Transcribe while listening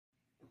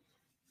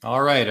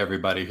All right,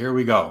 everybody, here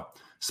we go.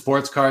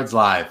 Sports Cards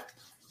Live,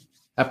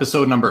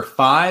 episode number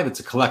 5. It's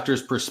a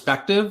collector's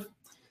perspective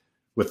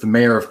with the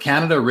Mayor of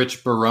Canada,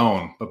 Rich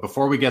Barone. But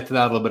before we get to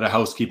that, a little bit of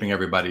housekeeping,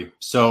 everybody.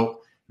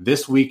 So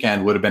this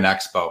weekend would have been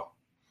Expo,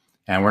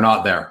 and we're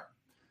not there.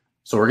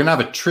 So we're going to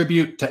have a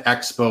tribute to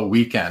Expo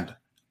weekend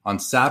on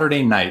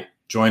Saturday night.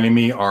 Joining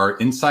me are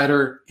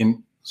industry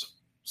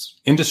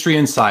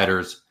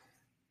insiders.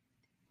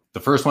 The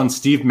first one,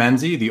 Steve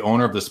Menzie, the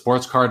owner of the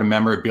Sports Card and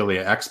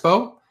Memorabilia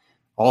Expo.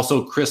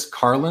 Also, Chris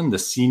Carlin, the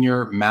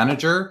senior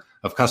manager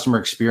of customer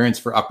experience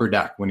for Upper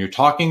Deck. When you're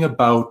talking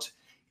about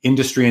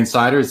industry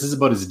insiders, this is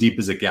about as deep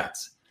as it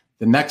gets.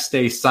 The next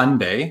day,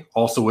 Sunday,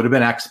 also would have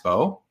been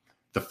Expo,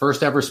 the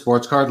first ever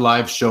Sports Card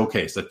Live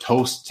showcase, a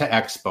toast to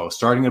Expo,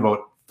 starting at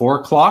about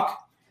 4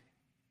 o'clock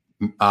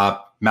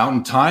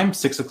Mountain Time,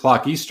 6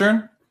 o'clock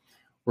Eastern.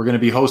 We're going to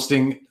be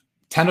hosting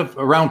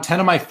around 10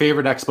 of my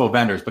favorite Expo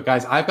vendors. But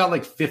guys, I've got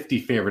like 50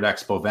 favorite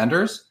Expo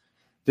vendors.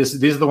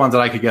 These are the ones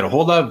that I could get a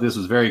hold of. This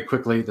was very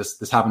quickly.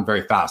 This happened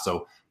very fast.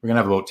 So we're going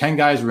to have about 10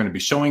 guys. We're going to be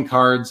showing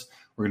cards.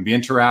 We're going to be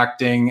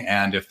interacting.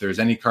 And if there's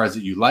any cards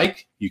that you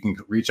like, you can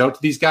reach out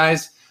to these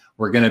guys.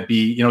 We're going to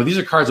be, these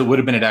are cards that would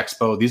have been at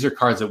Expo. These are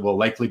cards that will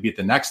likely be at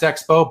the next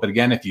Expo. But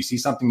again, if you see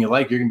something you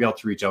like, you're going to be able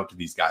to reach out to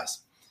these guys.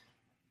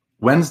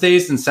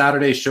 Wednesdays and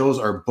Saturday shows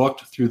are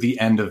booked through the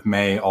end of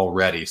May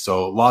already.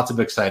 So lots of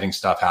exciting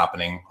stuff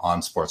happening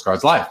on Sports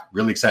Cards Live.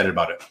 Really excited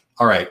about it.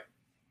 All right.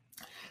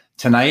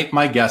 Tonight,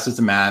 my guest is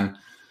a man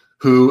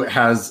who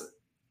has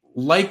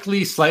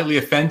likely slightly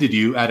offended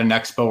you at an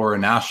Expo or a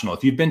national.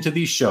 If you've been to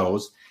these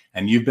shows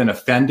and you've been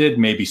offended,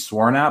 maybe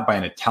sworn at by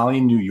an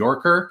Italian New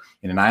Yorker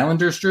in an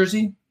Islanders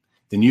jersey,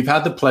 then you've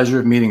had the pleasure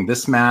of meeting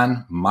this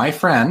man, my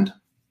friend,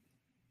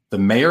 the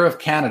Mayor of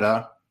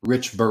Canada,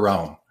 Rich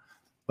Barone.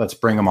 Let's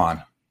bring him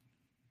on.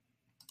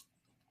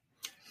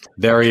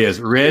 There he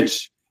is.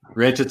 Rich,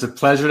 it's a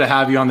pleasure to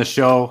have you on the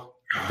show.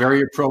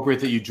 Very appropriate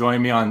that you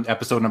join me on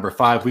episode number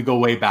 5. We go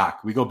way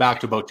back. We go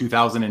back to about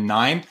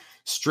 2009.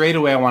 Straight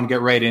away, I want to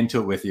get right into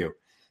it with you.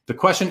 The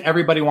question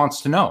everybody wants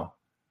to know,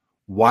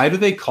 why do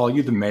they call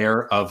you the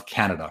Mayor of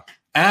Canada?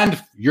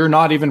 And you're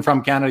not even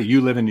from Canada.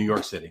 You live in New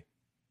York City.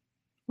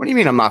 What do you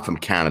mean I'm not from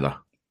Canada?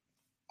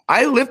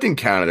 I lived in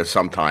Canada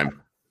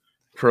sometime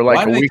for like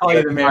why do a they week. Call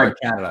you the Mayor of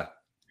Canada?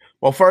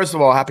 Well, first of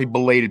all, happy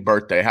belated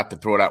birthday. I have to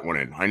throw that one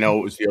in. I know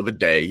it was the other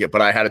day,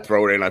 but I had to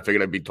throw it in. I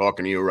figured I'd be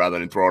talking to you rather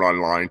than throw it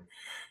online.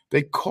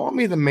 They call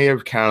me the Mayor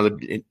of Canada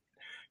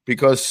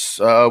because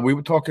we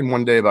were talking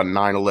one day about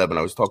 9/11.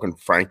 I was talking to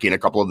Frankie and a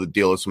couple of the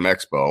dealers from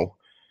Expo,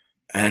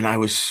 and I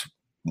was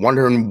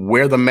wondering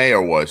where the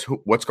mayor was,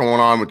 what's going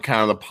on with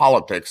Canada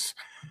politics.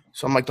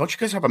 So I'm like, don't you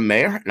guys have a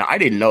mayor? And I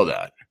didn't know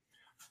that.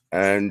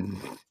 And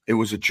it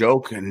was a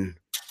joke, and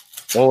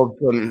all of a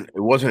sudden, it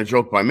wasn't a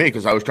joke by me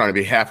because I was trying to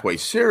be halfway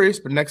serious.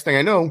 But next thing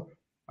I know,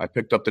 I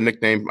picked up the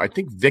nickname, I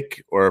think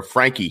Vic or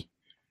Frankie,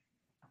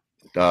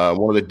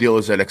 one of the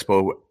dealers at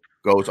Expo,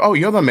 goes, "Oh,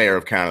 you're the Mayor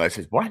of Canada." I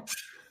said, "What?"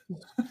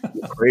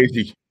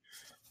 Crazy.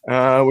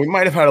 We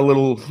might have had a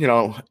little,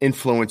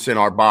 influence in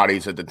our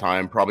bodies at the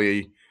time.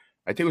 Probably,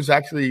 I think it was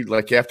actually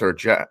like after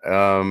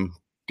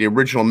the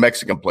original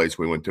Mexican place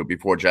we went to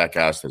before Jack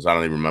Astor's. I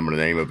don't even remember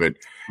the name of it.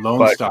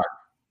 Lone Star.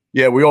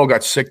 Yeah, we all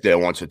got sick there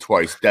once or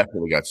twice.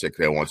 Definitely got sick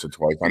there once or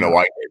twice. I know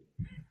I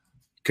did.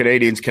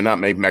 Canadians cannot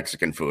make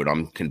Mexican food.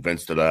 I'm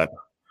convinced of that.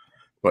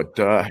 But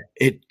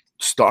it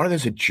started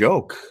as a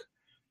joke.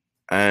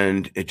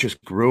 And it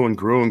just grew and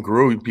grew and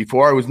grew.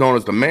 Before I was known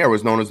as the mayor, I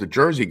was known as the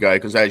jersey guy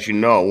because, as you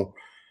know,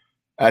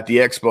 at the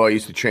Expo, I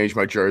used to change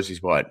my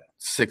jerseys,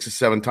 6 or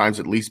 7 times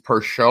at least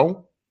per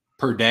show?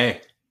 Per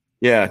day.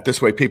 Yeah,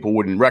 this way people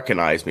wouldn't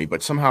recognize me.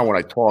 But somehow when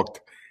I talked,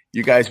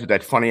 you guys with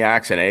that funny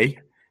accent,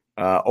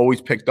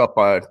 always picked up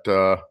at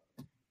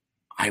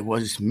I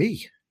was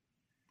me.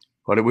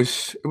 But it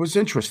was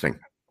interesting.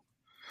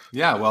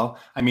 Yeah, well,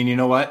 I mean, you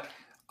know what?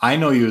 I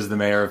know you as the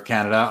Mayor of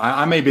Canada.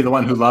 I may be the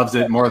one who loves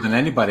it more than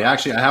anybody.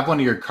 Actually, I have one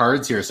of your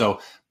cards here. So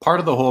part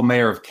of the whole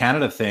Mayor of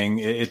Canada thing,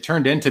 it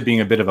turned into being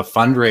a bit of a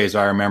fundraiser,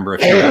 I remember a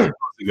few years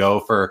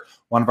ago, for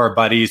one of our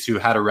buddies who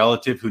had a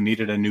relative who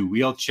needed a new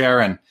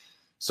wheelchair. And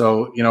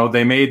so,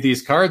 they made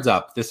these cards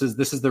up. This is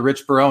the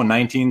Rich Barone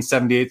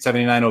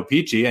 1978-79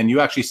 O-Pee-Chee. And you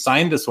actually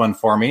signed this one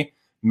for me,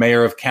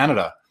 Mayor of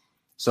Canada.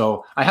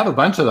 So I have a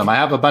bunch of them. I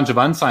have a bunch of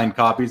unsigned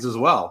copies as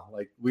well.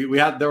 Like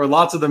there were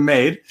lots of them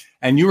made,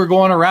 and you were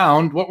going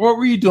around. What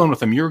were you doing with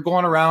them? You were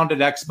going around at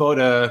Expo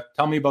to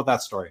tell me about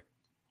that story.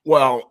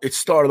 Well, it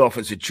started off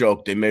as a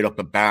joke. They made up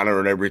a banner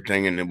and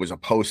everything, and it was a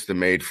poster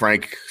made.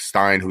 Frank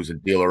Stein, who's a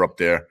dealer up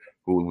there,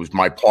 who was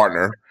my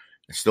partner,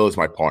 and still is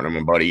my partner,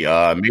 my buddy,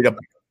 made up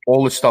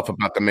all this stuff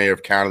about the Mayor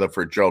of Canada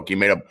for a joke. He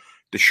made up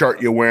the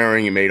shirt you're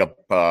wearing. He made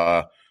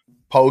up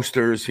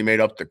posters. He made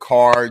up the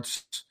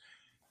cards.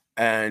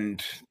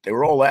 And they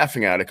were all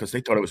laughing at it because they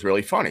thought it was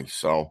really funny.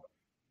 So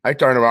I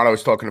turned around. I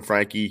was talking to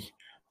Frankie,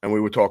 and we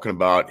were talking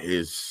about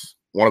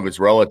one of his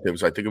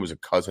relatives. I think it was a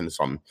cousin or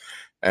something.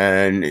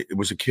 And it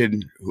was a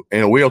kid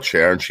in a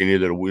wheelchair, and she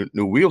needed a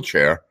new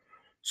wheelchair.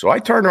 So I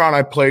turned around.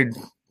 I played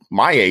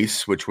my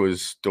ace, which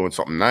was doing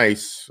something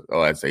nice,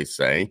 as they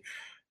say.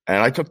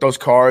 And I took those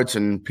cards,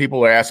 and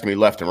people are asking me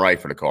left and right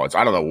for the cards.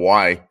 I don't know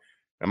why.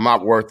 I'm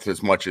not worth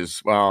as much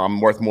as, well, I'm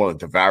worth more than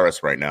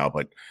Tavares right now.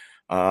 But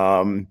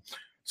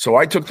so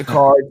I took the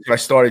cards, and I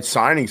started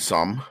signing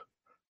some,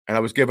 and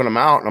I was giving them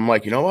out. And I'm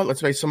like, you know what?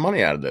 Let's make some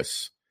money out of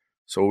this.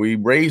 So we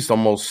raised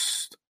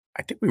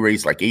I think we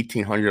raised like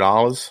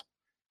 $1,800,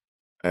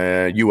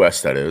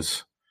 US, that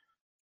is.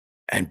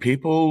 And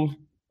people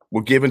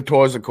were giving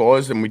towards the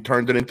cause, and we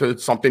turned it into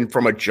something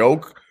from a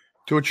joke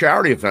to a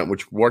charity event,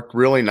 which worked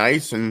really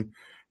nice. And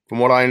from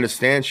what I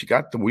understand, she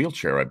got the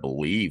wheelchair, I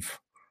believe.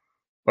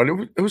 But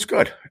it was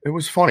good. It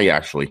was funny,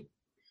 actually.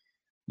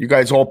 You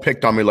guys all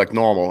picked on me like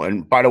normal.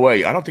 And by the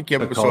way, I don't think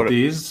you ever saw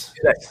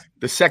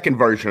the second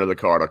version of the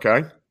card,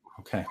 okay?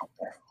 Okay.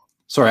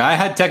 Sorry, I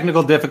had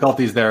technical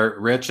difficulties there,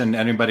 Rich, and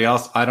anybody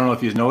else. I don't know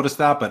if you've noticed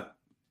that, but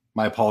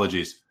my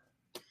apologies.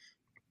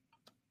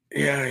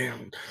 Yeah,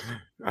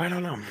 I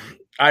don't know.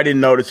 I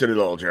didn't notice it at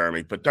all,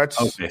 Jeremy, but that's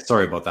okay.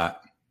 Sorry about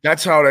that.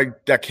 That's how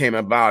that came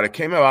about. It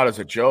came about as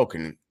a joke,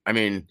 and I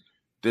mean,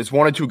 there's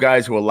one or two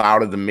guys who are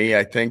louder than me.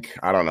 I think,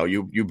 I don't know.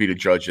 You be the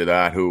judge of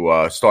that. Who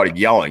started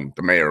yelling,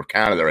 the mayor of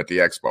Canada at the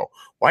expo.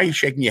 Why are you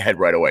shaking your head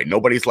right away?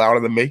 Nobody's louder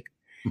than me.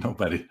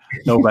 Nobody.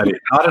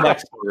 Not at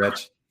expo,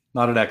 Rich.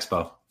 Not at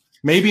expo.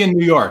 Maybe in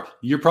New York.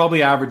 You're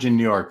probably average in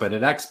New York, but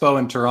at expo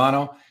in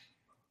Toronto,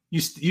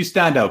 you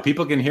stand out.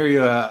 People can hear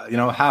you.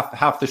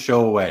 Half the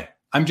show away.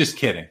 I'm just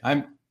kidding.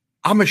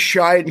 I'm a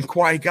shy and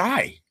quiet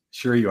guy.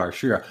 Sure you are.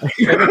 Why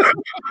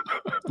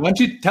don't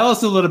you tell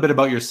us a little bit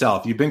about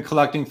yourself? You've been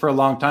collecting for a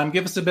long time.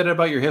 Give us a bit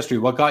about your history.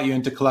 What got you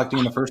into collecting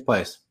in the first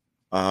place?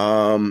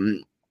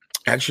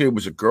 Actually, it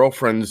was a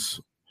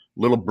girlfriend's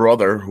little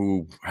brother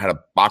who had a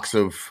box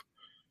of,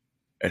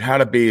 it had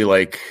to be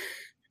like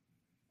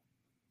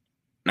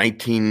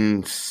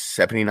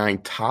 1979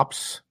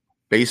 Topps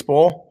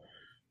baseball,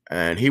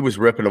 and he was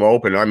ripping them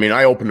open. I mean,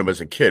 I opened them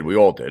as a kid. We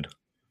all did.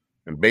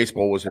 And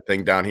baseball was a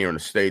thing down here in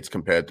the States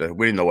compared to,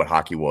 we didn't know what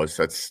hockey was.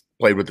 That's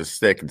played with a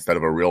stick instead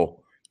of a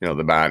real,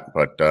 the bat.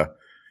 But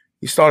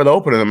he started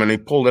opening them, and he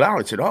pulled it out.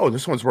 He said, "Oh,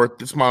 this one's worth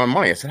this amount of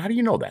money." I said, "How do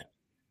you know that?"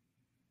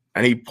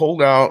 And he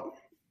pulled out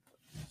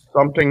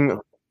something,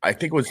 I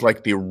think it was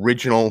like the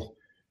original,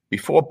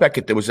 before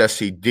Beckett, there was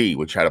SCD,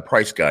 which had a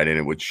price guide in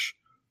it, which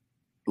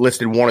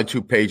listed 1 or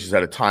 2 pages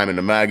at a time in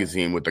the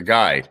magazine with the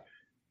guide.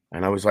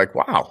 And I was like,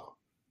 wow.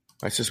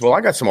 I says, well, I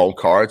got some old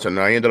cards, and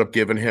I ended up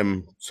giving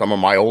him some of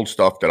my old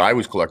stuff that I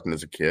was collecting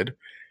as a kid.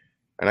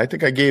 And I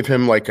think I gave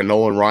him like a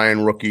Nolan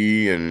Ryan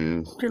rookie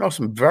and,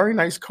 some very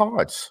nice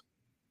cards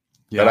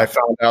that I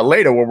found out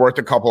later were worth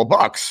a couple of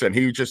bucks. And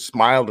he just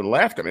smiled and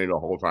laughed at me the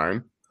whole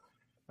time.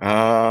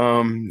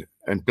 And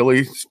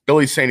Billy's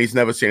saying he's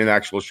never seen an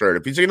actual shirt.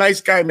 If he's a nice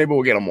guy, maybe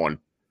we'll get him one,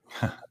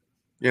 but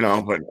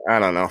I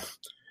don't know.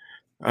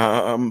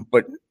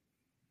 But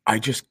I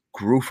just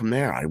grew from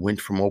there. I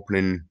went from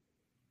opening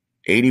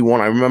 81.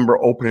 I remember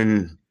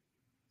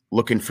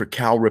looking for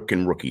Cal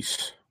Ripken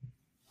rookies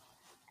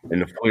in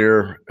the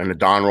Fleer and the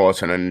Don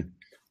Ross, and then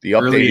the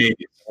update.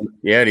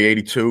 The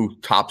 82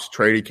 Topps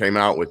trade came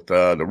out with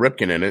the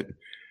Ripken in it,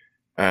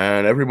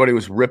 and everybody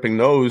was ripping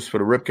those for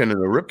the Ripken, and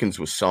the Ripkens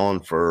was selling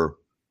for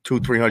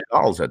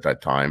 $200-$300 at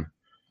that time.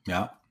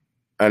 Yeah.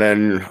 And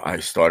then I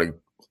started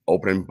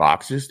opening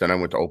boxes. Then I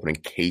went to opening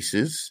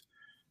cases,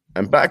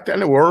 and back then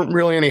there weren't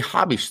really any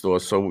hobby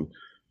stores. So,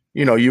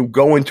 you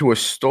go into a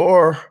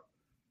store.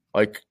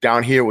 Like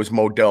down here was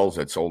Modell's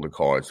that sold the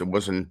cards. It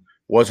wasn't.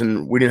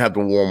 We didn't have the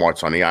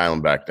Walmarts on the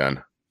island back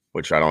then,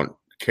 which I don't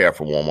care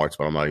for Walmarts,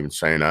 but I'm not even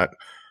saying that.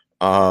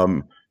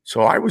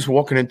 So I was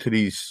walking into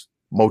these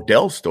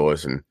Modell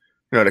stores, and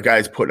the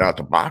guys putting out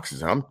the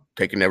boxes. And I'm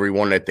taking every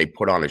one that they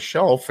put on a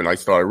shelf, and I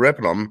started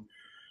ripping them.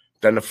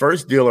 Then the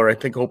first dealer I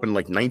think opened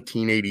like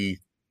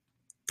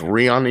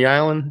 1983 on the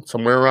island,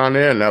 somewhere around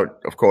there. And that,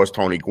 of course,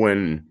 Tony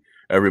Gwynn.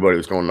 Everybody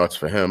was going nuts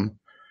for him.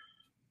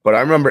 But I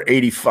remember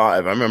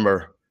 85. I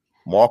remember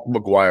Mark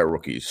McGwire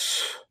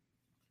rookies.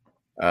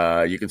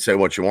 You can say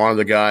what you want of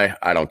the guy.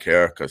 I don't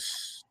care,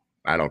 because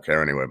I don't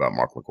care anyway about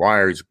Mark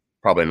McGwire. He's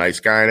probably a nice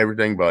guy and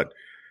everything, but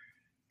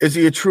is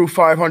he a true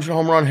 500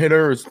 home run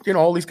hitter? Is,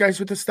 all these guys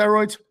with the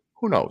steroids?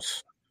 Who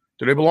knows?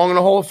 Do they belong in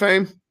the Hall of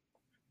Fame?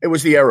 It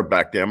was the era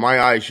back there.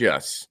 My eyes,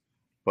 yes.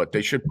 But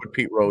they should put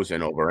Pete Rose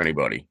in over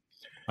anybody.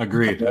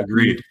 Agreed.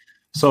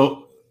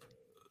 So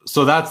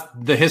that's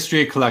the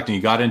history of collecting.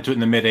 You got into it in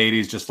the mid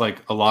 80s, just like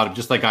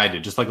I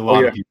did, just like a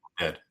lot of people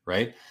did,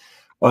 right?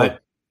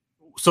 But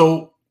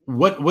so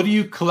what do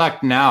you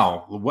collect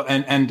now?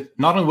 And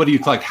not only what do you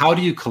collect, how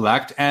do you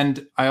collect?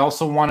 And I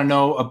also want to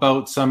know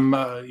about some,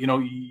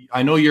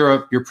 I know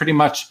you're pretty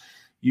much,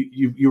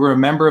 you were a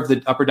member of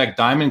the Upper Deck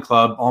Diamond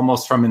Club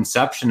almost from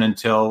inception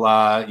until,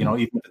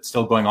 even if it's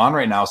still going on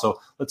right now. So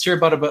let's hear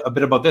about a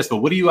bit about this. But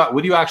what do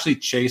you actually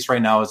chase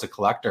right now as a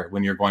collector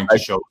when you're going to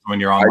shows, when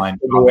you're online?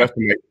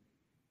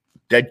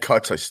 Dead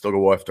cuts, I still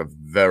go after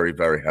very,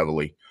 very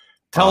heavily.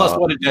 Tell us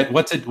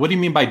what do you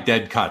mean by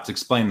dead cuts?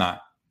 Explain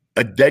that.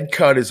 A dead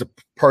cut is a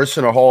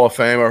person, a Hall of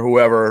Fame or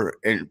whoever,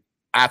 an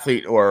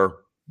athlete, or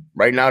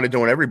right now they're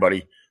doing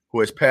everybody who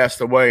has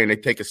passed away, and they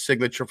take a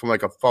signature from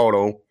like a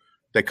photo,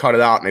 they cut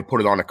it out and they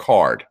put it on a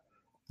card.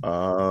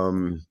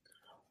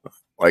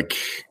 Like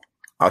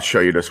I'll show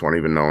you this one,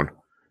 even known.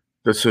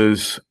 This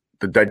is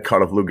the dead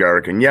cut of Lou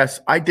Gehrig, and yes,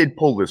 I did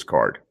pull this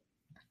card.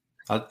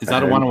 Is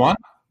that a 101?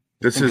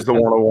 This is the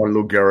 101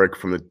 Lou Gehrig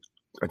from I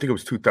think it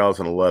was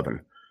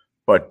 2011.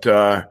 But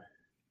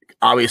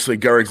obviously,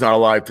 Gehrig's not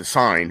alive to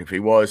sign. If he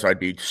was, I'd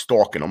be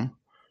stalking him.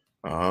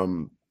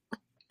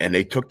 And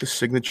they took the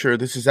signature.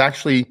 This is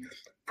actually,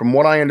 from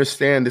what I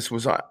understand, this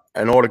was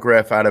an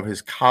autograph out of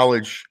his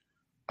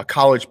a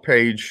college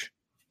page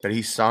that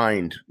he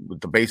signed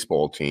with the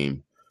baseball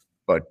team.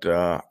 But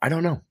I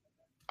don't know.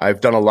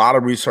 I've done a lot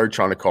of research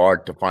on the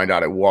card to find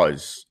out it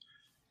was.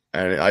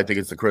 And I think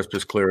it's the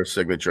crispest, clearest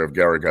signature of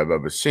Gehrig I've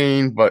ever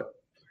seen. But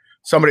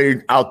somebody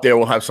out there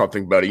will have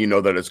something better. You know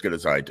that as good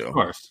as I do. Of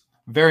course.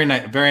 Very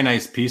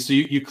nice piece. So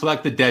you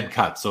collect the dead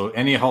cut. So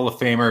any Hall of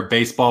Famer,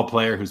 baseball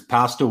player who's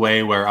passed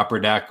away, where Upper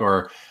Deck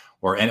or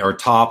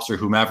Tops or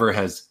whomever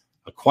has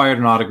acquired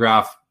an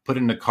autograph, put it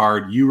in a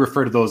card, you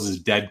refer to those as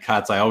dead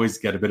cuts. I always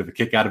get a bit of a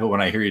kick out of it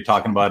when I hear you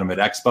talking about them at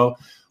Expo.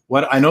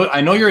 What I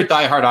know you're a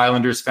diehard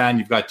Islanders fan.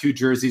 You've got 2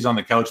 jerseys on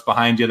the couch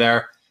behind you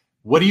there.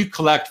 What do you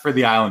collect for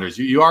the Islanders?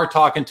 You are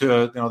talking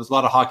to, there's a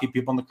lot of hockey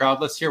people in the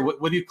crowd. Let's hear,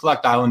 what do you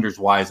collect Islanders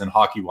wise and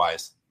hockey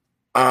wise?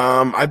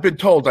 I've been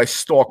told I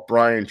stalk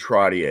Brian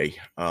Trottier.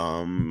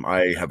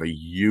 I have a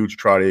huge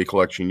Trottier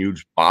collection,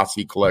 huge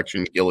Bossy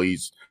collection,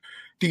 Gillies.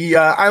 The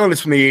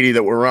Islanders from the 80s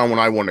that were around when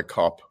I won the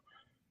cup.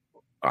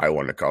 I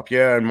won the cup.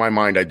 Yeah, in my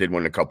mind, I did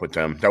win the cup with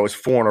them. That was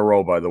 4 in a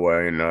row, by the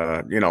way. And,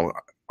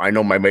 I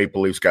know my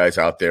Maple Leafs guys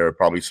out there are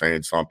probably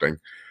saying something.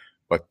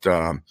 But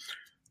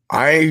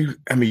I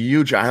am a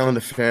huge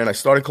Islander fan. I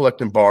started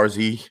collecting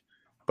Barzy,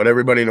 but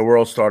everybody in the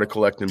world started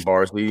collecting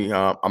Barzy.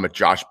 I'm a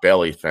Josh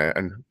Bailey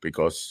fan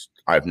because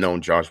I've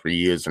known Josh for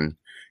years and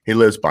he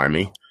lives by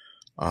me.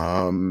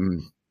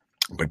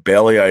 But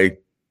Bailey, I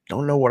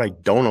don't know what I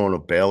don't own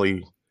of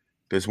Bailey.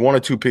 There's 1 or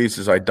 2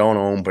 pieces I don't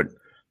own, but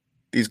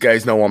these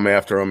guys know I'm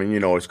after them,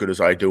 and as good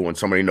as I do, when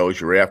somebody knows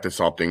you're after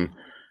something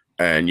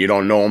and you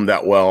don't know them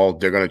that well,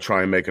 they're going to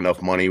try and make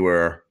enough money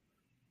where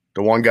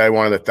the one guy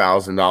wanted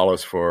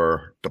 $1,000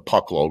 for the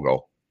puck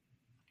logo.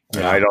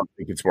 And I don't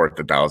think it's worth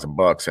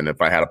 $1,000. And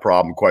if I had a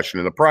problem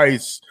questioning the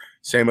price,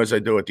 same as I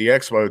do at the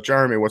Expo,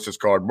 Jeremy, what's this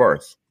card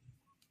worth?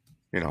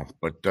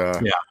 But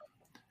yeah.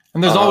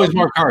 And there's always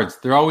more cards.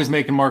 They're always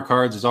making more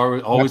cards. There's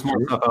always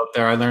more stuff out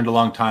there. I learned a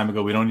long time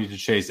ago, we don't need to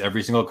chase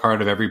every single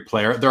card of every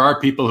player. There are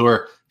people who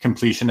are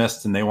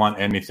completionists and they want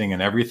anything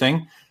and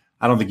everything.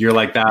 I don't think you're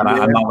like that. Yeah.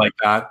 I'm not like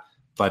that.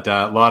 But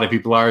a lot of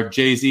people are.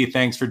 Jay-Z,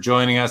 thanks for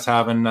joining us,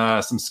 having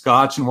some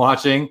scotch and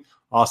watching.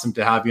 Awesome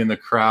to have you in the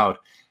crowd.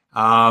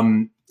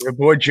 Your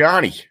boy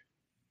Johnny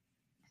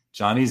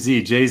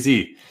Z,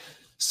 Jay-Z.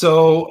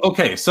 So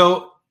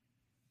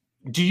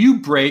do you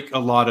break a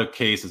lot of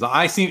cases?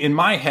 I see in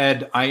my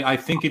head, I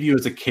think of you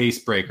as a case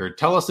breaker.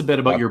 Tell us a bit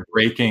about your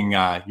breaking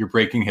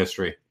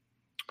history.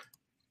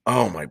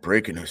 Oh, my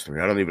breaking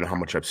history. I don't even know how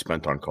much I've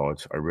spent on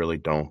cards. I really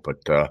don't.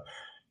 But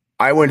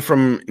I went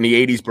from in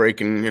the 80s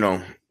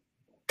breaking,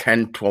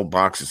 10, 12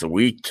 boxes a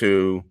week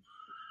to,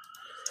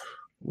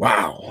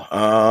 wow.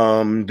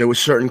 There were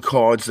certain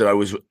cards that I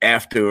was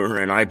after,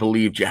 and I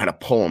believed you had to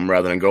pull them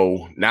rather than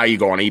go. Now you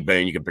go on eBay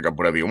and you can pick up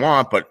whatever you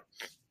want. But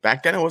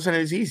back then it wasn't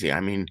as easy.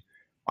 I mean,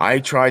 I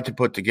tried to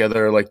put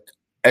together like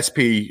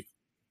SP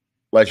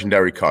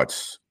legendary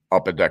cuts,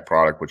 Upper Deck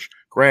product, which,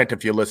 Grant,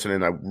 if you're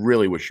listening, I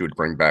really wish you would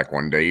bring back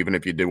one day, even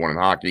if you did one in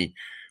hockey,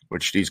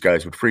 which these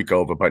guys would freak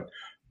over. But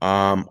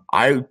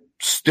I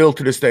still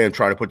to this day am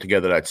trying to put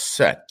together that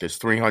set. There's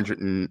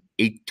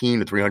 318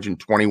 to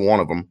 321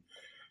 of them.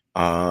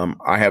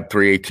 I have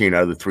 318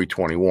 out of the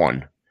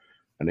 321.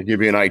 And to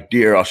give you an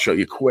idea, I'll show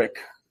you quick.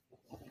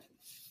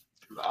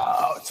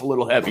 It's a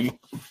little heavy.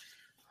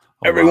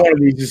 Every one of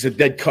these is a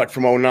dead cut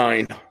from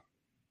 09.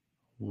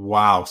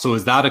 Wow. So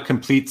is that a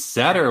complete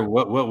set, or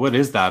what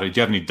is that? Do you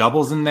have any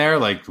doubles in there?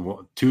 Like two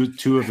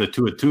of the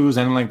 2 of 2s,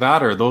 anything like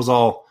that? Or are those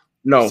all?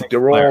 No,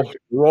 they're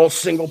all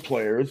single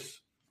players.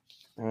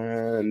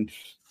 And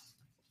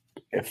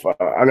if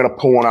I'm going to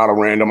pull one out of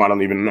random, I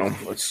don't even know.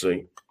 Let's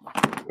see.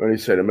 What do you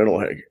say? The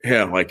middle?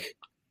 Yeah, like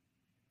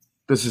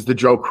this is the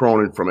Joe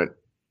Cronin from it.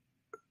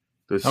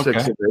 There's 6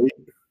 of 8.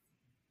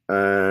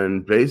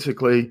 And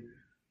basically,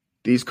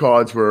 these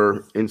cards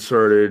were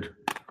inserted,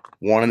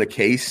 one in the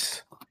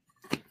case.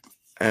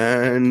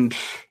 And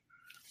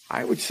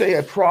I would say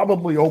I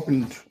probably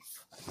opened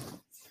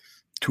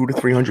 200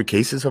 to 300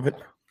 cases of it.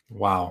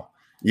 Wow.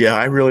 Yeah,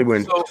 I really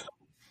went.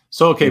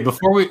 So okay,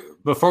 before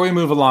we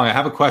move along, I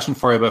have a question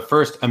for you. But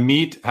first,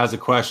 Amit has a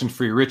question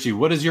for you. Richie,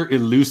 what is your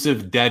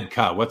elusive dead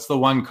cut? What's the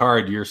one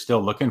card you're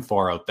still looking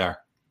for out there?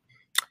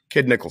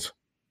 Kid Nichols.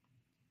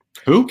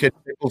 Who? Kid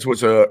Nichols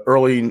was a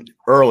early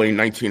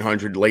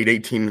 1900, late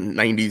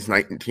 1890s,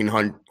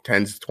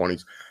 1910s,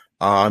 20s.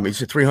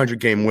 He's a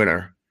 300-game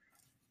winner.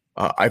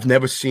 I've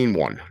never seen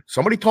one.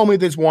 Somebody told me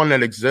there's one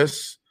that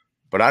exists,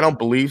 but I don't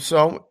believe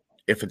so.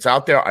 If it's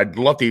out there, I'd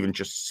love to even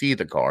just see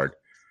the card.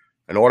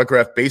 an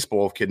autographed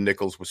baseball of Kid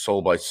Nichols was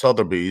sold by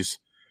Sotheby's.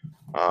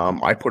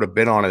 I put a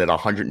bid on it at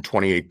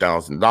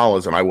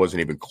 $128,000, and I wasn't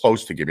even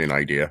close to giving you an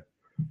idea.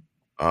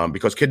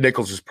 Because Kid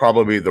Nichols is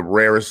probably the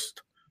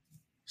rarest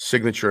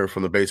signature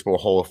from the Baseball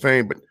Hall of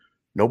Fame, but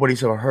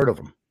nobody's ever heard of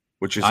him,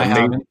 which is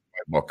amazing in my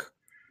book.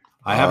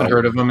 I haven't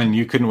heard of him, and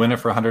you couldn't win it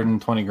for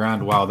 120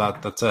 grand. Wow,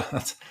 that's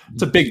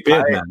a big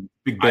bid, man.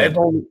 Big bid.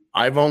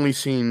 I've only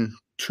seen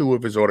 2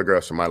 of his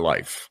autographs in my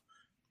life.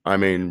 I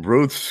mean,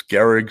 Ruth's,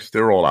 Gehrig's,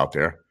 they're all out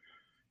there.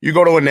 You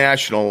go to a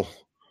national,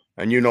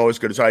 and you know as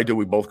good as I do,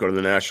 we both go to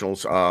the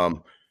nationals.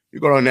 You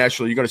go to a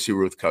national, you're going to see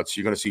Ruth cuts,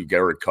 you're going to see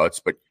Gehrig cuts,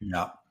 but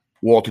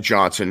Walter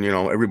Johnson,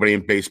 everybody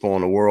in baseball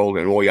in the world,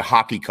 and all your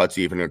hockey cuts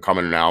even are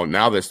coming now.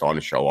 Now they're starting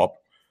to show up.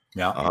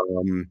 Yeah.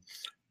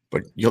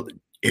 But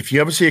if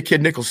you ever see a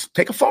Kid Nichols,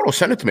 take a photo,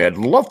 send it to me. I'd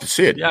love to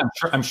see it. Yeah,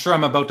 I'm sure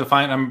I'm about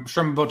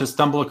to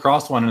stumble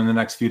across one in the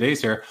next few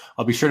days here.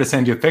 I'll be sure to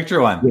send you a picture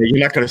of one. Yeah, you're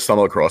not going to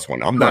stumble across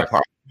one. I'm not.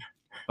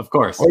 Of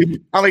course.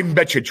 I'll even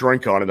bet you a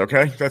drink on it,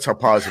 okay? That's how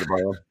positive I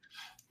am.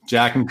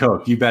 Jack and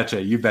Coke. You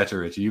betcha,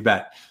 Richie. You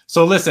bet.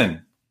 So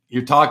listen,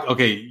 you've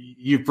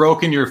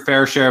broken your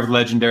fair share of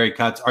legendary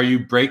cuts. Are you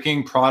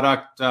breaking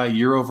product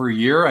year over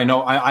year? I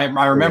know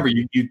I remember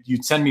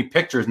you'd send me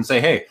pictures and say,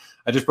 hey,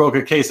 I just broke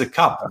a case of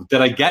cup.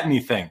 Did I get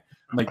anything?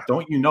 I'm like,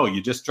 don't you know? You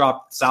just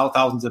dropped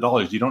thousands of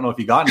dollars. You don't know if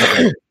you got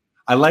anything.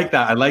 I like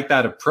that. I like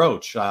that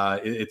approach.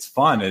 It's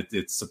fun.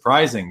 It's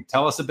surprising.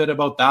 Tell us a bit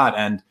about that.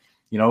 And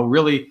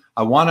really,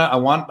 I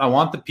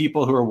want the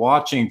people who are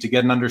watching to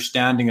get an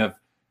understanding of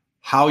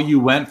how you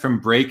went from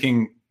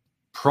breaking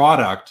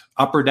product,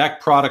 Upper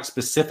Deck product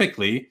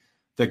specifically,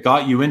 that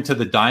got you into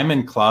the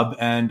Diamond Club.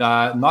 And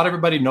not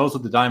everybody knows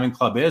what the Diamond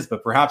Club is,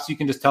 but perhaps you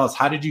can just tell us,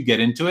 how did you get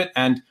into it,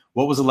 and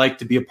what was it like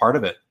to be a part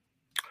of it?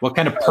 What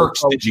kind of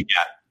perks did you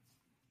get?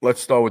 Let's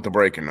start with the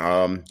breaking.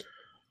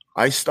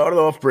 I started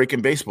off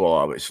breaking baseball,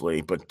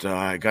 obviously, but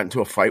I got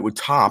into a fight with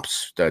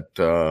Topps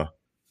that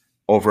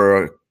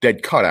over a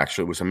dead cut.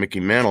 Actually, it was a Mickey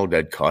Mantle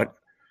dead cut,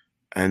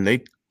 and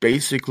they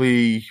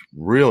basically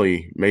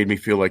really made me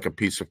feel like a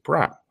piece of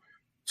crap.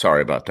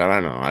 Sorry about that.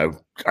 I know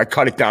I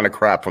cut it down to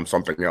crap from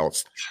something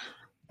else,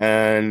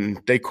 and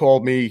they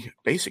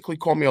basically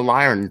called me a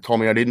liar and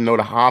told me I didn't know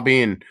the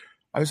hobby, and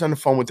I was on the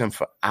phone with them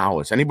for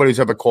hours. Anybody who's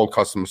ever called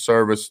customer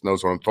service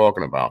knows what I'm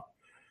talking about.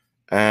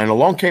 And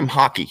along came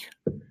hockey.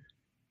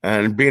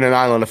 And being an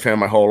Islander fan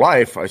my whole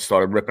life, I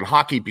started ripping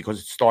hockey because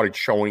it started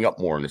showing up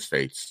more in the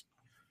States.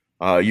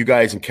 You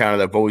guys in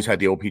Canada have always had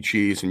the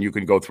OPGs, and you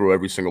can go through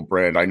every single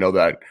brand. I know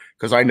that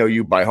because I know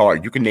you by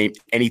heart. You can name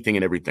anything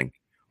and everything.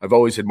 I've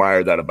always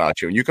admired that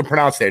about you. And you can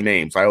pronounce their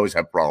names. I always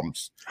have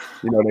problems.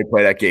 They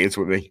play that games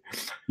with me.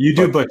 You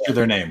do butcher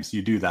their names.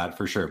 You do that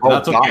for sure. But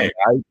that's okay.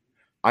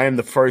 I am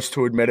the first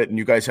to admit it, and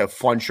you guys have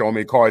fun showing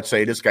me a card,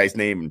 say this guy's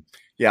name.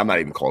 Yeah, I'm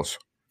not even close.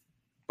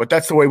 But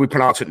that's the way we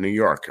pronounce it in New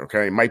York,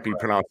 okay? It might be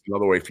pronounced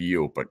another way for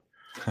you, but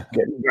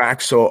getting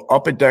back. So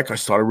Upper Deck, I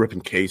started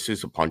ripping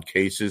cases upon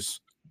cases.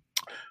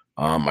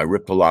 I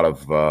ripped a lot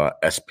of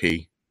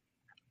SP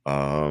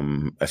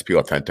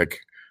Authentic,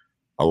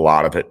 a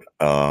lot of it.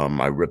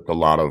 I ripped a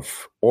lot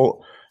of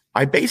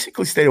I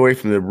basically stayed away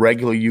from the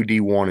regular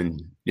UD1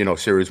 and,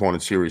 Series 1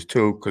 and Series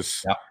 2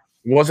 because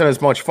it wasn't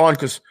as much fun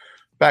because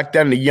back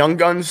then, the Young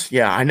Guns,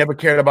 I never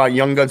cared about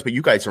Young Guns, but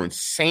you guys are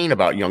insane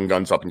about Young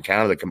Guns up in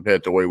Canada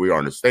compared to the way we are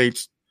in the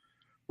States.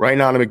 Right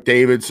now, the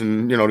McDavids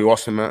and, the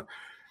Austin,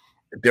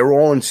 they're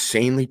all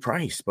insanely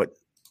priced. But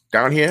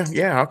down here,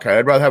 okay,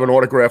 I'd rather have an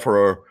autograph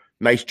or a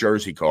nice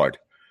jersey card.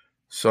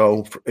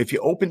 So if you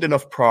opened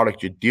enough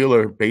product, your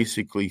dealer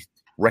basically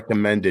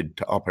recommended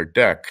to Upper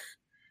Deck,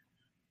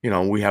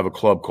 we have a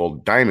club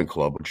called Diamond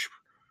Club, which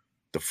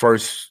the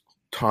first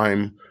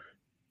time,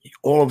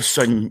 all of a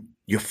sudden,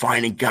 you're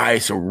finding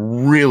guys who are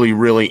really,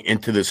 really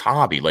into this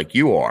hobby like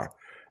you are.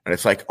 And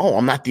it's like, oh,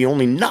 I'm not the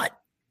only nut.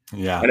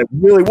 Yeah. And it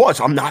really was.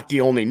 I'm not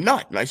the only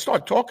nut. And I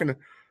start talking to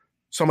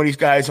some of these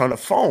guys on the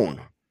phone.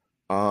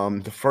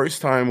 The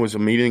first time was a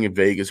meeting in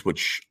Vegas,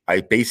 which I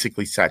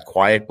basically sat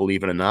quiet,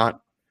 believe it or not.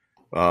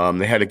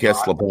 They had a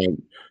guest,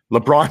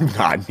 LeBron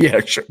not. Yeah,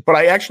 sure. But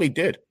I actually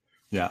did.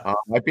 Yeah.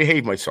 I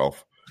behaved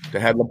myself. They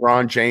had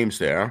LeBron James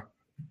there.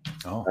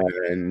 Oh.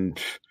 And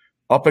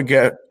Upper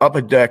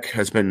Deck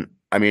has been,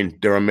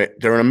 they're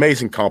an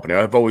amazing company.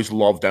 I've always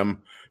loved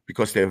them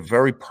because they're a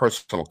very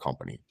personal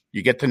company.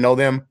 You get to know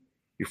them,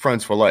 you're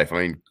friends for life.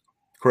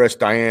 Chris,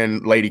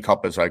 Diane, Lady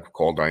Cup, as I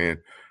call Diane.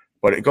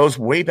 But it goes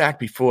way back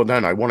before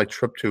then. I won a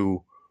trip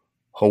to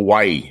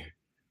Hawaii,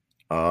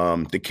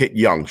 the Kit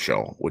Young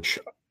show, which,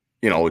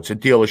 it's a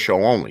dealer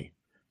show only.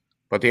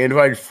 But they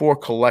invited 4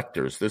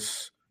 collectors.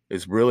 This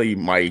is really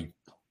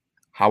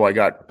how I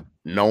got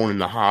known in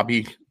the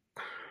hobby.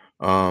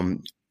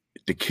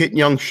 The Kit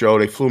Young show,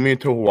 they flew me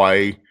into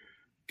Hawaii.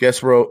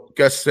 Guests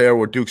there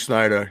were Duke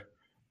Snyder,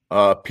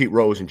 Pete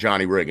Rose, and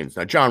Johnny Riggins.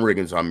 Now, John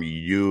Riggins, I'm a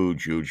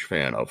huge, huge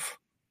fan of.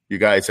 You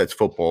guys, that's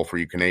football for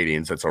you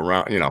Canadians. That's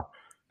around,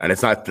 and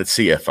it's not the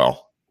CFL.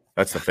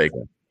 That's the fake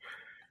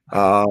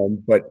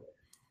one. But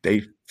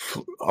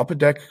Upper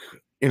Deck,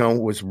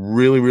 was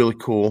really, really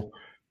cool.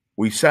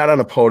 we sat on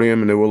a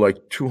podium and there were like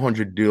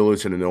 200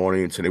 dealers in the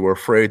audience, and they were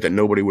afraid that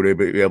nobody would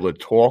be able to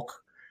talk.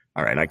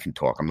 All right, I can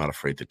talk. I'm not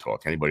afraid to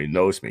talk. Anybody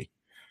knows me.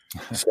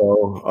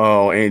 So,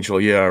 oh, Angel,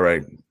 yeah, all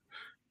right.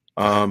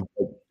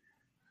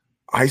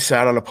 I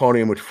sat on a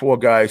podium with 4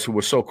 guys who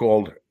were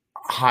so-called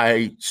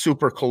high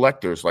super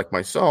collectors like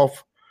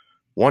myself.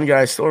 One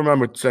guy I still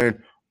remember saying,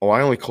 "Oh,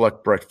 I only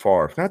collect Brett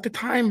Favre." Now, at the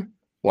time,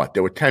 what?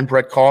 There were 10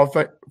 Brett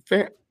Favre,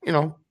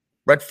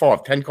 Brett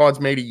Favre, 10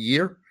 cards made a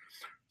year.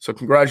 So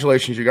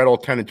congratulations, you got all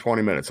 10 in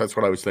 20 minutes. That's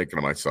what I was thinking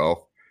to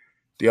myself.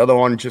 The other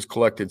one just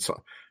collected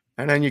some.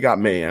 And then you got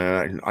me.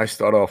 And I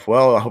start off,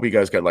 well, I hope you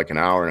guys get like an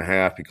hour and a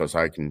half because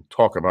I can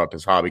talk about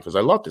this hobby because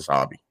I love this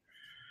hobby.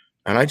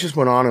 And I just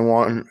went on and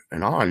on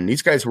and on. And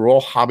these guys were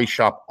all hobby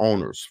shop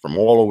owners from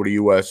all over the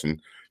U.S. And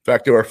in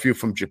fact, there were a few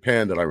from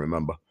Japan that I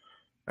remember.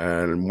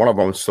 And one of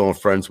them I'm still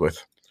friends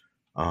with.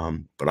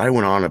 But I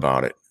went on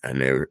about it.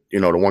 And they were,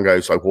 the one guy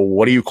was like, well,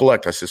 what do you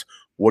collect? I says,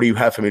 what do you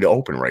have for me to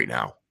open right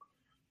now?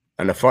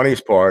 And the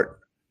funniest part,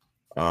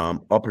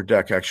 Upper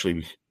Deck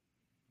actually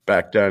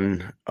back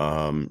then,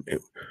 I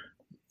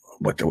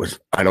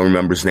don't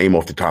remember his name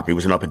off the top. He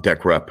was an Upper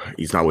Deck rep.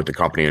 He's not with the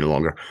company any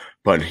longer.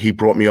 But he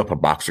brought me up a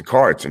box of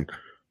cards. And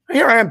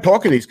here I am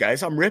talking to these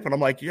guys. I'm ripping. I'm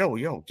like, yo,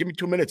 give me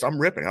 2 minutes. I'm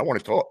ripping. I want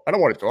to talk. I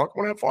don't want to talk. I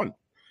want to have fun.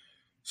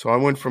 So I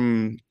went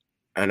from,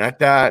 and at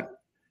that,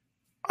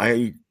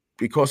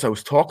 because I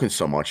was talking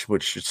so much,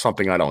 which is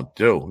something I don't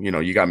do.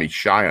 You got me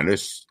shy on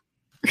this.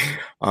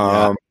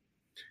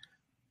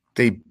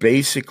 They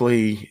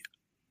basically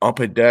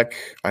Upper Deck.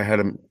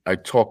 I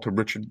talked to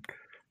Richard.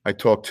 I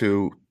talked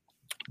to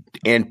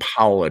Ann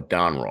Powell at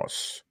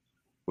Donruss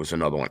was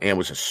another one. Ann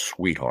was a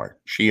sweetheart.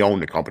 She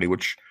owned the company,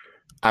 which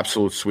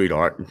absolute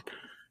sweetheart. And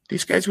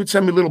these guys would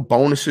send me little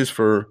bonuses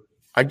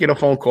I'd get a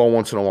phone call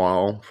once in a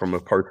while from a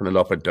person at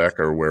Upper Deck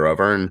or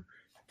wherever and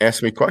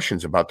ask me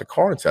questions about the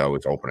cards that I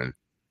was opening,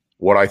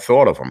 what I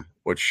thought of them,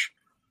 which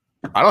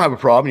I don't have a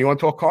problem. You want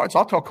to talk cards?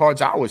 I'll talk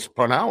cards hours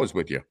upon hours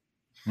with you.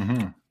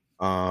 Mm-hmm.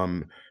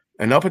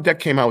 And Upper Deck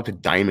came out with the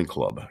Diamond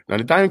Club. Now,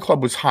 the Diamond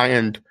Club was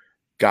high-end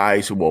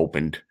guys who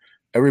opened.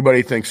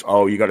 Everybody thinks,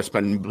 oh, you got to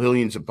spend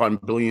billions upon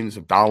billions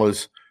of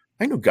dollars.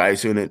 I knew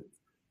guys in it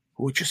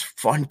who were just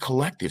fun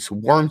collectors who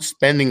weren't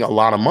spending a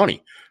lot of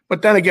money.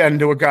 But then again,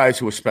 there were guys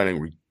who were spending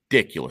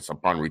ridiculous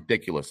upon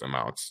ridiculous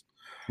amounts.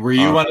 Were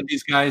you one of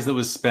these guys that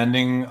was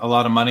spending a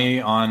lot of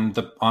money on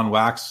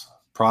wax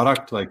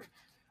product? Like,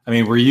 I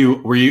mean, were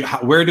you?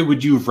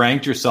 Would you have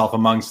ranked yourself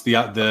amongst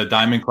the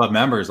Diamond Club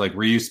members? Like,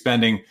 were you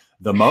spending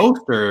the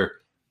most,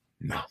 or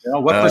no?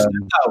 What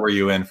percentile were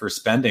you in for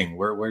spending?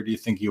 Where do you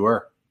think you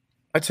were?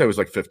 I'd say it was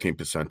like 15%,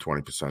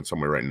 20%,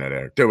 somewhere right in that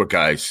area. There were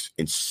guys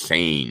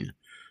insane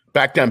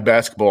back then.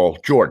 Basketball,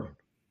 Jordan.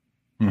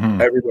 Mm-hmm.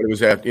 Everybody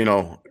was at.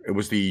 It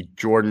was the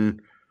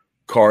Jordan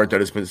card that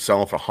has been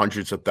selling for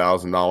hundreds of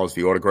 $1,000s.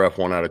 The autograph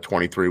one out of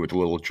 23 with the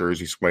little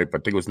jersey swipe. I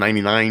think it was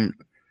 99.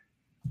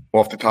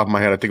 Off the top of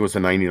my head, I think it was the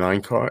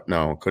 99 card.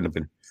 No, it couldn't have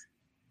been.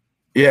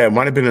 Yeah, it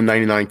might have been a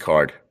 99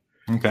 card.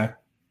 Okay.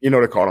 You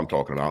know the card I'm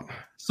talking about.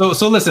 So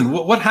listen,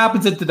 what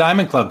happens at the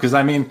Diamond Club? Because,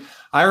 I mean,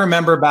 I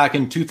remember back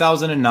in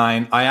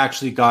 2009, I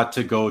actually got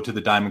to go to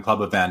the Diamond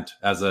Club event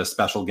as a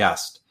special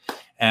guest.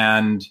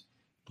 And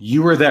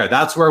you were there.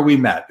 That's where we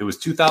met. It was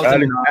 2009.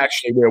 That is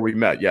actually where we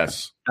met,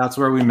 yes. That's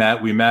where we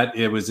met.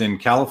 It was in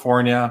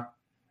California.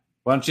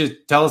 Why don't you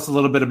tell us a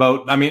little bit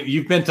about, I mean,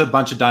 you've been to a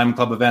bunch of Diamond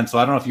Club events, so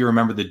I don't know if you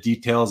remember the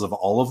details of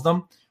all of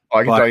them.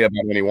 I can tell you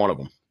about any one of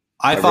them.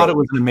 I thought it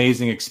was an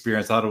amazing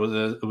experience. I thought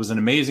it was an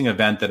amazing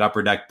event that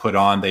Upper Deck put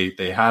on. They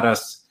had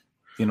us,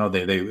 it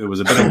was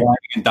a bit of wine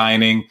and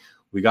dining.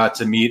 We got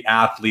to meet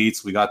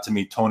athletes. We got to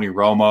meet Tony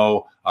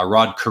Romo.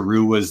 Rod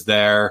Carew was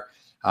there.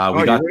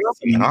 Remember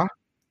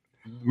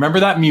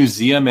that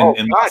museum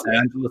in Los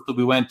Angeles that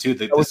we went to?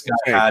 This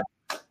guy had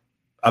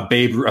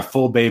a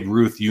full Babe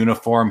Ruth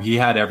uniform. He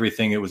had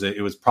everything. It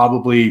was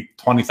probably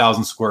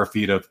 20,000 square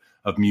feet of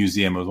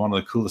museum. It was one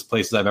of the coolest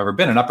places I've ever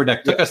been. And Upper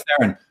Deck took us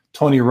there, and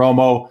Tony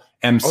Romo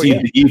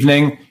emceed the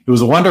evening. It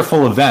was a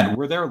wonderful event.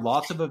 Were there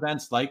lots of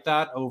events like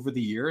that over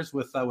the years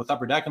with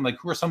Upper Deck? And like,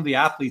 who are some of the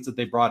athletes that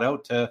they brought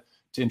out to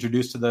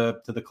introduce to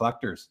the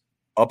collectors?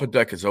 Upper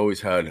Deck has always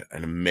had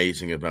an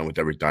amazing event with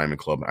every Diamond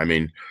Club. I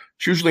mean,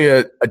 it's usually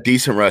a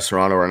decent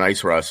restaurant or a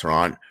nice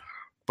restaurant,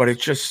 but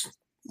it's just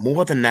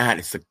more than that.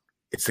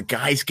 It's the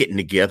guys getting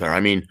together. I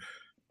mean,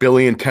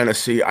 Billy in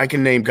Tennessee. I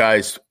can name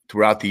guys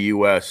throughout the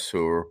U.S.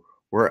 who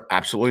were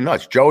absolutely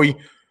nuts.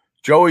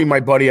 Joey, my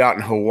buddy out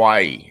in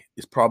Hawaii,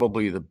 is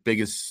probably the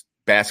biggest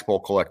basketball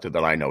collector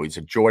that I know. He's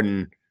a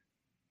Jordan.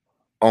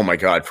 Oh my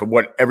God! For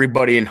what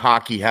everybody in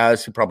hockey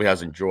has, he probably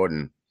has in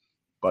Jordan.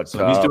 But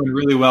so he's doing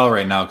really well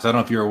right now, because I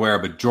don't know if you're aware,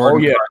 but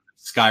Jordan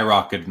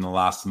skyrocketed in the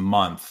last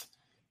month.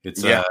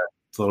 It's a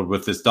little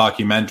with this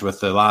documentary with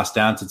The Last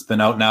Dance. It's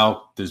been out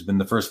now. There's been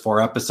the first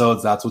 4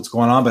 episodes. That's what's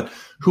going on. But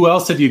who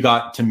else have you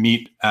got to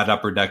meet at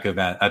Upper Deck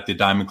event, at the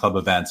Diamond Club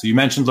event? So you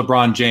mentioned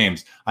LeBron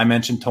James. I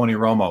mentioned Tony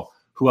Romo.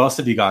 Who else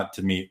have you got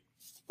to meet?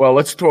 Well,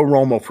 let's throw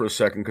Romo for a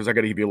second, because I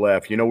got to give you a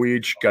laugh. We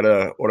each got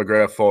an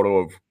autograph photo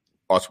of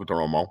us with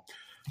Romo.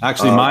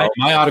 Actually, my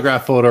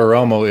autograph photo of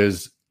Romo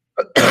is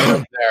right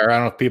up there. I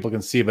don't know if people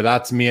can see, but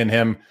that's me and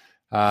him,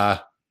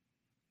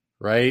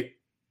 right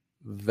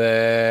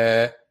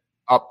there.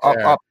 Up.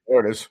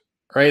 There it is.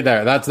 Right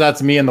there.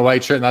 That's me in the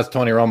white shirt, and that's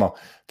Tony Romo.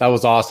 That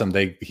was awesome.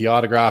 He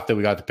autographed it.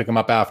 We got to pick him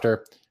up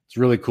after. It's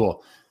really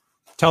cool.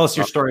 Tell us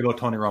your story about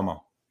Tony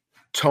Romo.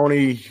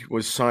 Tony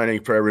was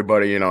signing for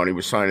everybody, and he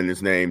was signing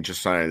his name,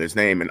 just signing his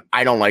name. And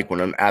I don't like when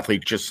an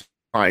athlete just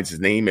signs his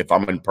name. If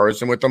I'm in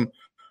person with them,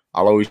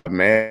 I'll always have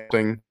a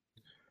thing.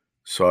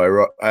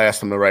 So I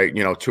asked him to write,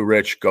 too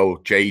rich, go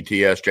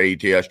JETS,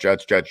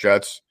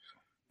 Jets.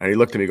 And he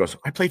looked at me and goes,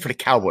 I played for the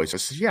Cowboys. I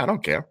said, yeah, I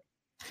don't care.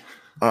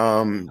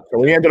 So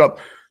he ended up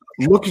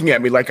looking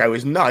at me like I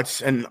was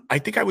nuts. And I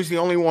think I was the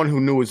only one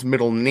who knew his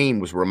middle name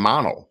was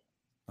Romano.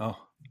 Oh.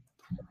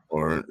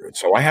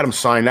 So I had him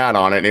sign that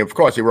on it. And of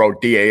course, he wrote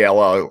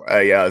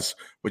DALLAS,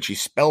 which he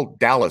spelled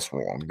Dallas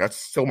wrong. That's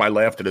still my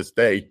laugh to this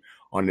day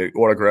on the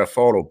autograph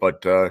photo.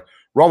 But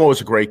Romo was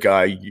a great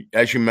guy.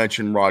 As you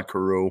mentioned, Rod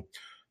Carew.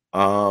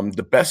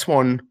 The best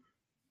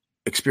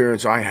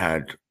experience I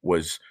had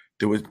was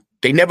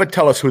they never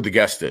tell us who the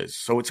guest is.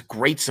 So it's a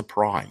great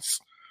surprise.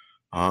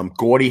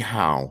 Gordie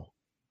Howe,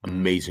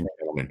 amazing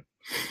gentleman.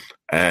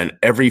 And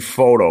every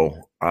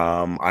photo,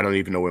 I don't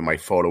even know where my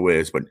photo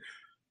is, but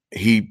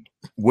he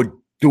would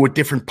do a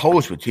different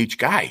pose with each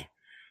guy.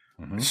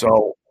 Mm-hmm.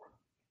 So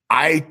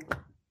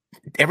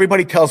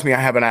everybody tells me I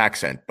have an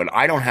accent, but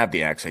I don't have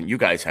the accent. You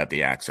guys have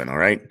the accent, all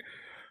right?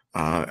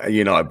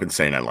 I've been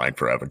saying that line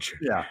forever.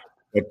 Yeah.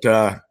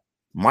 But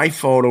my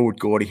photo with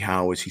Gordie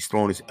Howe is he's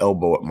throwing his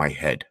elbow at my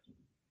head.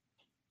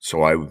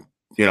 So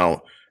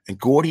and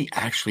Gordie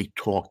actually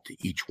talked to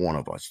each one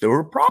of us. There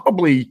were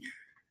probably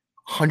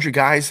 100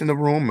 guys in the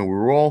room, and we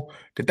were all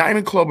 – the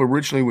Diamond Club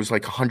originally was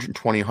like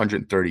 120,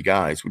 130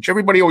 guys, which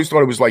everybody always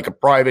thought it was like a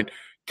private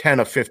 10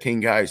 or 15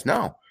 guys.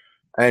 No.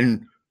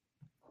 And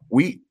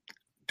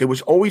there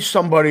was always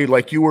somebody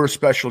like you were a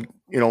special,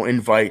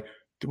 invite.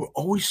 There were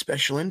always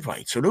special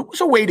invites. So there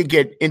was a way to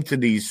get into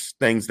these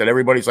things that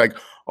everybody's like,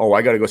 oh,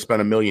 I got to go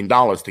spend $1 million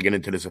to get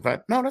into this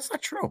event. No, that's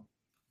not true.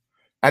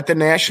 At the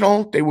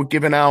National, they were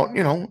giving out,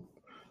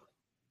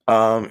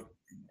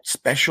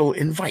 special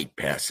invite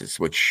passes,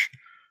 which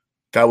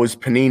that was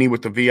Panini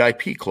with the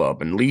VIP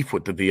club and Leaf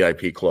with the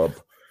VIP club.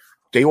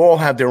 They all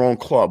have their own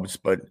clubs,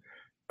 but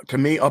to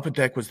me, Upper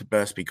Deck was the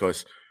best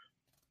because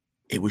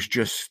it was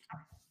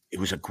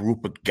a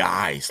group of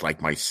guys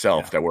like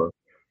myself that were,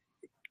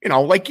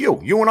 like you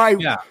and I.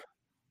 Yeah.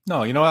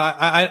 No,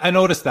 I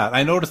noticed that.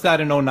 I noticed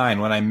that in 2009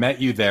 when I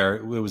met you there.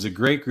 It was a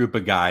great group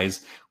of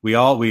guys. We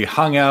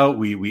hung out.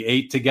 We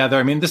ate together.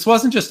 I mean, this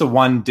wasn't just a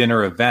one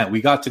dinner event. We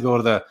got to go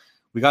to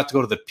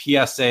the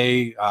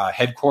PSA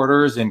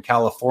headquarters in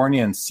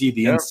California and see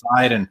the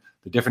inside and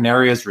the different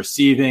areas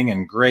receiving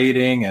and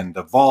grading and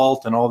the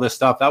vault and all this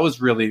stuff. That was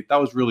really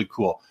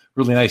cool.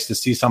 Really nice to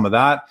see some of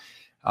that.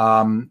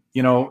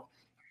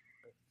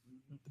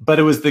 But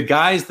it was the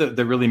guys that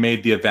really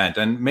made the event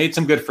and made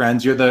some good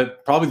friends. You're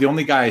probably the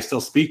only guy I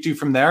still speak to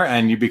from there,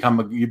 and you become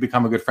a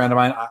good friend of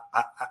mine.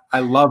 I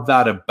love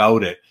that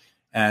about it,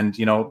 and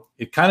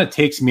it kind of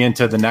takes me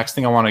into the next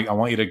thing I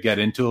want you to get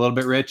into a little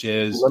bit, Rich.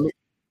 Is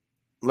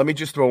let me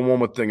just throw one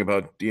more thing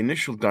about the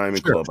initial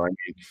Diamond Club. I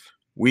mean,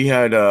 we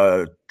had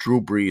Drew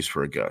Brees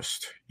for a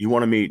guest. You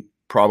want to meet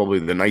probably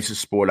the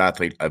nicest sport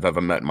athlete I've ever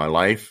met in my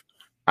life?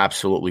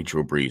 Absolutely,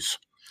 Drew Brees.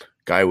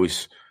 Guy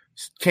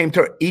came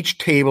to each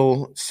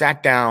table,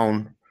 sat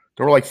down.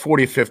 There were like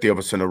 40 or 50 of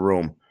us in the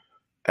room.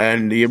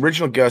 And the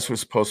original guest was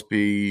supposed to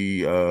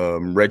be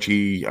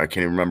Reggie. I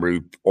can't even remember.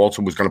 He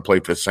also was going to play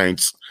for the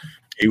Saints.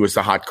 He was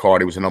the hot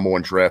card. He was the number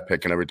one draft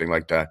pick and everything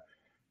like that.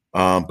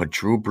 But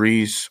Drew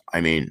Brees, I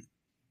mean,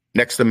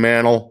 next to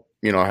Mantle,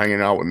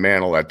 hanging out with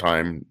Mantle that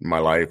time in my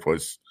life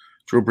was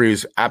Drew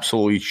Brees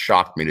absolutely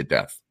shocked me to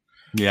death.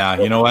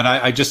 Yeah, you know what?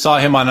 I just saw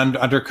him on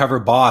Undercover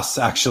Boss.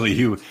 Actually,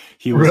 he was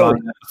really? On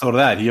an episode of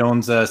that. He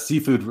owns a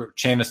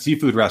chain of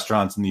seafood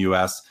restaurants in the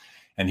U.S.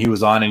 and he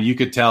was on, and you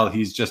could tell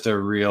he's just a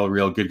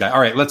real good guy. All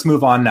right, let's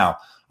move on now.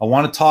 I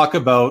want to talk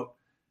about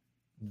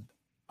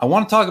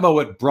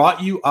what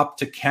brought you up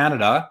to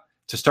Canada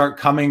to start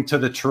coming to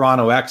the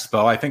Toronto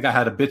Expo. I think I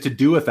had a bit to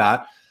do with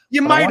that.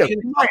 You might have, if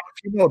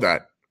you know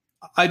that.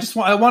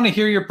 I want to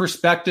hear your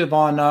perspective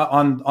on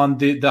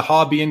the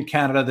hobby in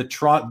Canada. The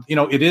Toronto,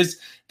 it is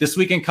this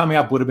weekend coming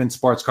up would have been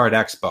Sports Card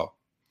Expo,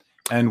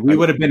 and we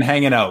would have been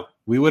hanging out.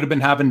 We would have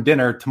been having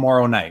dinner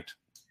tomorrow night,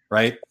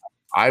 right?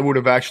 I would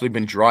have actually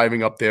been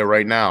driving up there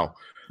right now.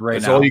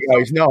 As all you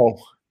guys know,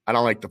 I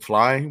don't like to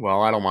fly.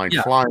 Well, I don't mind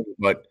flying,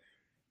 but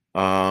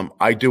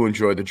I do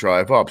enjoy the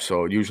drive up.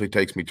 So it usually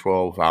takes me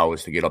 12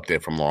 hours to get up there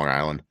from Long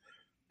Island.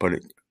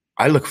 But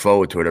I look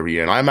forward to it every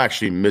year, and I'm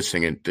actually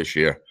missing it this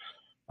year.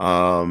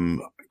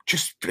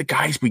 Just the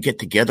guys we get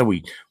together,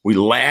 we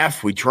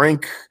laugh, we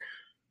drink,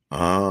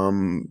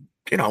 and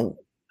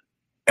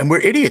we're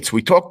idiots.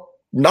 We talk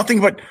nothing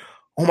but,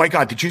 oh my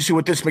God, did you see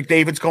what this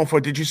McDavid's going for?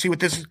 Did you see what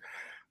this is?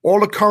 All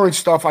the current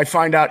stuff, I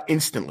find out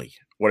instantly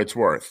what it's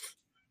worth.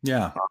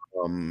 Yeah.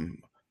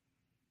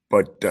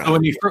 But so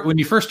when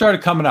you first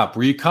started coming up,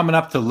 were you coming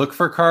up to look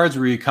for cards?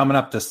 Were you coming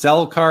up to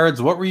sell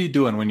cards? What were you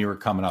doing when you were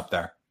coming up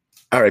there?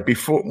 all right,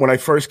 when I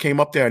first came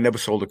up there, I never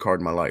sold a card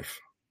in my life.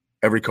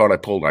 Every card I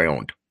pulled, I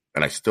owned,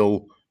 and I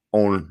still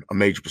own a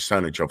major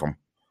percentage of them.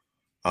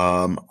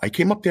 I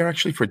came up there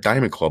actually for a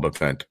Diamond Club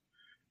event.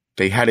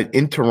 They had it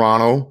in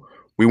Toronto.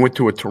 We went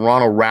to a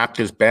Toronto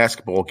Raptors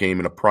basketball game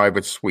in a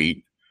private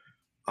suite.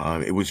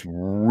 It was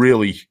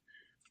really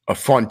a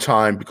fun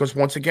time because,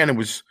 once again, it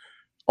was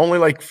only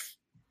like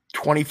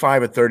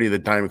 25 or 30 of the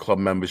Diamond Club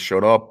members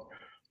showed up.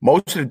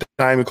 Most of the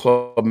Diamond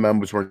Club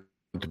members were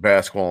into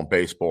basketball and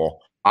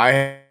baseball.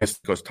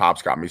 Because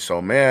Topps got me so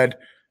mad,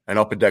 and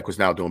Upper Deck was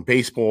now doing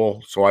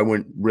baseball, so I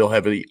went real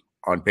heavily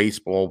on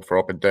baseball for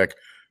Upper Deck.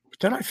 But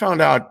then I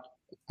found out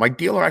my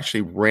dealer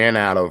actually ran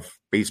out of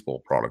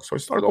baseball products, so I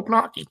started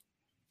opening hockey,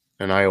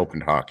 and I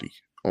opened hockey.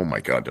 Oh my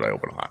God, did I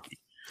open hockey?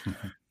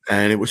 Mm-hmm.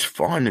 And it was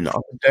fun in the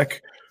Upper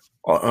Deck.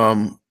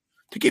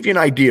 To give you an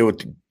idea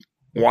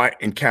why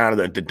in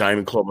Canada at the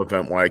Diamond Club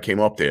event, why I came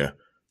up there,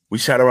 we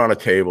sat around a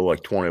table,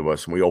 like 20 of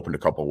us, and we opened a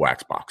couple of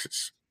wax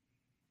boxes.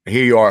 And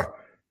here you are.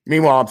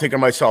 Meanwhile, I'm thinking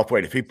to myself,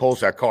 wait, if he pulls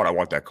that card, I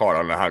want that card. I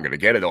don't know how I'm going to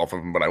get it off of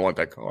him, but I want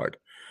that card.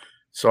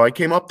 So I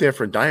came up there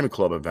for a Diamond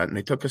Club event, and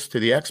they took us to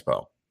the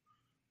expo.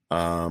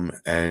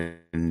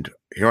 And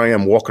here I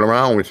am walking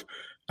around with,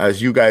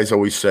 as you guys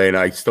always say, and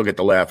I still get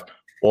to laugh,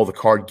 all the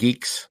card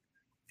geeks,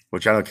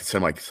 which I don't consider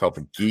myself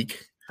a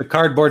geek. The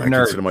cardboard nerd. I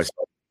consider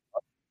myself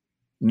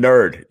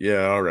nerd.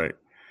 Yeah, all right.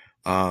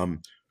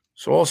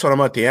 So all of a sudden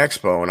I'm at the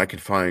expo, and I can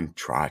find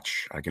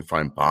Trotch, I can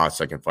find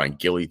Boss, I can find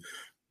Gilly,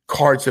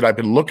 cards that I've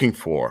been looking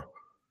for.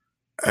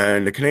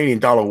 And the Canadian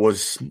dollar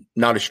was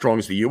not as strong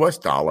as the US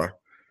dollar.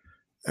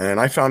 And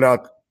I found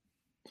out,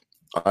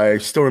 I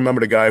still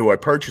remember the guy who I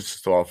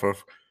purchased it off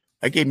of.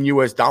 I gave him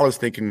US dollars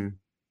thinking,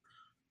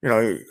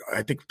 I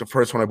think the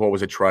first one I bought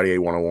was a Tridier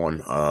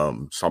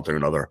 101, something or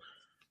another.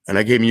 And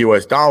I gave him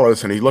US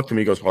dollars, and he looked at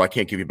me and goes, well, I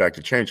can't give you back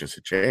the change. I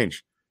said,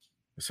 change.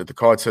 I said, the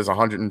card says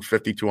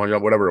 150, 200,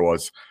 whatever it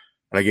was.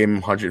 And I gave him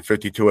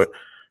 150 to it.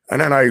 And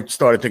then I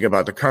started thinking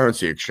about the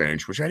currency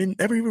exchange, which I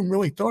never even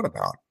really thought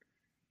about.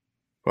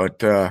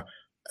 But,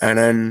 and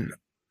then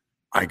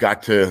I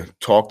got to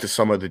talk to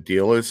some of the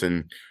dealers,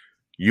 and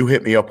you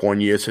hit me up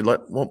one year and said,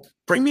 well,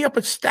 bring me up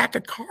a stack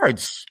of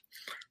cards.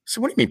 I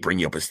said, what do you mean bring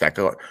you up a stack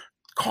of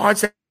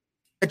cards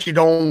that you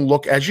don't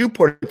look, as you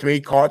put it to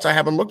me, cards I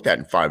haven't looked at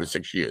in 5 or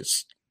 6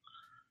 years.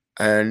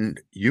 And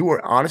you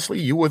were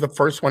the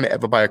first one to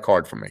ever buy a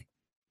card from me.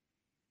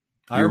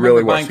 I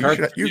remember buying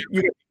cards.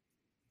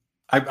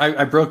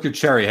 I broke your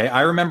cherry. Hey,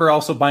 I remember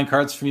also buying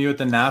cards from you at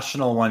the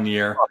National one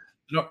year.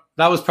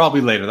 That was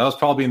probably later. That was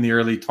probably in the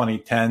early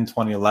 2010,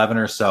 2011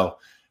 or so.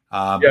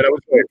 Yeah, that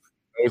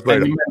was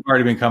later. And you had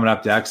already been coming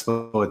up to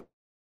Expo at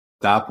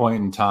that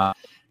point in time.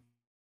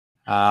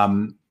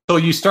 So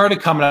you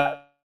started coming up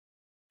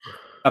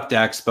to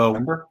Expo,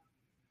 remember?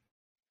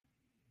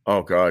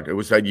 Oh, God. It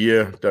was that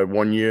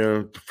 1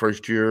 year, the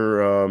first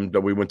year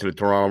that we went to the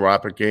Toronto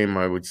Rapid game.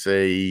 I would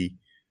say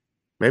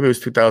maybe it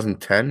was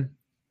 2010.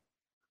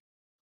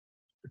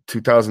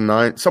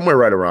 2009, somewhere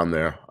right around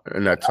there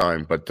in that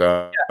time. But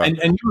and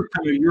you were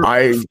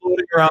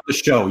floating around the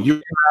show. You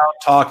were out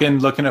talking,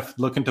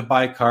 looking to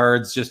buy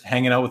cards, just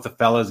hanging out with the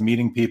fellas,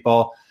 meeting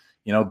people.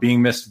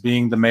 Being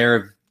the mayor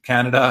of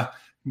Canada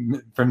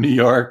from New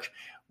York.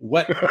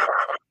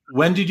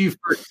 When did you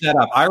first set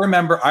up? I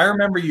remember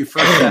you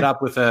first set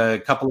up with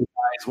a couple of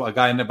guys. A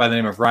guy by the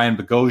name of Ryan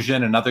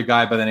Bogosian, another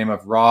guy by the name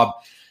of Rob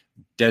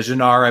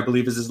Dejanar, I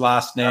believe is his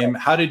last name.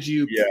 How did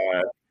you?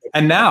 Yeah.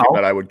 And now,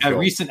 at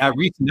recent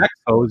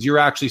expos, you're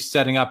actually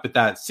setting up at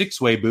that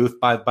 6-way booth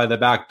by the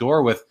back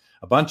door with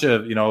a bunch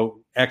of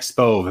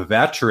expo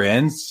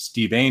veterans: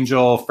 Steve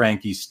Angel,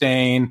 Frankie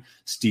Stain,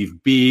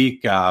 Steve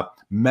Beek,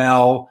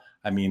 Mel.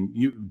 I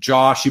mean,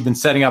 Josh. You've been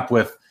setting up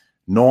with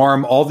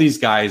Norm. All these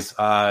guys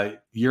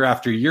year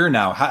after year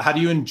now. How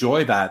do you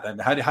enjoy that? And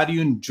how do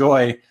you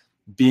enjoy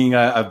being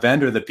a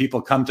vendor that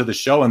people come to the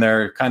show and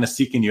they're kind of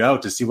seeking you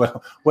out to see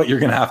what you're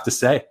going to have to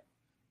say?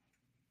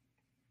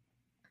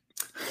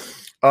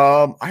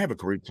 I have a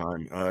great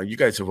time. You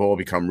guys have all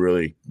become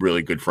really,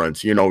 really good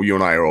friends. You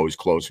and I are always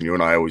close, and you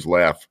and I always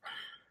laugh.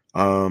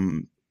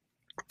 Rod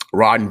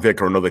and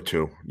Vic are another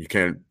two. You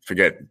can't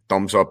forget.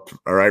 Thumbs up.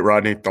 All right,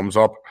 Rodney, thumbs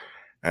up.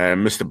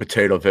 And Mr.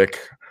 Potato Vic.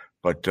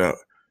 But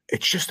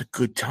it's just a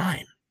good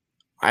time.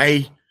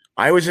 I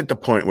was at the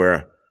point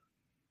where,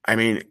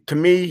 to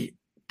me,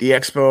 the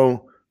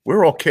expo,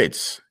 we're all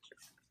kids.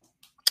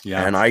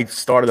 Yeah. And I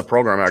started the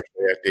program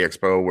actually at the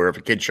expo where if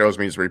a kid shows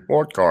me his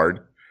report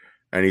card,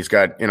 and he's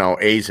got,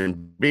 A's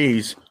and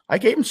B's, I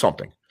gave him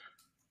something.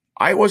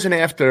 I wasn't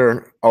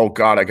after, oh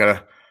God,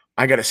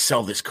 I gotta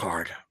sell this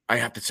card. I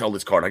have to sell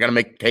this card. I gotta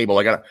make a table.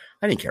 I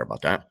didn't care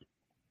about that.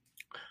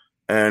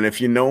 And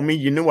if you know me,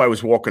 you knew I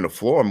was walking the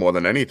floor more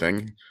than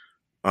anything.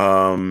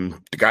 The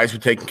guys were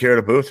taking care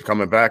of the booth,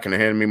 coming back and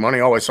handing me money.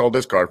 Oh, I sold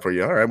this card for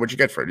you. All right, what'd you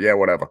get for it? Yeah,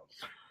 whatever.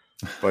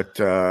 But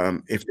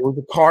if there was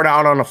a card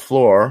out on the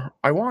floor,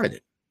 I wanted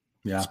it.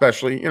 Yeah.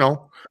 Especially,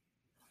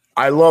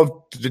 I love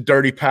the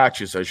dirty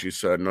patches, as you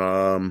said.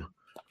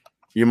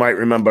 You might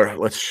remember.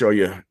 Let's show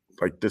you.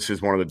 Like, this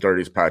is one of the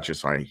dirtiest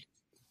patches.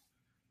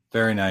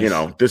 Very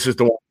nice. This is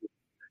the one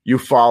you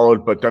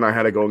followed, but then I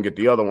had to go and get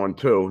the other one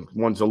too.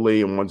 One's a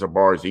Lee and one's a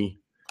Barzy.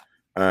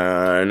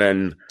 And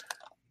then,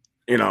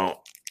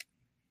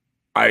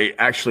 I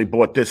actually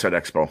bought this at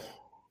Expo.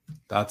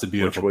 That's a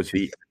beautiful.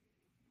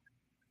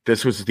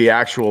 This was the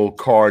actual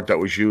card that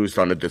was used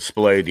on the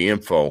display, the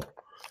info.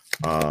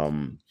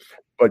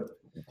 But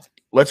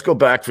let's go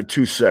back for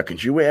 2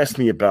 seconds. You asked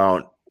me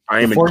about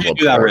Before you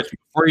do that, Rich,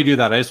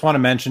 I just want to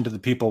mention to the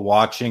people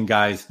watching,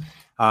 guys,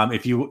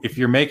 if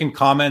you're making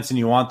comments and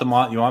you want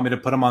me to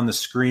put them on the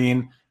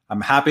screen,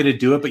 I'm happy to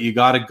do it, but you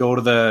got to go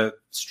to the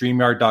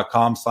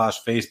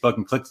streamyard.com/Facebook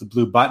and click the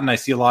blue button. I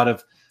see a lot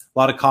of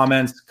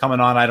comments coming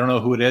on. I don't know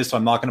who it is, so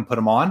I'm not going to put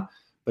them on.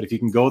 But if you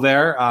can go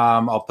there,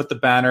 I'll put the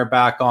banner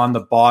back on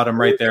the bottom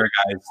right there,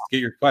 guys. Get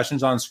your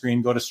questions on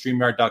screen. Go to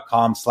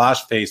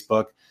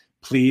streamyard.com/Facebook.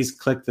 Please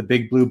click the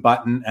big blue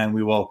button, and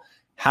we will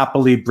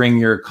happily bring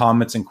your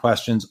comments and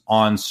questions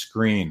on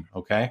screen.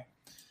 Okay.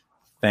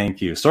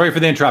 Thank you. Sorry for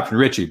the interruption.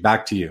 Richie,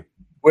 back to you.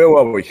 Where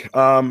were we?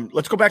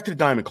 Let's go back to the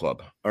Diamond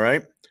Club. All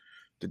right.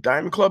 The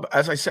Diamond Club,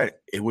 as I said,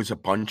 it was a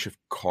bunch of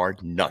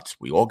card nuts.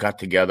 We all got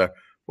together.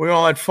 We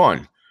all had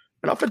fun.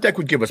 And Upper Deck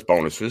would give us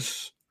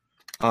bonuses.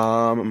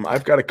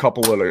 I've got a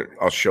couple that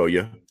I'll show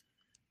you.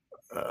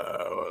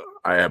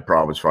 I have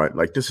problems finding.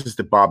 Like, this is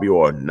the Bobby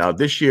Orr. Now,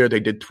 this year they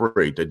did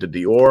 3. They did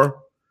the Orr,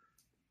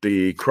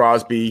 the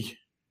Crosby,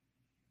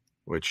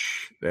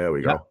 which, there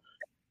we go.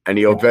 And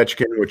the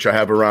Ovechkin, which I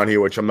have around here,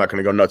 which I'm not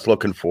going to go nuts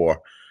looking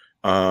for.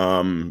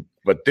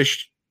 But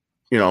this,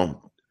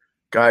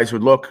 guys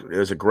would look,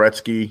 there's a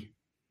Gretzky,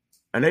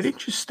 and they didn't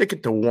just stick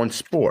it to one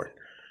sport.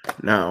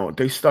 Now,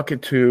 they stuck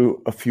it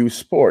to a few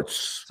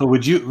sports. So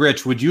would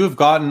you have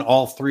gotten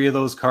all 3 of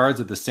those cards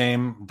at the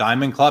same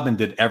Diamond Club? And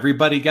did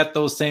everybody get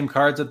those same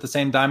cards at the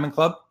same Diamond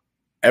Club?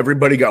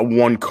 Everybody got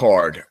one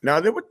card. Now,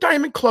 there were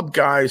Diamond Club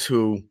guys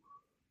who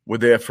were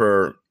there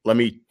for, let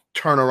me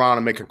turn around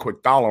and make a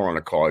quick dollar on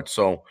a card.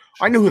 So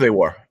I knew who they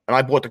were. And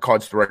I bought the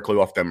cards directly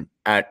off them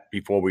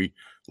before we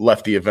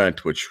left the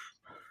event, which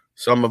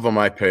some of them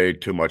I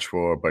paid too much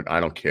for, but I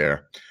don't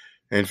care.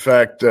 In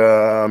fact, you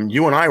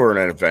and I were in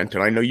an event,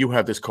 and I know you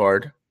have this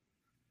card.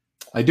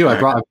 I do. I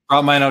brought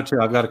mine out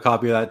too. I've got a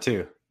copy of that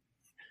too.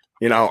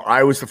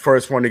 I was the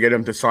first one to get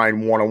him to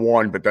sign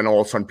 101, but then all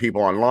of a sudden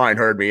people online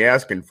heard me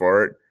asking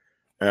for it.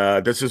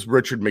 This is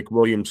Richard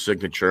McWilliams'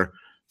 signature.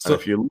 So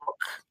if you look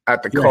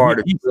at the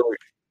card,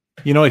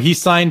 he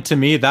signed to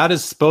me. That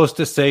is supposed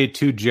to say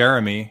to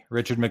Jeremy,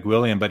 Richard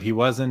McWilliam, but he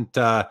wasn't.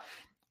 I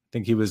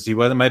think he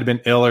might have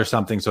been ill or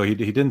something, so he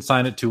didn't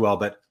sign it too well.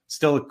 But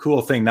still a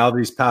cool thing. Now that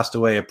he's passed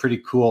away, a pretty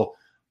cool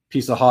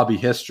piece of hobby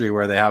history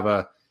where they have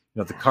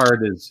the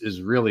card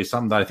is really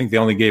something that I think they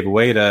only gave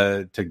away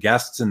to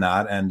guests in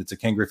that, and it's a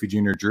Ken Griffey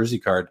Jr. jersey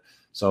card.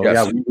 So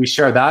yes. We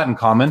share that in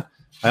common.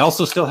 I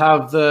also still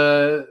have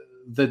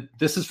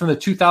this is from the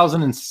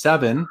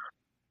 2007.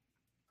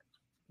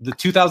 The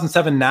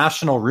 2007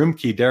 National Room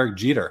Key, Derek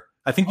Jeter.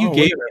 I think you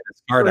gave me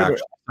this card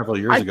actually several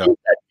years ago. Gave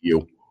that to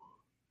you.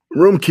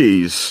 Room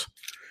keys.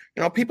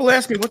 People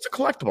ask me, what's a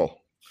collectible?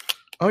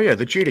 Oh, yeah,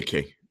 the Jeter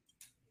key.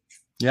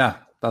 Yeah,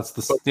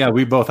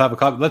 we both have a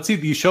copy. Let's see.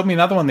 You showed me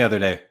another one the other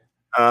day.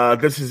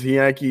 This is the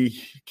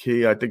Yankee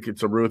key. I think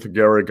it's a Ruth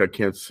Gehrig. I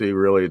can't see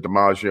really.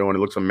 DiMaggio, and it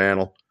looks a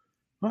Mantle.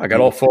 I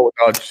got all 4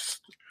 cards.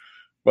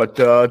 But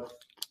a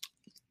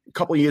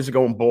couple of years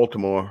ago in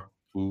Baltimore,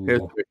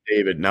 here's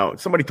McDavid. Now,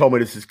 somebody told me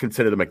this is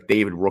considered a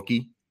McDavid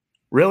rookie.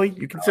 Really?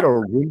 You consider a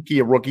rookie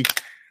a rookie?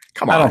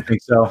 Come on. I don't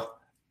think so.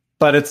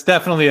 But it's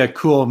definitely a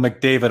cool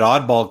McDavid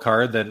oddball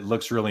card that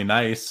looks really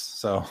nice.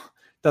 So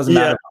it doesn't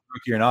matter if it's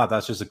rookie or not.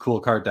 That's just a cool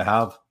card to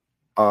have.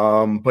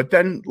 But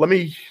then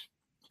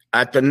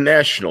at the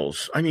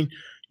Nationals, I mean,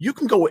 you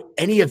can go at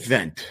any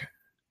event.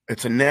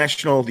 It's a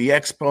National, the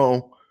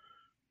Expo.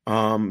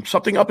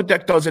 Something Upper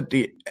Deck does at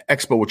the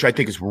Expo, which I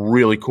think is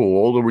really cool.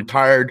 All the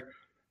retired,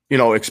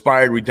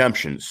 expired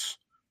redemptions.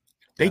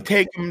 They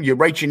take them, you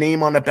write your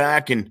name on the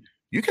back, and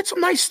you get some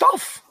nice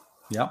stuff.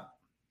 Yeah.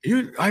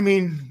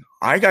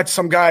 I got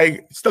some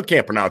guy, still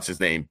can't pronounce his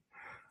name.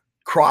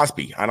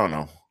 Crosby. I don't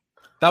know.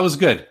 That was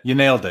good. You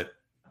nailed it.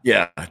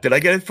 Yeah. Did I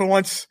get it for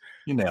once?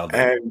 You nailed it.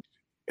 And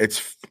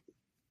it's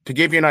to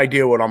give you an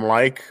idea what I'm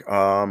like.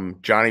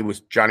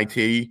 Johnny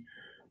T,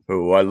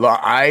 who I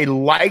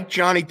like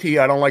Johnny T.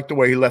 I don't like the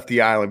way he left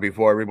the island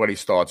before everybody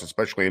starts,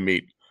 especially in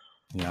Meat.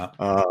 Yeah.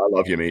 I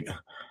love you, Meat.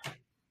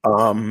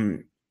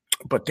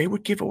 But they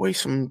would give away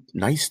some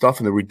nice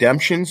stuff in the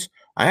redemptions.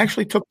 I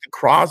actually took the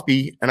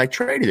Crosby and I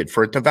traded it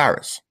for a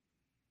Tavares.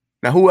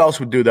 Now, who else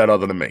would do that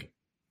other than me?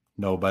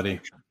 Nobody.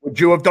 Would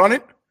you have done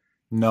it?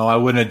 No, I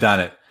wouldn't have done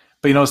it.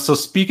 But, so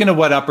speaking of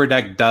what Upper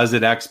Deck does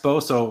at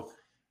Expo, so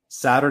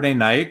Saturday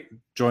night,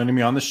 joining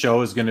me on the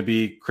show is going to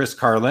be Chris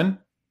Carlin,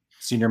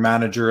 Senior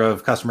Manager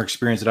of Customer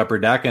Experience at Upper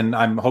Deck. And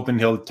I'm hoping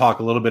he'll talk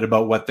a little bit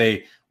about what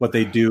they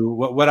do,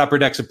 what Upper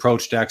Deck's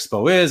approach to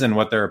Expo is and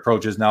what their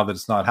approach is now that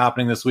it's not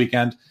happening this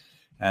weekend.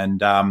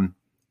 And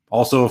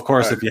Also, of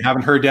course, if you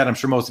haven't heard yet, I'm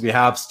sure most of you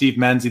have, Steve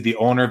Menzie, the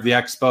owner of the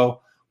Expo,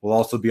 will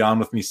also be on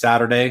with me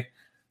Saturday.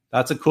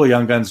 That's a cool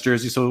Young Guns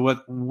jersey.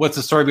 So what's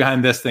the story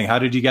behind this thing? How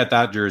did you get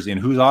that jersey, and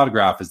whose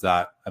autograph is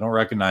that? I don't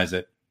recognize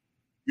it.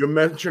 You're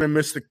mentioning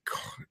Mr.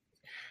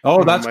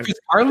 Oh, that's Chris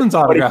Carlin's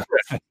autograph.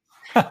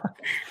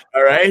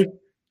 All right.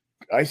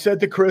 I said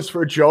to Chris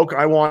for a joke,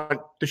 I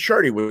want the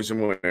shirt he was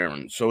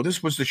wearing. So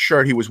this was the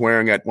shirt he was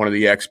wearing at one of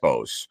the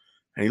expos.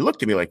 And he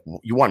looked at me like,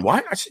 you want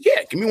what? I said,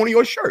 yeah, give me one of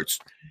your shirts.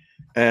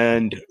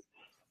 And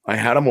I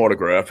had him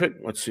autograph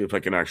it. Let's see if I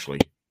can actually.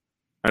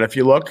 And if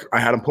you look, I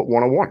had him put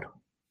 101.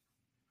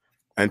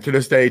 And to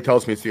this day, he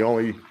tells me it's the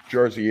only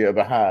jersey he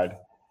ever had.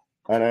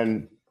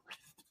 And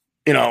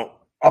then,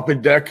 up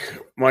in deck,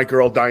 my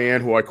girl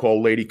Diane, who I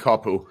call Lady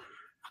Cup,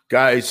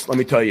 guys, let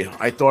me tell you,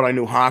 I thought I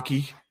knew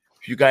hockey.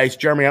 You guys,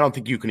 Jeremy, I don't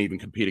think you can even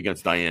compete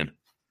against Diane.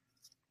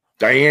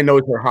 Diane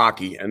knows her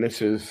hockey, and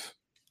this is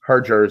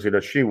her jersey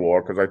that she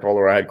wore because I told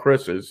her I had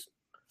Chris's,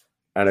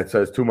 and it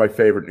says, to my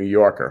favorite New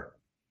Yorker.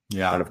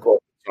 Yeah. And, of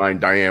course,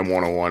 signed Diane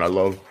 101. I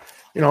love,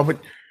 but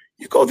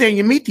you go there and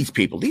you meet these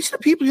people. These are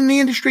the people in the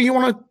industry you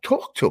want to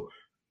talk to.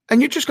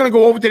 And you're just going to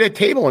go over to their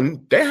table,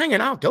 and they're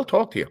hanging out. They'll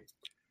talk to you.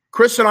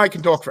 Chris and I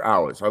can talk for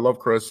hours. I love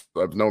Chris.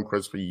 I've known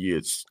Chris for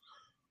years.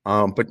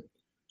 But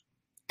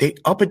they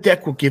Upper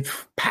Deck will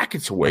give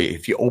packets away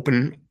if you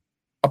open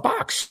a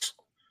box.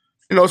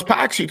 In those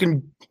packs, you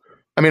can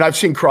 – I've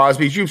seen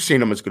Crosby's. You've seen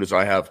them as good as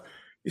I have.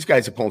 These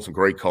guys are pulling some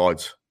great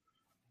cards.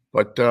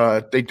 But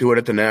they do it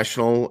at the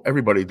National.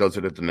 Everybody does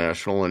it at the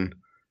National.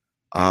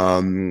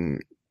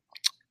 And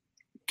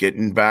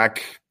getting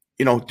back,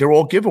 they're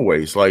all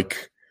giveaways.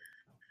 Like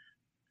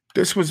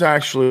this was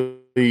actually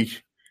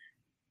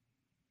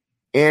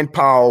Ann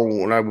Powell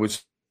when I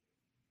was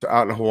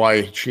out in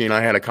Hawaii. She and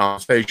I had a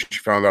conversation. She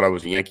found out I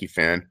was a Yankee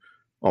fan.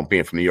 Well,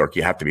 being from New York,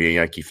 you have to be a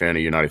Yankee fan or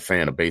you're not a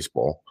fan of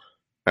baseball.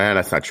 And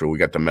that's not true. We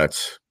got the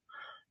Mets.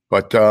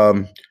 But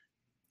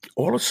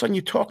all of a sudden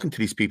you're talking to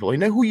these people. You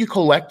know who you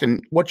collect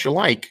and what you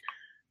like.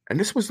 And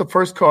this was the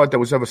first card that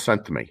was ever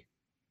sent to me.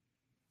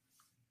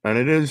 And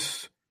it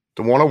is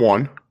the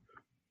 101.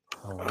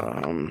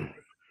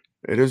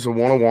 It is a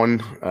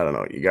 101. I don't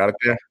know. You got it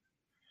there?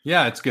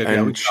 Yeah, it's good.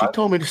 And she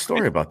told me the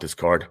story about this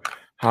card.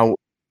 How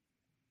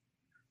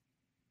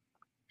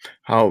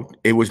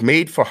it was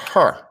made for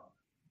her.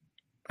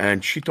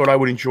 And she thought I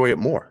would enjoy it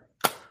more.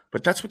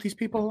 But that's what these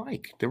people are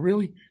like. They're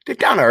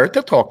down to earth.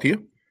 They'll talk to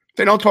you. If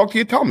they don't talk to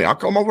you, tell me. I'll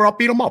come over. I'll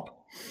beat them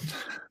up.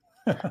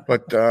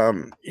 But,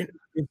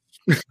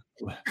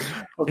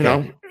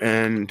 okay.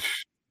 And,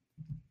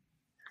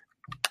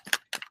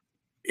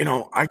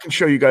 I can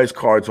show you guys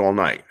cards all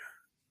night.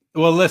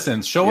 Well,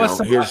 listen, show us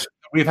some.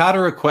 We've had a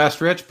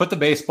request, Rich. Put the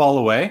baseball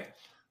away.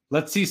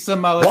 Let's see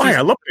some. I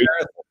love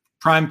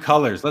prime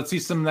colors. Let's see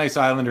some nice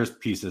Islanders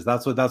pieces.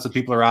 That's what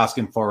people are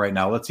asking for right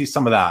now. Let's see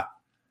some of that.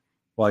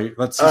 Well,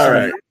 let's see some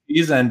of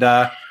these, and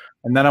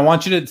then I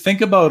want you to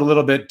think about a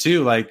little bit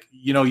too. Like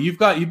you've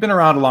been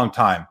around a long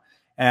time,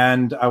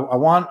 and I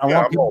want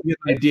people to get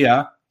an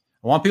idea.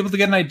 I want people to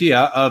get an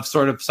idea of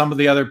sort of some of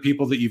the other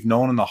people that you've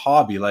known in the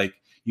hobby. Like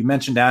you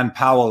mentioned Ann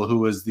Powell, who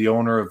was the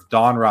owner of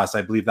Don Russ.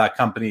 I believe that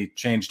company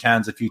changed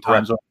hands a few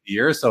times over the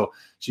years. So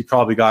she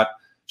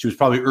was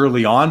probably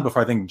early on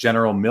before I think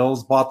General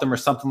Mills bought them or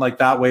something like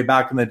that way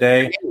back in the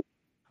day.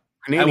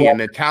 Panini,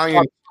 an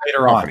Italian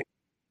later company.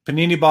 On.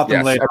 Panini bought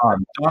them later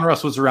on. Don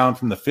Russ was around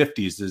from the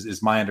 50s,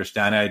 is my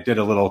understanding. I did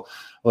a little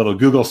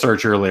Google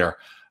search earlier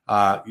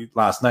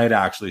last night,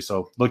 actually,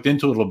 so looked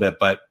into it a little bit.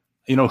 But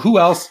who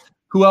else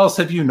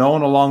have you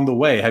known along the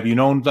way? Have you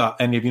known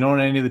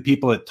any of the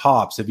people at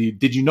Topps?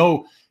 Did you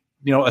know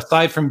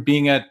aside from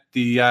being at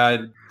the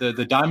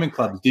Diamond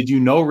Club, did you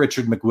know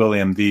Richard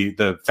McWilliam,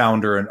 the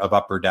founder of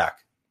Upper Deck?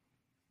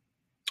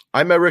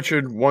 I met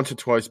Richard once or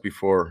twice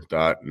before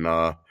that,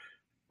 and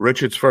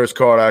Richard's first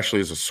card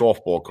actually is a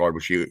softball card,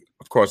 which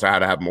of course, I had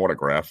to have him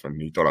autograph, and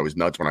he thought I was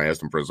nuts when I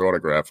asked him for his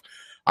autograph.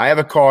 I have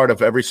a card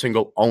of every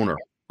single owner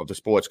of the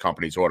sports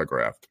company's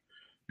autographed.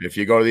 If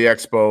you go to the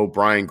expo,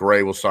 Brian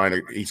Gray will sign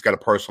it. He's got a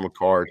personal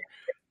card.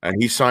 And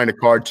he signed a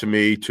card to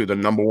me to the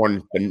number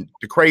one,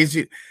 the crazy.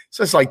 It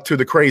says like to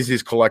the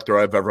craziest collector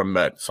I've ever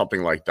met,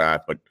 something like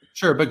that. But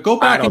sure, but go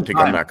back. I don't think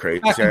I'm that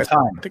crazy.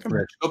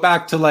 Go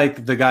back to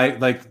like the guy,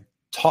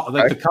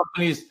 the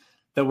companies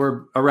that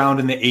were around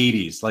in the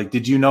 80s. Like,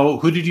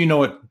 who did you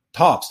know at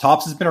Topps?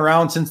 Topps has been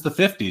around since the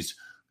 50s.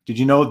 Did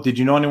you know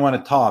anyone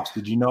at Topps?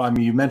 Did you know?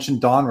 You mentioned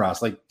Don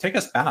Russ. Like, take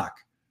us back.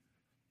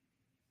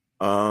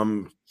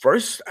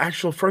 First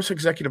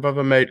executive I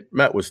ever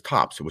met was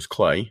Topps. It was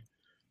Clay.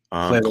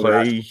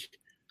 Clay,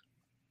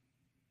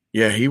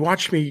 yeah, he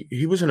watched me.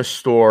 He was in a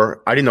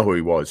store. I didn't know who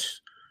he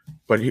was,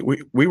 but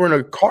we were in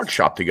a card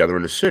shop together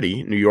in the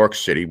city, New York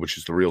City, which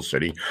is the real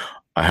city.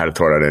 I had to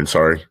throw that in.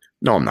 Sorry.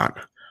 No, I'm not.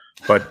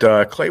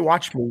 But Clay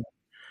watched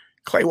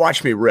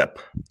me rip.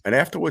 And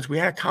afterwards, we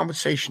had a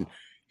conversation.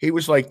 He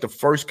was like the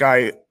first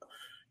guy.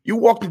 You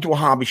walked into a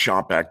hobby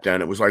shop back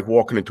then. It was like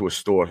walking into a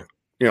store,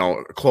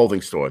 a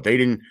clothing store.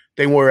 They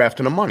were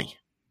after the money.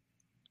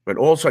 But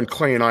all of a sudden,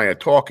 Clay and I are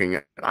talking,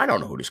 and I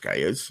don't know who this guy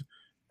is.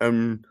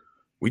 and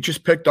we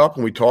just picked up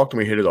and we talked and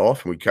we hit it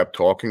off and we kept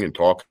talking and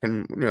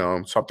talking.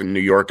 Something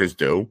New Yorkers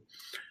do,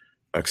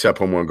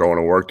 except when we're going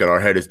to work. Then our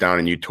head is down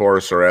and you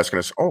tourists are asking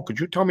us, "Oh, could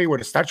you tell me where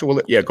the statue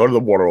will?" Yeah, go to the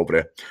water over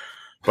there.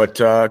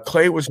 But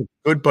Clay was a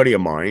good buddy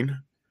of mine.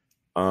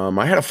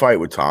 I had a fight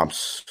with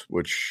Tops,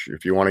 which,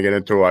 if you want to get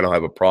into, I don't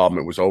have a problem.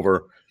 It was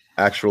over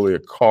actually a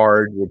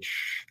card,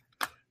 which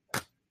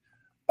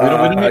we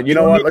don't need to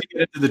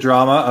get into the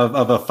drama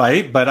of a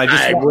fight, but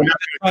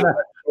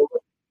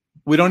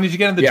we don't need to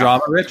get into the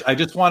drama, Rich. I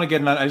just want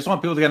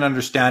people to get an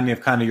understanding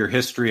of kind of your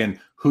history and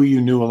who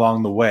you knew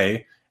along the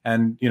way,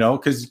 and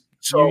because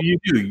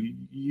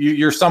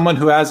you're someone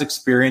who has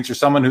experience. You're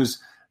someone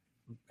who's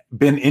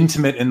been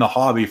intimate in the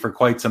hobby for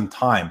quite some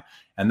time.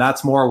 And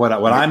that's more what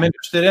I'm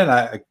interested in.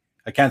 I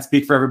can't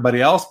speak for everybody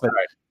else, but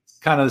it's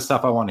kind of the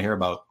stuff I want to hear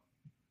about.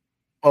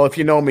 Well, if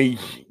you know me,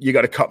 you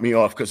got to cut me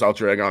off because I'll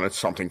drag on at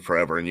something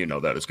forever. And you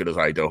know that as good as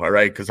I do. All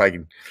right. Because I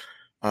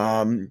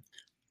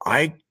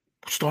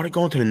started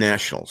going to the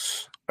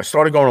Nationals. I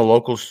started going to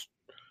locals.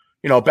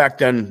 Back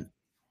then,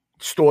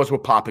 stores were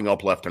popping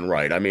up left and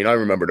right. I mean, I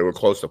remember there were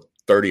close to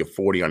 30 or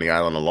 40 on the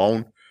island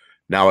alone.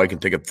 Now I can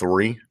think of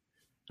 3.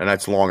 And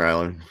that's Long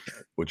Island,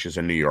 which is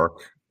in New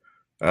York.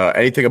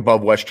 Anything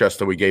above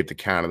Westchester, we gave to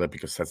Canada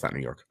because that's not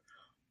New York.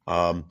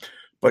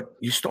 But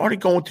you started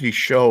going to these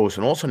shows,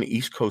 and all of a sudden the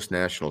East Coast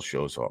National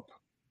shows up.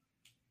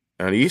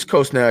 And the East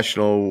Coast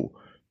National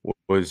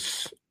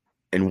was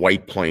in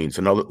White Plains.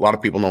 A lot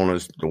of people know it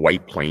as the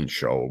White Plains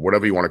Show, or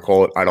whatever you want to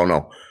call it. I don't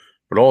know.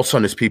 But all of a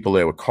sudden there's people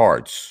there with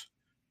cards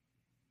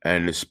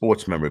and the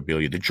sports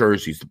memorabilia, the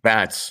jerseys, the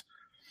bats.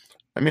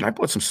 I mean, I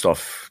bought some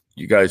stuff.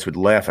 You guys would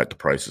laugh at the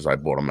prices I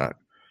bought them at.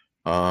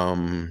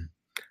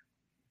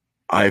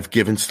 I've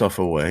given stuff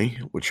away,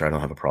 which I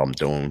don't have a problem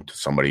doing, to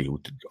somebody who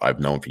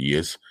I've known for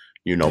years.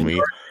 You know me.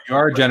 You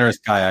are a generous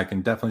guy. I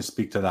can definitely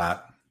speak to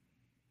that.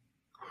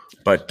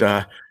 But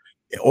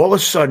all of a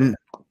sudden,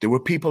 there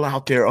were people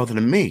out there other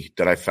than me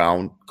that I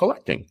found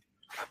collecting.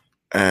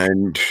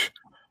 And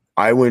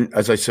I went,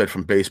 as I said,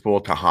 from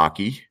baseball to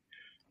hockey.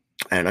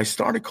 And I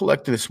started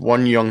collecting this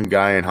one young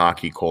guy in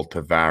hockey called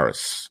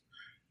Tavares.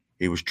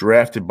 He was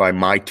drafted by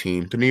my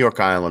team, the New York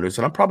Islanders.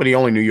 And I'm probably the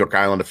only New York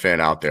Islander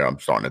fan out there, I'm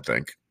starting to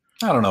think.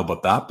 I don't know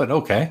about that, but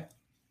okay.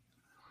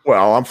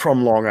 Well, I'm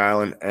from Long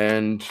Island,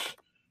 and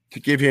to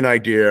give you an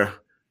idea,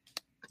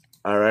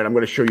 all right, I'm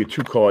going to show you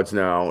 2 cards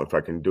now, if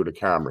I can do the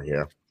camera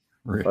here.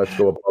 Let's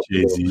go above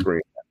the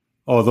screen.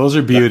 Oh, those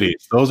are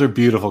beauties. Those are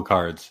beautiful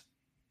cards.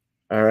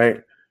 All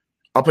right.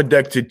 Upper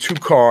deck did 2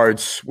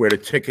 cards where the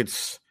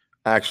tickets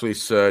actually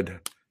said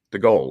the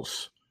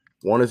goals.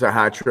 One is a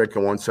hat trick,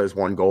 and one says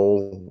 1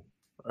 goal.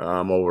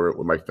 I'm over it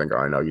with my finger.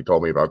 I know you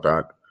told me about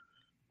that.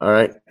 All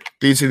right.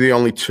 These are the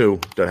only 2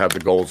 that have the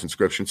goals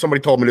inscription.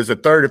 Somebody told me there's a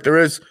third. If there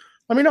is,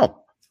 let me know.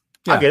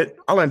 Yeah. I'll get it.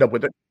 I'll end up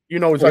with it. You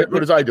know as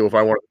good as I do if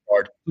I want a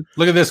card.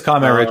 Look at this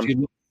comment, Rich.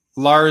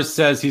 Lars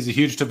says he's a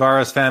huge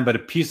Tavares fan, but a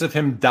piece of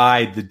him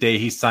died the day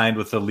he signed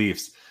with the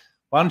Leafs.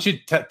 Why don't you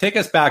take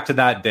us back to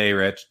that day,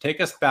 Rich?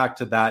 Take us back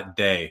to that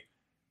day.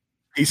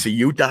 Piece of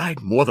you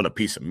died? More than a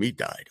piece of me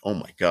died. Oh,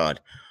 my God.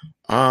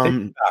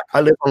 I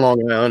live on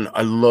Long Island.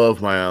 I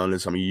love my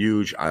Islanders. I'm a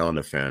huge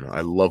Islander fan.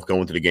 I love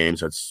going to the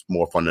games. That's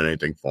more fun than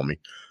anything for me.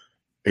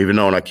 Even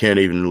though I can't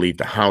even leave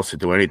the house to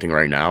do anything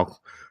right now.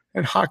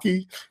 And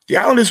hockey, the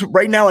Islanders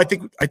right now, I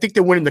think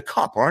they're winning the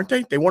cup, aren't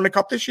they? They won the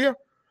cup this year.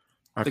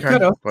 Okay,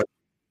 but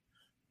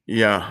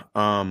yeah.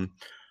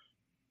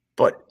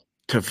 But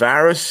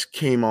Tavares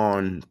came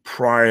on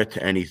prior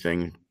to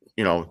anything.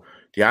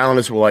 The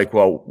Islanders were like,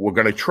 "Well, we're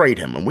going to trade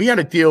him," and we had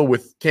a deal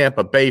with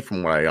Tampa Bay,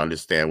 from what I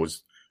understand,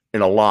 was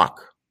in a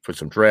lock for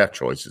some draft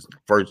choices.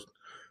 First,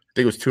 I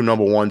think it was 2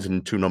 number 1s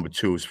and 2 number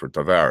 2s for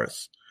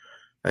Tavares.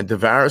 And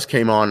Tavares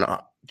came on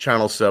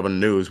Channel 7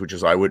 News, which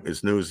is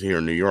Eyewitness News here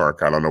in New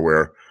York. I don't know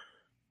where.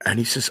 And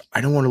he says,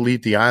 "I don't want to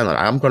leave the island.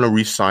 I'm going to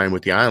re-sign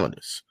with the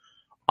Islanders.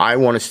 I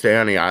want to stay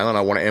on the island.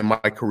 I want to end my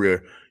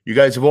career." You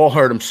guys have all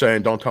heard him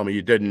saying, "Don't tell me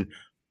you didn't.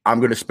 I'm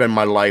going to spend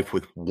my life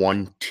with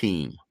one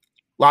team."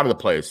 A lot of the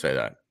players say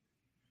that.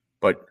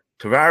 But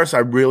Tavares, I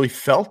really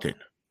felt it.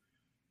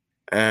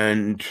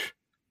 And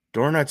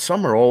during that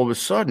summer, all of a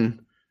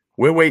sudden,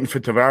 we're waiting for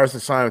Tavares to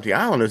sign with the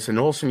Islanders, and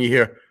all of a sudden you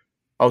hear,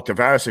 "Oh,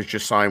 Tavares has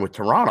just signed with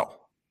Toronto."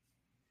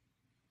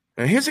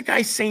 And here's a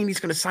guy saying he's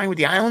going to sign with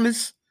the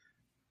Islanders,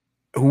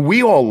 who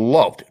we all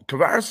loved.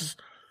 Tavares,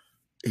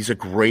 he's a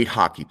great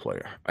hockey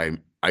player.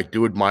 I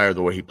do admire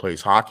the way he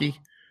plays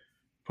hockey,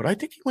 but I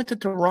think he went to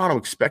Toronto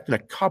expecting a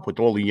cup with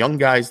all the young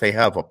guys they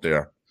have up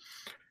there.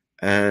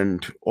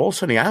 And all of a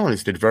sudden, the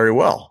Islanders did very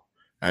well.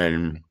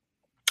 And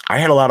I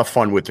had a lot of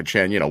fun with the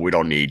chant, "We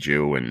don't need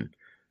you," and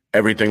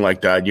everything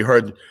like that. You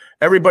heard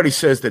everybody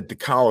says that the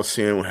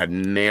Coliseum had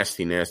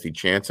nasty, nasty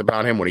chants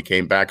about him when he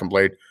came back and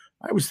played.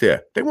 I was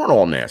there. They weren't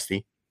all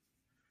nasty.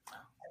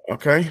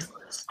 Okay.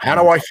 How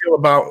do I feel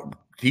about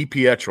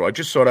DiPietro? I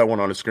just saw that one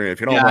on the screen. If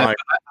you don't mind,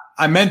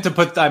 I meant to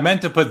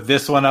put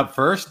this one up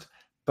first,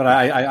 but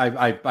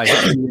I hit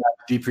the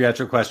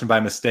DiPietro question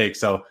by mistake.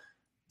 So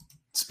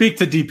speak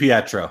to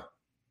DiPietro.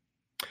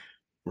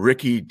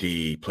 Ricky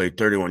D played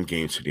 31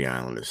 games for the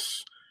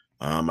Islanders.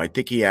 I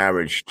think he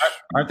averaged.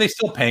 Aren't they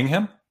still paying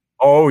him?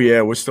 Oh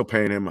yeah, we're still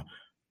paying him.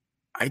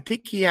 I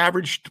think he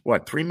averaged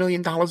what, $3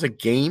 million a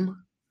game.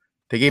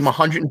 They gave him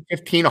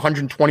 115,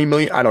 120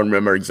 million. I don't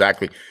remember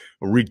exactly.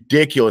 A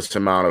ridiculous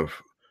amount of.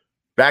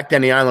 Back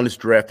then, the Islanders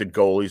drafted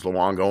goalies,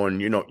 Luongo,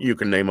 and you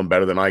can name them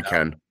better than I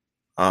can.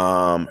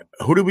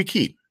 Who did we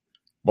keep?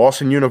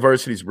 Boston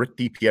University's Rick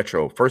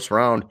DiPietro, first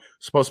round,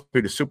 supposed to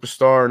be the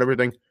superstar and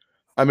everything.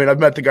 I mean, I've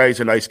met the guy. He's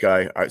a nice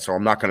guy, so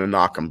I'm not going to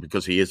knock him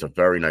because he is a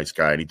very nice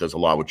guy and he does a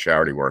lot with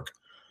charity work.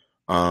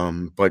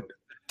 But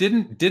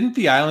didn't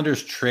the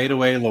Islanders trade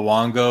away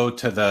Luongo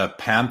to the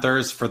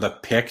Panthers for the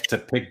pick to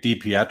pick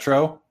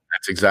DiPietro?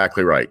 That's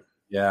exactly right.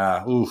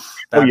 Yeah. Oof.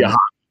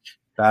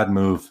 Bad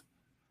move.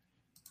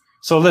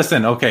 So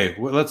listen, okay,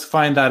 let's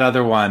find that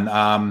other one.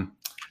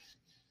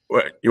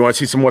 You want to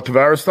see some more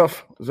Tavares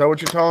stuff? Is that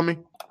what you're telling me?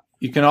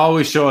 You can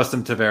always show us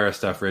some Tavares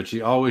stuff,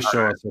 Richie. Always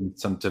show us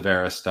some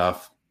Tavares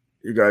stuff.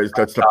 You guys,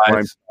 that's the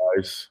prime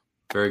size.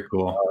 Very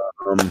cool.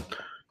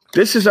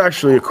 This is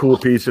actually a cool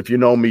piece. If you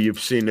know me, you've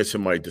seen this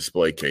in my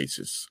display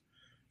cases.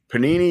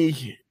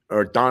 Panini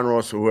or Don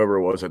Ross or whoever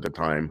it was at the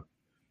time,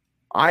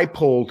 I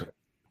pulled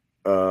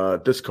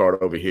this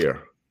card over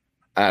here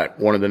at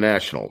one of the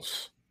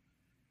Nationals.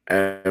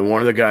 And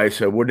one of the guys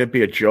said, wouldn't it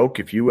be a joke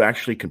if you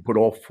actually can put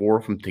all four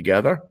of them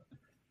together?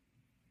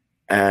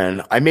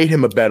 And I made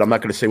him a bet. I'm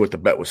not going to say what the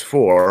bet was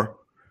for,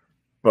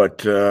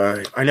 but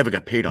I never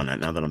got paid on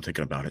that now that I'm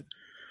thinking about it.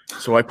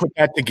 So I put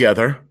that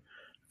together,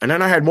 and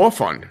then I had more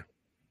fun.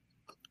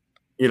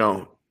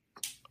 And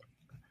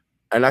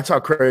that's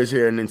how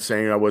crazy and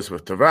insane I was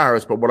with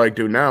Tavares. But what I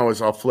do now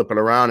is I'll flip it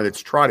around, and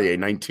it's Trottier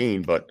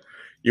 19. But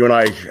you and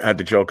I had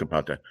the joke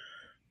about that.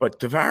 But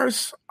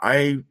Tavares,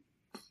 I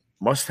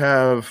must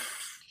have,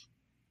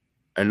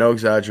 and no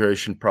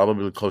exaggeration,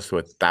 probably close to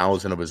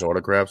 1,000 of his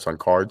autographs on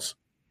cards.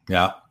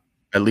 Yeah.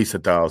 At least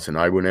 1,000.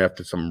 I went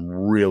after some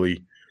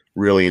really,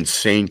 really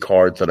insane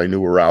cards that I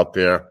knew were out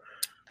there.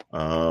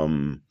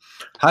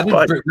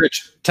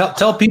 Rich,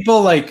 tell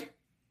people, like,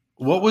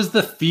 what was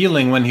the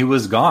feeling when he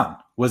was gone?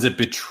 Was it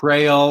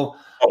betrayal?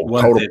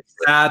 Was totally. It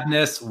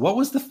sadness? What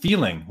was the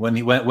feeling when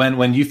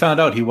you found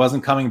out he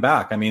wasn't coming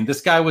back? I mean,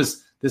 this guy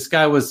was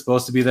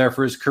supposed to be there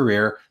for his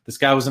career. This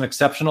guy was an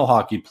exceptional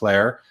hockey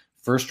player,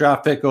 first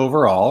draft pick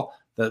overall,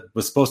 that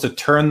was supposed to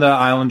turn the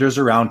Islanders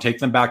around, take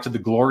them back to the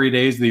glory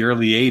days of the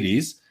early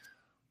 80s.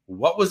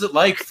 What was it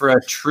like for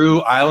a true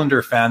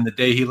Islander fan the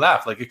day he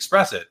left? Like,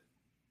 express it.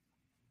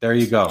 There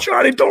you go.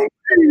 Johnny, don't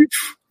leave.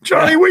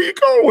 Johnny, where you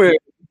going?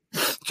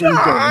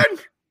 John,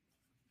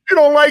 you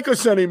don't like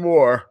us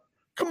anymore.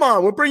 Come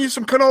on, we'll bring you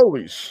some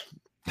cannolis.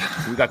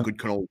 We got good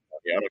cannolis.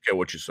 Yeah, I don't care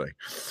what you say.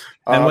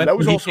 That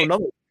was also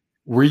another.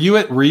 Were you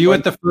at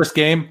the first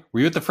game? Were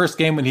you at the first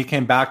game when he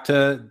came back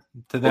to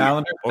the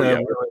Islanders,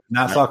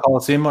 Nassau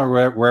Coliseum,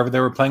 or wherever they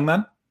were playing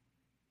then?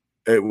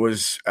 It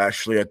was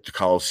actually at the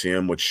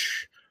Coliseum,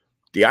 which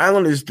the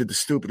Islanders did the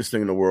stupidest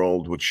thing in the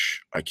world,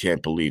 which I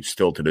can't believe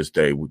still to this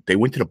day. They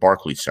went to the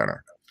Barclays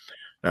Center.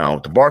 Now,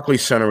 the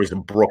Barclays Center is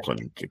in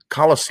Brooklyn. The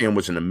Coliseum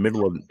was in the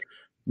middle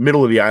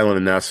of the island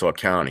in Nassau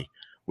County,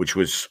 which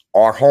was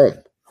our home.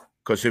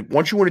 Because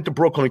once you went into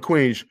Brooklyn and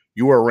Queens,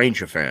 you were a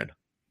Ranger fan.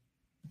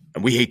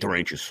 And we hate the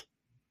Rangers.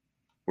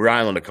 We're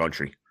Islander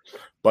country.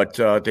 But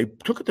they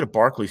took it to the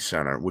Barclays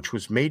Center, which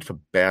was made for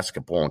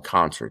basketball and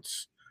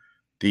concerts.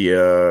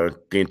 The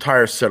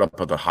entire setup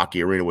of the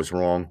hockey arena was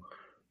wrong.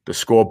 The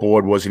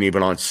scoreboard wasn't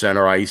even on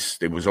center ice.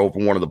 It was over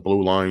one of the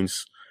blue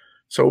lines.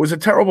 So it was a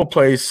terrible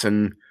place,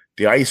 and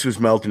the ice was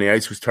melting. The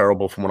ice was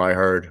terrible from what I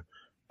heard.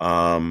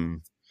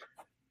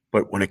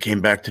 But when it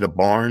came back to the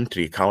barn, to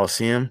the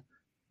Coliseum,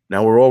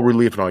 now we're all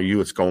reliving our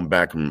youth, going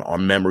back and our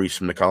memories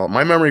from the Coliseum.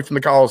 My memory from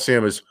the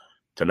Coliseum is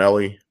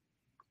Tonelli,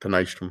 to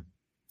Nystrom.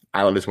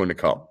 Islanders win the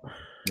cup.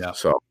 Yeah.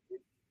 So,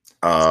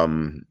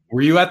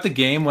 were you at the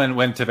game when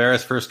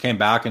Tavares first came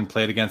back and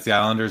played against the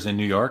Islanders in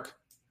New York?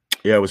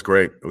 Yeah, it was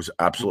great. It was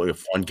absolutely a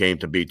fun game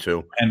to be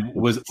to. And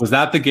was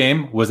that the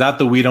game? Was that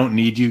the "We Don't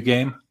Need You"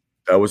 game?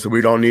 That was the "We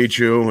Don't Need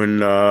You"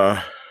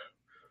 and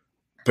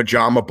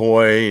Pajama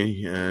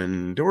Boy,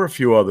 and there were a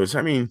few others.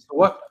 I mean,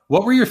 what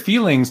were your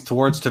feelings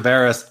towards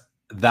Tavares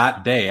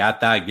that day at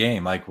that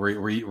game? Like,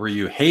 were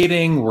you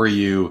hating? Were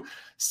you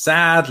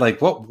sad?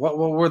 Like, what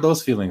were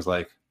those feelings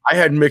like? I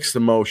had mixed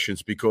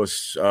emotions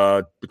because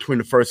between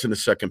the first and the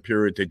second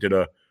period, they did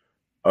up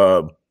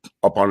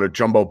on a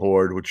jumbo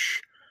board,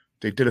 which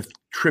they did a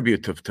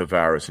tribute to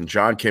Tavares, and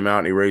John came out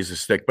and he raised his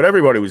stick, but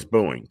everybody was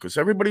booing because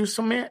everybody was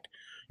so mad.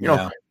 You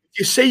know, if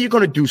you say you're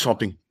going to do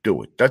something,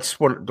 do it. That's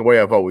the way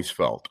I've always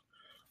felt.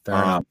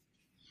 But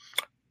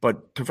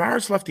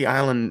Tavares left the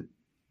island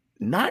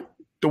not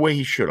the way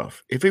he should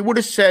have. If he would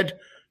have said,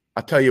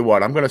 I'll tell you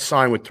what, I'm going to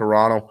sign with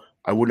Toronto,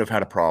 I wouldn't have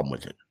had a problem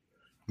with it.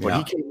 But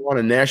he came on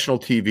a national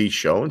TV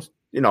show, and,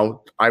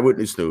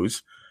 Eyewitness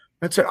News,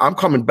 and said, I'm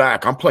coming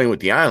back. I'm playing with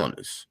the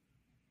Islanders.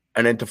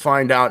 And then to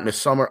find out on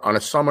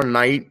a summer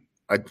night,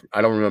 I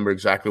don't remember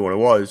exactly when it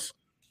was,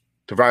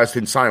 Tavares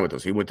didn't sign with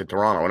us. He went to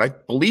Toronto. And I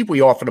believe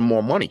we offered him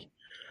more money.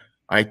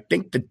 I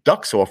think the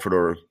Ducks offered,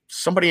 or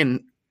somebody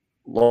in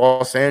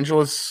Los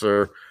Angeles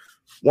or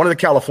one of the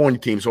California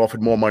teams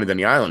offered more money than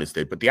the Islanders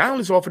did. But the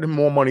Islanders offered him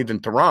more money than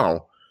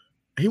Toronto.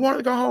 He wanted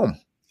to go home.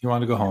 He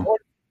wanted to go home.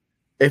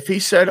 If he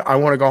said, I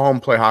want to go home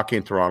and play hockey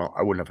in Toronto,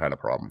 I wouldn't have had a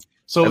problem.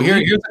 So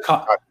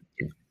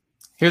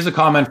here's a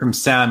comment from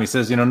Sam. He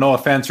says, no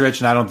offense,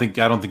 Rich, and I don't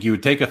think you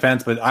would take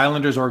offense, but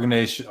Islanders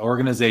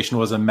organization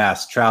was a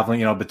mess,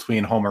 traveling,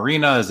 between home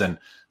arenas and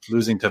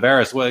losing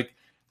Tavares. Like,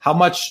 how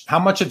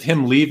much of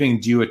him leaving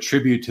do you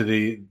attribute to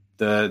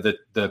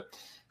the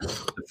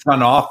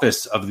front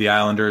office of the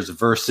Islanders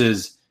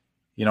versus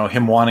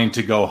him wanting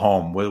to go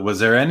home? Was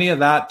there any of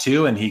that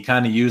too? And he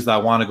kind of used "I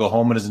want to go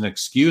home" as an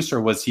excuse, or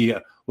was he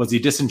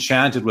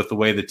disenchanted with the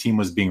way the team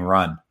was being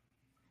run?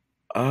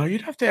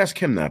 You'd have to ask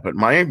him that. But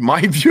my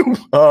view,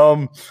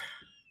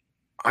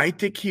 I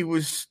think he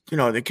was.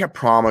 They kept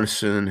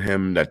promising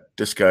him that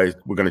this guy,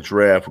 we're going to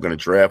draft, we're going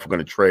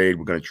to trade,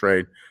 we're going to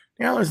trade.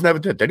 The Islanders never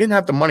did. They didn't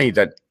have the money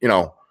that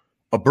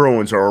a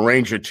Bruins or a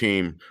Ranger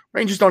team.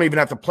 Rangers don't even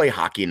have to play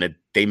hockey, and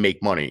they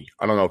make money.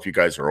 I don't know if you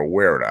guys are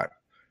aware of that.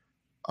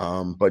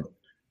 But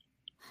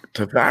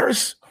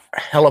Tavares, a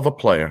hell of a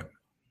player.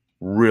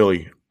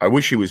 Really, I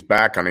wish he was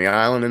back on the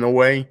island in a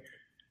way.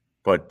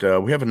 But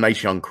we have a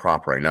nice young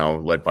crop right now,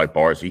 led by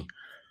Barzy.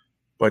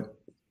 But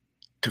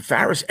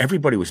Tavares,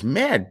 everybody was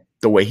mad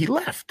the way he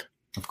left.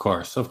 Of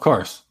course.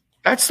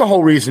 That's the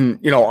whole reason.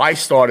 I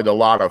started a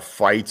lot of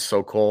fights,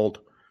 so-called.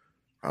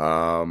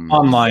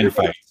 Online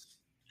fights.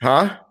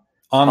 Huh?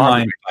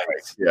 Online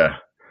fights. Yeah.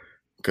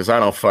 Because I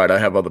don't fight. I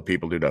have other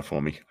people do that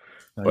for me.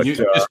 But,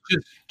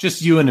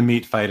 just you and a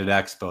meat fight at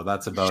Expo.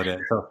 That's about it.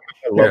 So,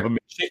 I love him.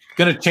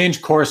 Going to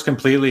change course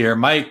completely here.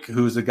 Mike,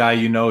 who's a guy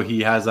he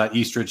has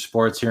Eastridge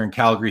Sports here in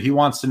Calgary. He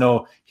wants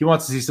to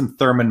see some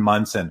Thurman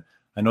Munson.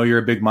 I know you're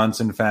a big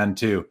Munson fan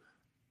too.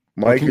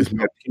 Mike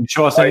can you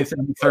show us anything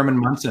on Thurman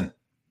Munson?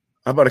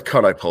 How about a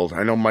cut I pulled?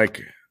 I know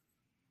Mike.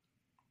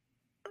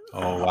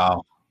 Oh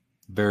wow,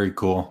 very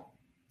cool.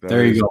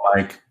 There you go,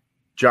 Mike.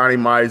 Johnny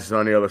Mize is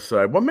on the other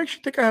side. What makes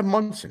you think I have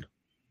Munson?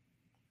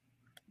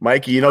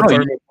 Mikey,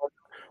 Thurman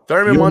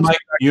Munson.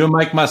 You and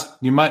Mike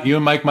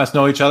must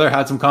know each other.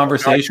 Had some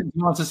conversations.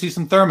 He wants to see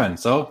some Thurman.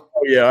 So,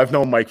 yeah, I've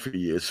known Mike for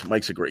years.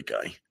 Mike's a great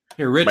guy.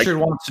 Here, Richard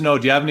wants to know: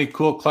 do you have any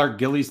cool Clark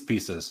Gillies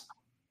pieces?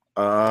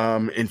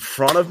 In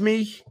front of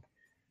me?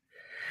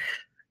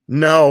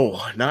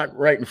 No, not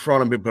right in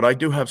front of me. But I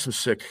do have some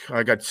sick.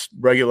 I got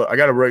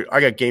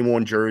game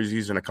worn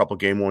jerseys and a couple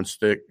game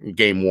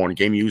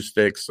used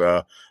sticks.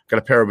 Got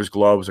a pair of his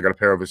gloves. I got a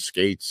pair of his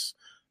skates.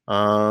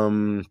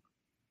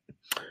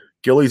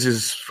 Gillies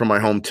is from my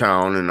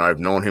hometown, and I've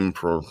known him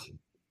for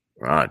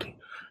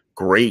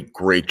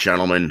great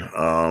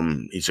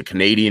gentleman. He's a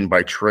Canadian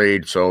by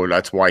trade, so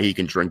that's why he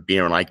can drink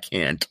beer and I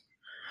can't.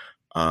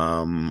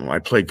 I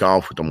played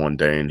golf with him one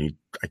day, and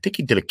I think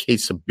he did a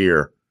case of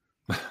beer,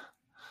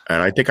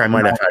 and I think I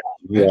might have had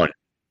one,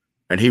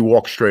 and he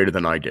walked straighter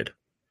than I did.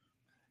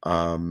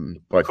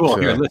 But cool.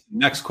 Here, listen,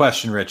 next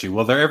question, Richie.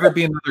 Will there ever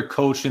be another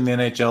coach in the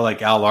NHL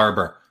like Al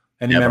Arbour?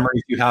 Any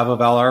memories you have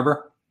of Al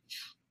Arbour?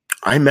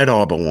 I met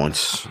Arbour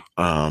once.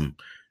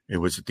 It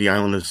was at the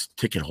Islanders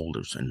ticket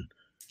holders, and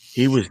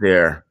he was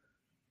there,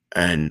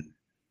 and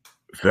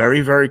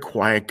very, very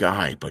quiet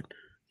guy. But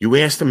you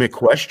asked him a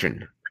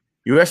question.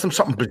 You asked him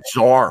something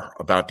bizarre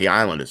about the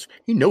Islanders.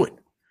 He knew it.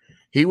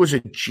 He was a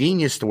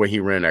genius the way he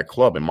ran that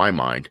club, in my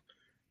mind.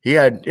 He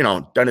had,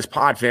 done his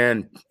pod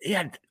van.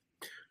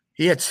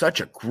 He had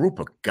such a group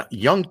of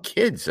young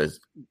kids as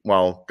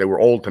well. They were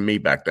old to me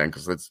back then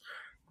because it's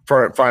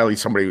finally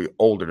somebody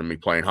older than me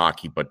playing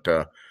hockey. But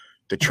the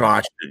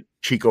Trotch, the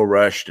Chico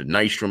Rush, the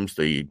Nystroms,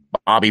 the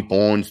Bobby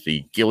Bournes,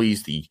 the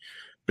Gillies, the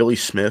Billy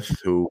Smith,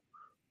 who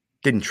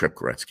didn't trip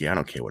Gretzky. I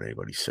don't care what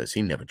anybody says.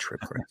 He never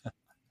tripped Gretzky.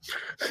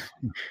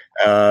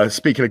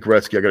 Speaking of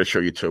Gretzky, I got to show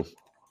you two.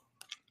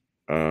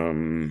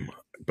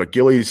 But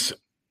Gillies,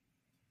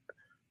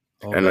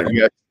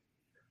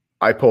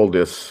 I pulled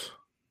this.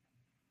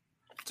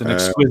 It's an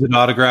exquisite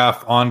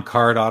autograph,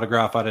 on-card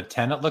autograph out of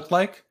 10, it looked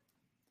like.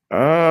 I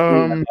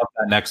love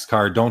that next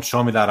card. Don't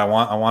show me that. I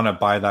want to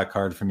buy that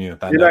card from you.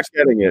 You're not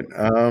getting it.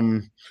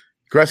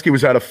 Gretzky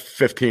was out of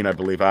 15, I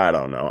believe. I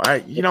don't know.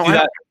 Let's see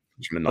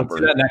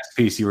that next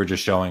piece you were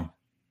just showing.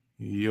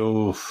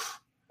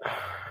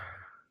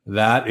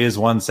 That is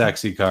one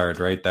sexy card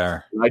right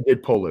there. I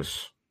did pull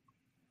this.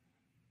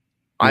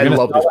 I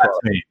love this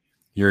card.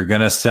 You're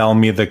going to sell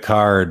me the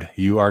card.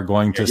 You are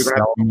going to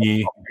sell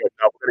me. We're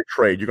going to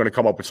trade. You're going to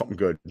come up with something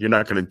good. You're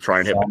not going to try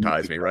and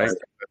hypnotize me, right? That's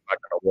not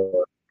going to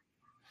work.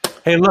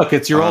 Hey, look,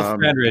 it's your old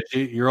friend,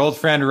 Richie. Your old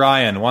friend,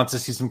 Ryan, wants to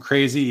see some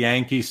crazy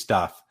Yankee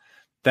stuff.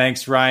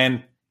 Thanks,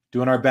 Ryan.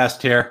 Doing our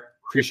best here.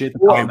 Appreciate the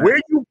comment. Where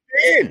you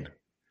been?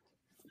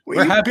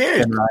 Where have you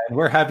been, Ryan?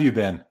 Where have you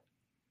been?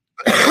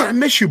 I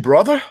miss you,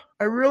 brother.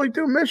 I really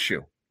do miss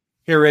you.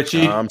 Here,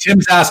 Richie.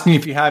 Tim's asking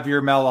if you have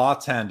your Mel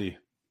Otts handy.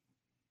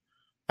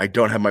 I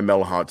don't have my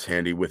Mel Otts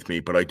handy with me,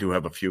 but I do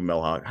have a few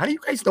Mel Otts. How do you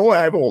guys know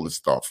I have all this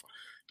stuff?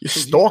 You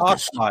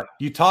stalkers.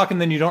 You talk and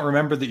then you don't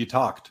remember that you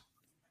talked.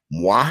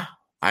 Moi?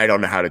 I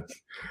don't know how to.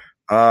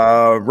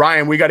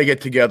 Ryan, we got to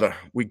get together.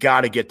 We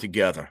got to get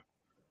together.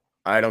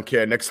 I don't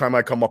care. Next time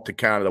I come up to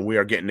Canada, we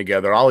are getting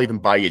together. I'll even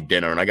buy you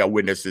dinner, and I got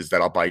witnesses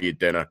that I'll buy you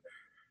dinner.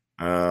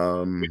 We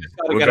just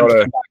got to We'll get go him to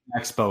to come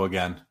back to Expo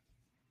again.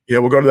 yeah.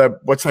 We'll go to that.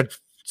 What's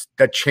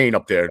that chain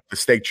up there? The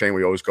steak chain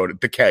we always go to.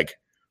 The Keg.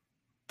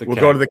 We'll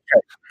go to the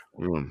Keg.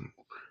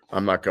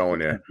 I'm not going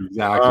there.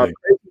 Exactly.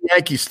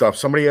 Yankee stuff.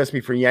 Somebody asked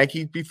me for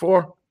Yankee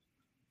before.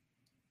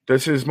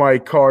 This is my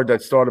card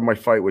that started my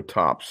fight with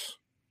Topps.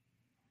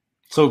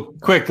 So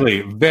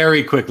quickly,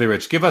 very quickly,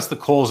 Rich, give us the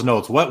Coles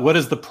notes. What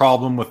is the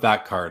problem with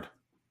that card?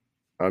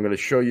 I'm going to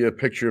show you a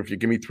picture if you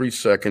give me 3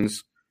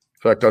 seconds.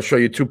 In fact, I'll show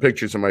you 2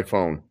 pictures on my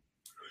phone.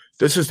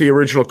 This is the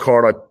original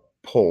card I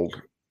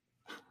pulled.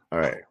 All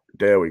right,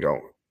 there we go.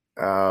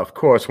 Of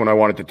course, when I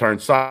wanted to turn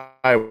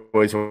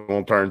sideways, it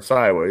won't turn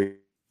sideways.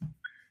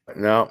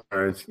 No.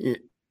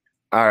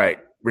 All right,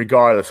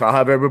 regardless, I'll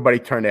have everybody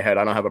turn their head.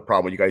 I don't have a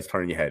problem with you guys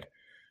turning your head.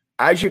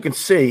 As you can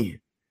see,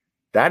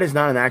 that is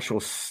not an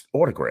actual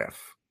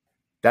autograph.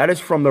 That is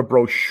from the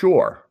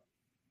brochure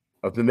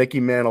of the Mickey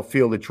Mantle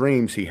Field of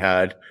Dreams he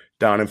had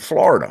down in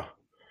Florida.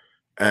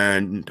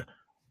 And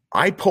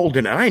I pulled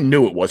it, and I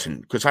knew it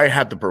wasn't because I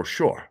had the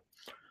brochure.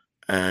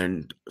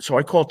 And so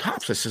I called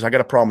Topps. I says, I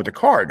got a problem with the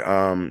card.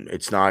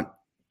 It's not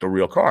the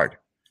real card.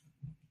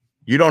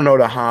 You don't know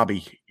the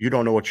hobby. You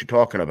don't know what you're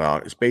talking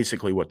about. It's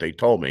basically what they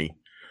told me.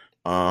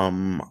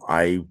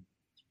 I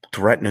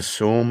threatened to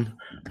sue him,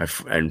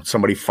 and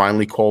somebody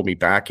finally called me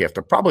back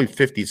after probably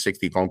 50,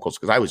 60 phone calls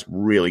because I was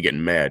really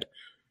getting mad.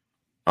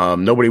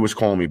 Nobody was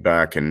calling me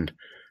back, and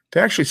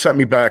they actually sent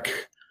me back.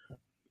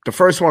 The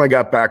first one I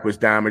got back was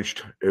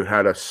damaged. It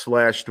had a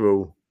slash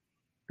through.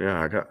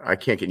 Yeah, I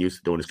can't get used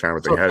to doing this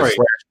camera thing. It had a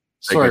slash.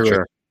 Sorry,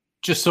 Rick.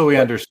 Just so we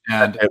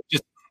understand,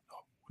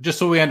 just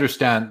so we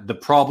understand, the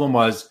problem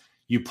was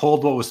you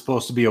pulled what was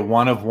supposed to be a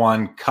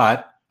one-of-one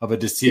cut of a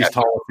deceased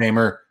Hall of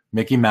Famer,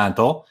 Mickey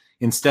Mantle.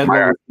 Instead,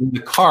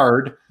 the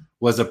card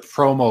was a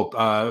promo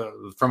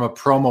from a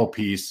promo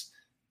piece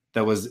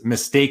that was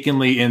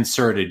mistakenly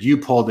inserted. You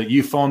pulled it.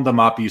 You phoned them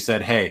up. You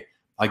said, hey,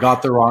 I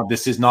got the wrong.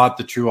 This is not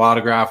the true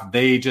autograph.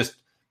 They just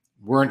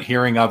weren't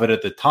hearing of it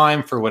at the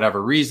time for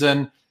whatever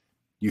reason.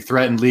 You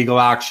threatened legal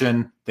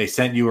action. They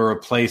sent you a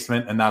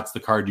replacement, and that's the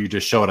card you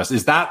just showed us.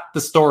 Is that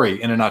the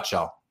story in a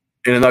nutshell?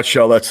 In a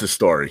nutshell, that's the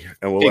story.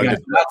 And we'll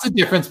that's the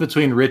difference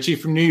between Richie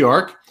from New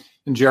York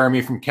and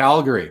Jeremy from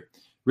Calgary.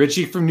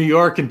 Richie from New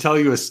York can tell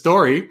you a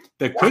story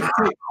that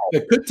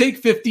could take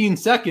 15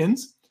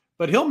 seconds,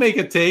 but he'll make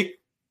it take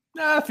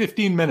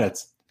 15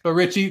 minutes. But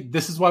Richie,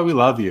 this is why we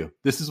love you.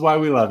 This is why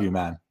we love you,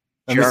 man.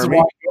 And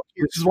Jeremy,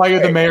 this is why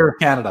you're the mayor of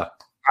Canada.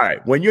 All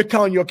right. When you're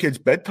telling your kids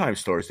bedtime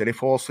stories, do they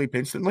fall asleep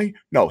instantly?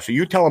 No. So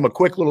you tell them a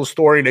quick little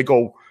story and they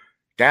go,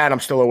 Dad,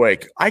 I'm still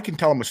awake. I can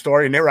tell them a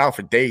story and they're out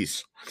for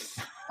days.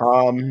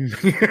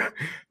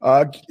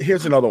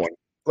 Here's another one.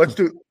 Let's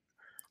do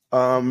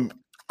I'm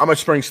a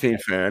Springsteen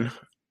fan,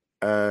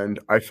 and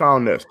I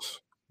found this,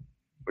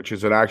 which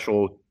is an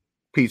actual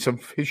piece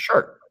of his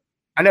shirt.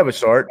 I never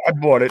saw it. I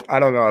bought it. I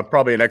don't know,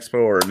 probably an Expo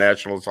or a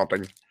National or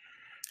something.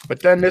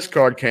 But then this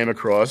card came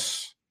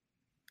across,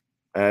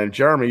 and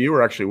Jeremy, you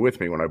were actually with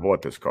me when I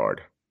bought this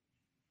card.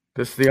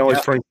 This is the only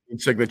Springsteen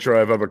signature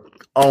I've ever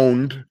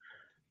owned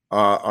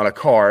on a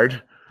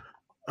card.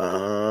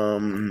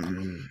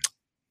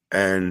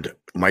 And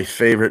my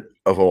favorite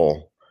of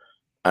all,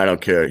 I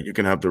don't care. You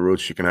can have the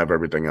roots, you can have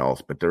everything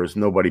else, but there is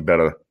nobody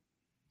better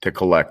to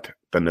collect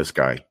than this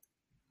guy.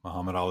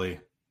 Muhammad Ali.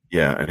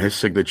 Yeah, and his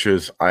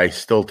signatures, I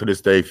still to this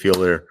day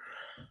feel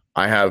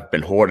I have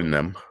been hoarding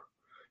them.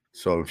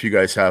 So if you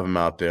guys have them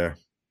out there,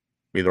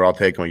 either I'll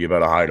take them or you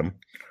better hide them.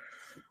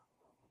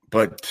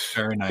 But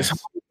very nice.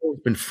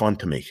 It's been fun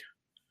to me.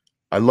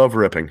 I love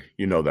ripping.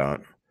 You know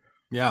that.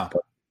 Yeah.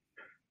 But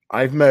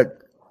I've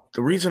met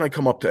the reason I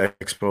come up to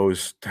Expo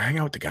is to hang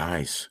out with the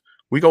guys.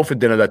 We go for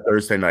dinner that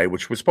Thursday night,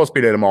 which we're supposed to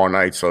be there tomorrow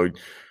night. So,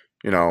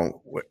 you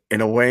know,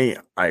 in a way,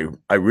 I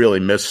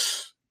really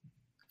miss.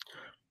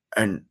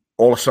 And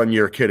all of a sudden,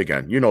 you're a kid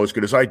again. You know as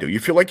good as I do. You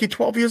feel like you're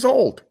 12 years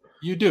old.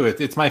 You do.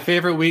 It's my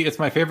favorite week. It's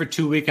my favorite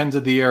 2 weekends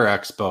of the year,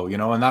 Expo. You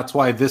know, and that's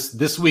why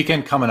this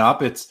weekend coming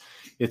up, it's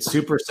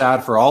super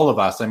sad for all of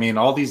us. I mean,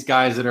 all these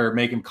guys that are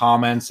making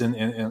comments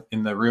in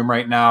the room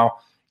right now,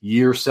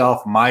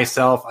 yourself,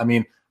 myself. I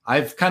mean,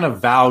 I've kind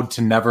of vowed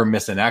to never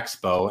miss an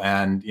Expo,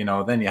 and you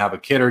know, then you have a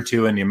kid or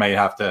two, and you might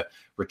have to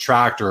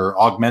retract or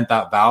augment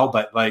that vow.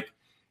 But like,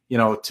 you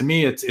know, to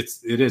me,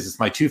 it's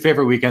my 2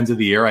 favorite weekends of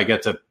the year. I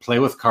get to play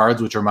with cards,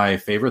 which are my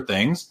favorite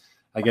things.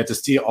 I get to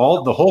see the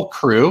whole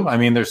crew. I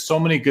mean, there's so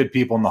many good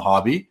people in the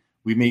hobby.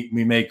 We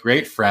make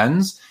great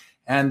friends,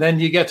 and then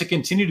you get to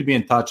continue to be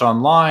in touch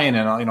online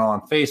and you know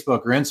on Facebook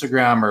or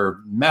Instagram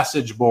or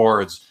message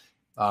boards,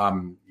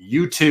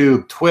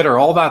 YouTube, Twitter,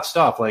 all that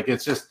stuff. Like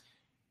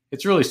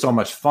it's really so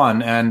much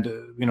fun. And,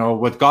 you know,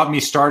 what got me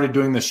started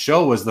doing this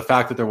show was the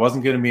fact that there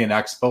wasn't going to be an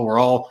Expo. We're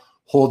all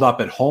holed up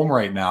at home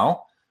right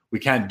now. We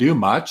can't do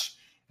much.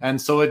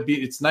 And so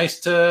it's nice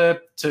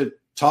to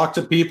talk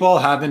to people,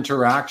 have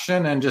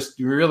interaction, and just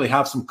really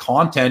have some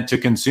content to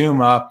consume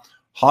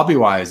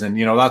hobby-wise. And,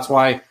 you know, that's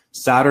why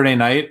Saturday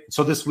night.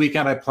 So this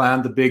weekend I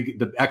planned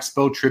the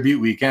Expo tribute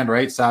weekend,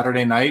 right?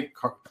 Saturday night,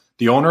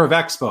 the owner of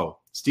Expo,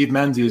 Steve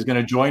Menzie, is going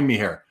to join me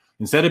here.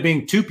 Instead of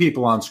being 2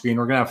 people on screen,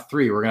 we're going to have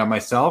 3. We're going to have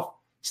myself,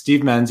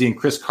 Steve Menzie, and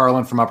Chris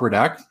Carlin from Upper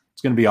Deck.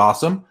 It's going to be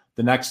awesome.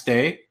 The next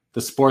day,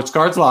 the Sports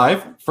Cards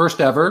Live,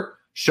 first ever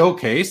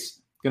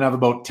showcase. Going to have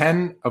about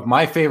 10 of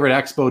my favorite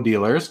Expo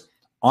dealers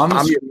on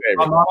the screen.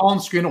 I'm not all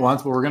on screen at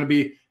once, but we're going to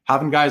be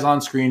having guys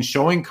on screen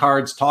showing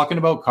cards, talking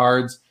about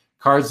cards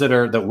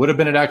that would have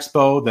been at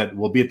Expo, that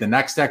will be at the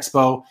next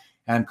Expo,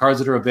 and cards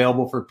that are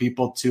available for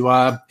people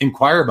to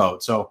inquire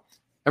about. So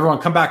everyone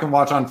come back and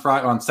watch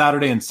on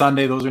Saturday and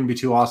Sunday. Those are going to be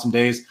 2 awesome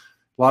days.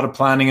 A lot of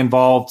planning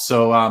involved.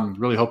 So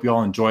really hope you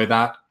all enjoy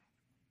that.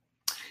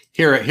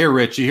 Here,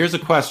 Richie, here's a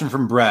question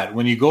from Brett.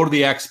 When you go to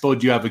the Expo,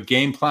 do you have a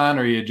game plan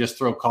or you just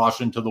throw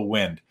caution to the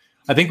wind?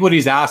 I think what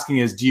he's asking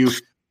is,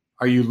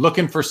 are you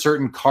looking for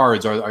certain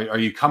cards? Or are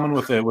you coming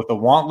with a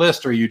want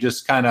list, or are you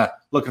just kind of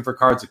looking for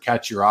cards that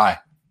catch your eye?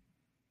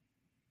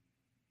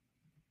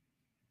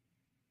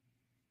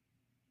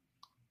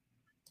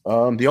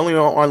 The only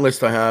on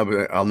list I have,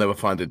 I'll never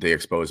find at the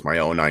Expo, is my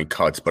 09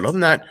 cuts. But other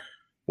than that,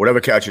 whatever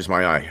catches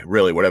my eye,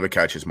 really, whatever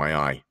catches my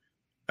eye.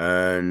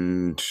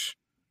 And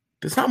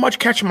there's not much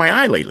catching my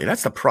eye lately.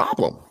 That's the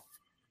problem.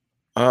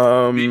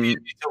 You need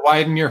to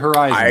widen your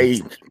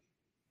horizon.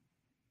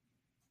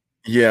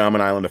 Yeah, I'm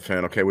an Islander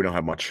fan. Okay, we don't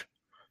have much.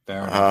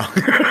 Fair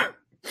enough.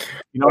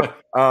 You know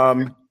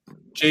what?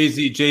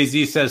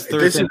 Jay-Z says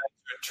Thursday night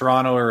in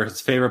Toronto are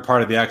his favorite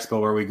part of the Expo,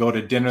 where we go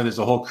to dinner. There's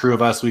a whole crew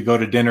of us. We go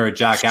to dinner at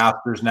Jack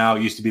Astor's now.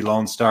 It used to be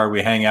Lone Star.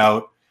 We hang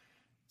out.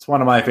 It's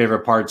one of my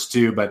favorite parts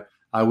too. But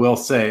I will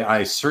say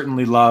I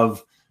certainly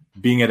love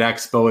being at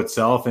Expo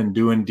itself and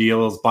doing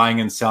deals, buying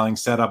and selling,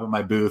 set up at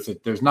my booth.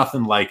 There's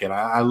nothing like it.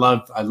 I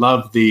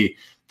love the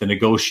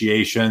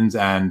negotiations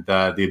and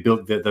the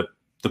ability,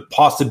 the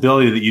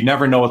possibility that you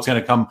never know what's going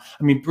to come.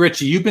 I mean,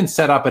 Richie, you've been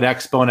set up at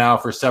Expo now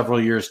for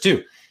several years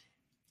too,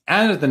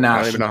 and at the National.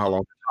 I don't even know how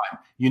long.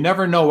 You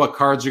never know what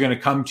cards are going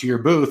to come to your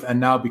booth, and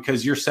now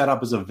because you're set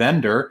up as a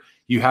vendor,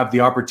 you have the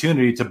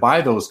opportunity to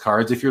buy those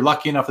cards if you're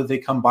lucky enough that they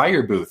come by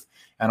your booth,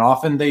 and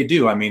often they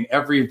do. I mean,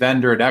 every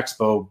vendor at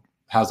Expo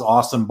has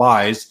awesome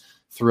buys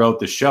throughout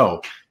the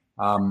show.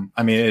 I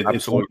mean,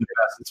 it's one of the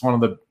best. It's one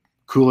of the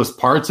coolest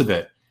parts of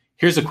it.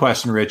 Here's a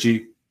question,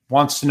 Richie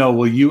wants to know: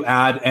 will you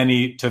add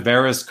any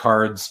Tavares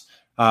cards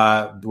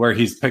where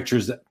he's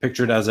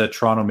pictured as a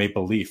Toronto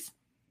Maple Leaf?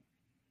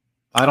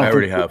 I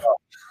already have.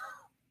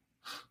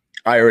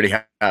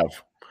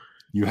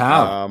 You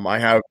have? I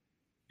have.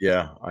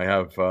 Yeah, I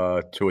have 2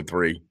 or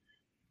 3.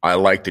 I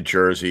like the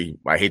jersey.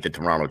 I hate the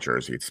Toronto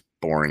jersey. It's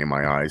boring in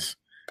my eyes.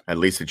 At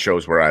least it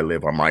shows where I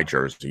live on my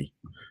jersey.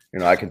 You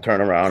know, I can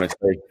turn around and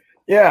say,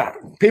 "Yeah,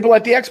 people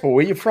at the Expo,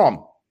 where you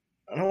from?"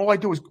 And all I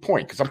do is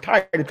point because I'm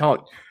tired of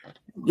telling.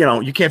 You know,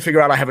 you can't figure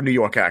out I have a New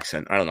York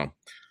accent. I don't know.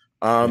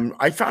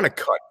 I found a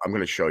cut. I'm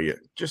going to show you.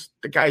 Just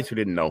the guys who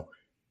didn't know.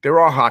 There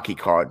are hockey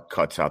card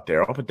cuts out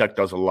there. Upper Deck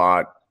does a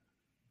lot,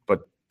 but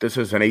this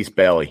is an Ace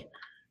Bailey.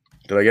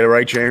 Did I get it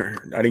right, Jay?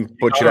 I didn't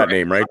butcher that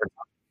name, right?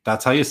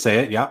 That's how you say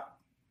it. Yeah.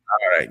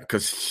 All right,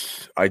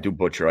 because I do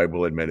butcher. I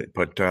will admit it.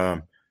 But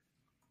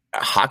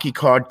hockey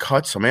card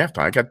cuts. I'm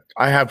after.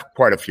 I have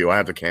quite a few. I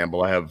have the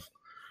Campbell. I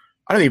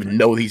don't even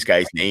know these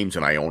guys' names,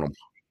 and I own them.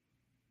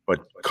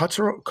 But cuts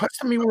to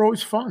me were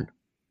always fun.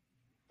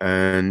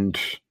 And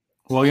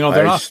well, you know,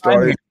 they're not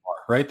signing anymore,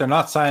 right? They're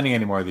not signing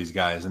anymore, these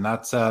guys, and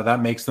that's that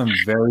makes them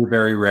very,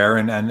 very rare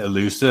and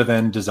elusive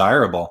and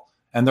desirable.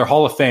 And they're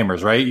Hall of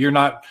Famers, right? You're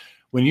not,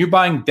 when you're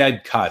buying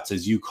dead cuts,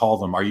 as you call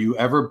them, are you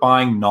ever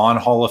buying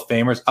non-Hall of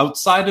Famers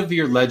outside of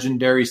your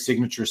legendary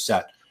signature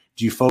set?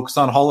 Do you focus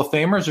on Hall of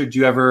Famers, or do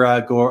you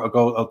ever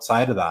go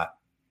outside of that?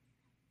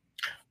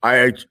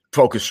 I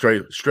focus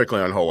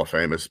strictly on Hall of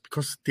Famers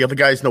because the other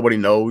guys nobody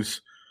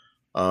knows.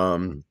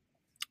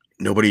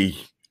 Nobody,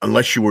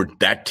 unless you were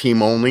that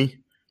team only,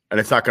 and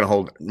it's not going to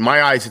hold. In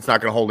my eyes, it's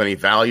not going to hold any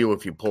value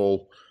if you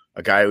pull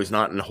a guy who's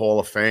not in the Hall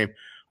of Fame.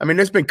 I mean,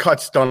 there's been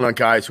cuts done on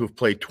guys who have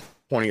played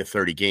 20 or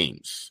 30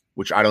 games,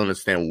 which I don't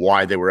understand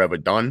why they were ever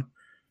done.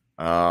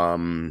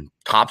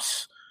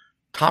 Tops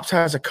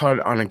has a cut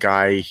on a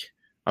guy.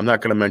 I'm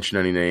not going to mention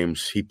any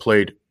names. He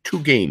played 2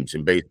 games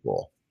in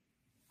baseball.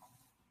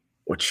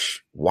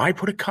 Which, why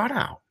put a cut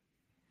out?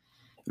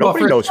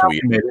 Nobody knows who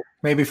he is.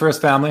 Maybe for his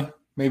family.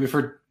 Maybe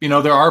for,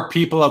 there are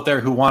people out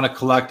there who want to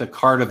collect a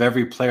card of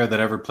every player that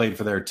ever played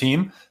for their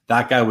team.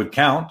 That guy would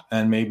count,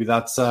 and maybe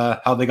that's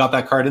how they got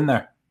that card in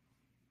there.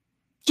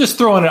 Just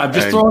throwing it. I'm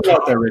just throwing it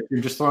out there, Rick. You're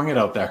just throwing it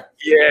out there.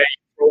 Yeah, you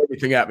throw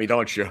everything at me,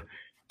 don't you?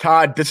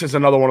 Todd, this is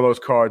another one of those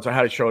cards. I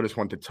had to show this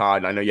one to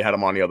Todd. I know you had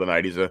him on the other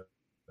night. He's a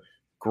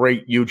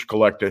great, huge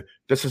collector.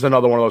 This is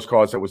another one of those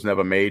cards that was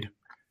never made.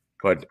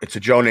 But it's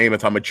a Joe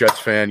Namath. I'm a Jets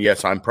fan.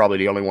 Yes, I'm probably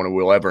the only one who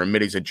will ever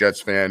admit he's a Jets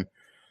fan.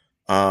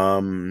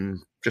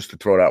 Just to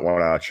throw that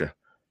one at you.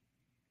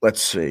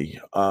 Let's see.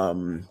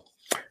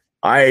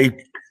 I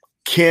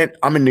can't.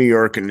 I'm in New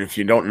York, and if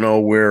you don't know,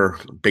 we're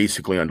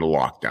basically under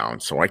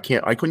lockdown. So I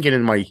couldn't get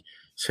in my.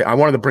 I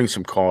wanted to bring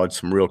some cards,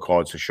 some real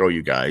cards to show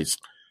you guys,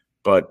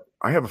 but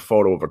I have a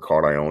photo of a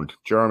card I owned.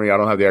 Jeremy, I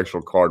don't have the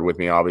actual card with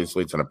me.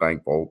 Obviously, it's in a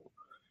bank vault.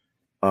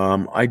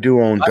 I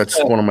do own.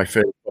 That's one of my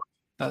favorite.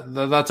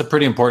 That's a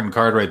pretty important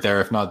card right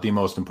there, if not the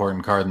most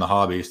important card in the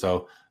hobby.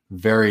 So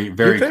very,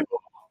 very cool.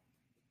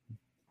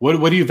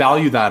 What do you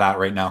value that at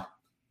right now?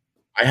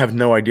 I have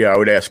no idea. I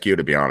would ask you,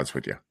 to be honest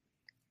with you.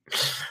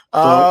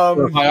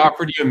 So if I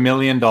offered you $1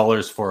 million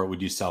for it,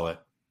 would you sell it?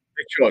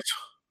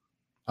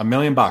 $1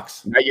 million.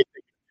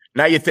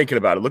 Now you're thinking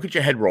about it. Look at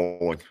your head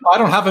rolling. I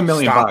don't have $1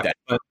 million,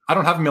 but I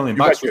don't have $1 million.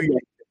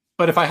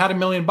 But if I had $1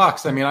 million,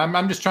 I mean,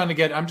 I'm just trying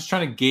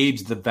to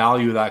gauge the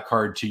value of that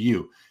card to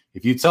you.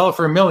 If you'd sell it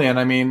for $1 million,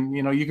 I mean,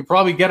 you could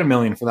probably get $1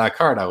 million for that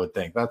card. I would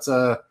think it's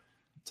a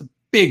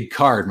big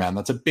card, man.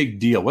 That's a big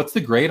deal. What's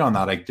the grade on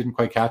that? I didn't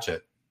quite catch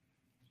it.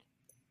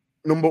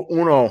 Number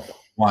uno.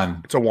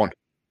 1. It's a 1.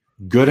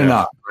 Good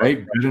enough,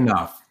 right? Good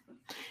enough.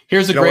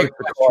 Here's a great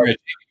question.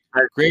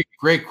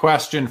 Great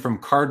question from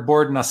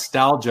Cardboard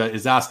Nostalgia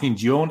is asking,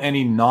 do you own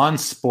any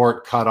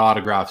non-sport cut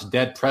autographs,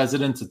 dead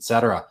presidents,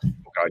 etc.?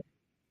 Okay.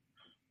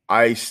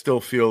 I still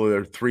feel there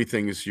are 3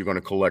 things you're going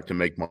to collect and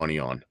make money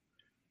on.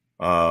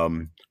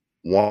 One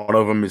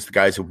of them is the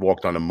guys who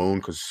walked on the moon,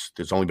 because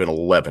there's only been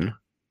 11.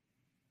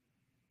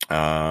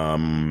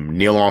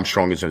 Neil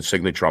Armstrong is a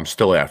signature I'm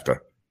still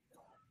after.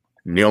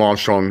 Neil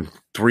Armstrong,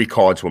 3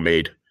 cards were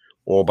made,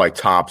 all by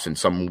Topps in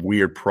some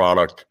weird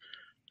product.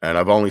 And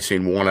I've only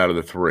seen 1 out of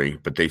the 3,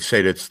 but they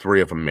say that's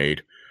 3 of them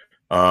made.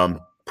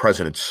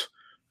 Presidents.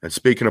 And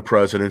speaking of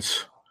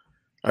presidents,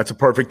 that's a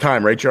perfect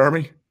time, right,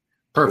 Jeremy?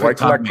 Perfect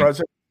time.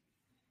 President?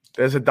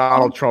 There's a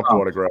Donald Trump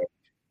autograph.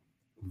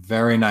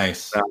 Very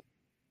nice. Now,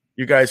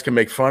 you guys can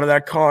make fun of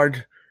that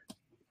card.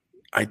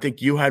 I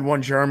think you had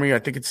one, Jeremy. I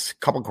think it's a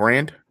couple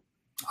grand.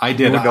 I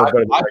did. I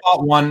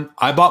bought one.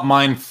 I bought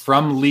mine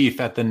from Leaf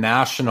at the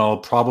National.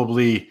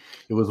 Probably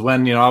it was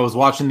when I was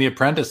watching The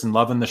Apprentice and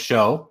loving the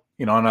show.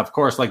 And of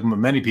course, like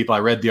many people, I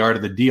read The Art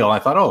of the Deal. I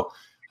thought,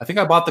 I think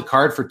I bought the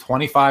card for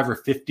 $25 or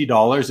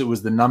 $50. It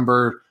was the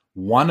number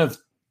 1 of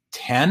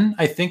 10.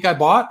 I think I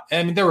bought.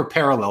 I mean, there were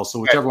parallels, so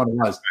whichever one it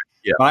was.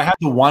 Yeah. But I had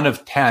the 1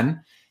 of 10,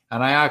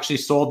 and I actually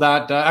sold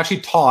that.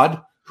 Actually,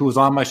 Todd, who was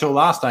on my show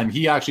last time,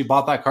 he actually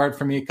bought that card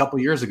for me a couple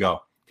years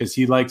ago because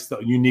he likes the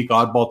unique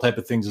oddball type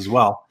of things as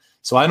well.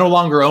 So I no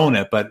longer own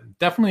it, but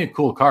definitely a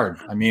cool card.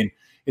 I mean,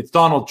 it's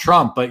Donald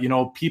Trump, but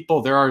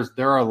people, there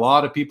are a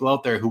lot of people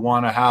out there who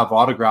want to have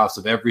autographs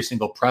of every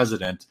single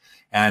president,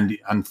 and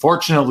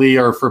unfortunately,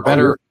 or for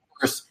better or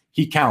worse,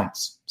 he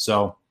counts.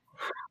 So,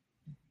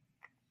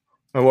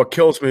 and what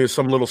kills me is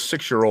some little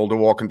 6-year-old will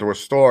walk into a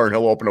store and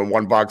he'll open a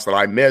 1 box that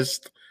I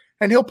missed,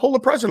 and he'll pull the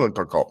president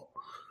to go.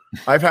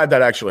 I've had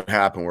that actually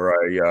happen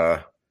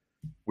where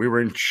we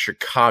were in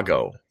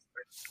Chicago,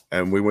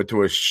 and we went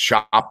to a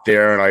shop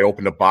there, and I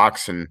opened a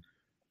box, and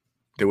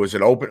there was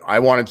I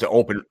wanted to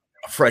open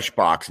a fresh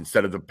box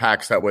instead of the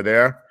packs that were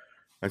there.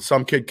 And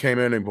some kid came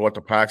in and bought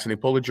the packs, and he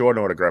pulled a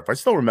Jordan autograph. I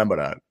still remember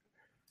that.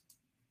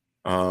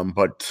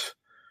 But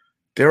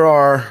there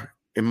are,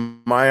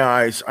 in my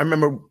eyes, I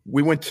remember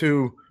we went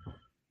to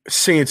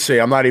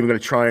CNC. I'm not even going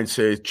to try and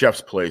say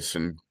Jeff's place.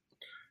 And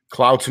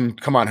Clouton,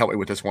 come on, help me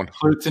with this one.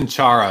 Cluton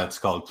Chara, it's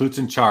called.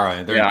 Cluton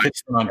Chara. They're in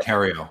Kitchener,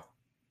 Ontario.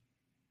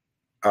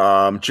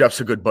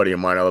 Jeff's a good buddy of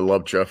mine. I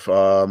love Jeff.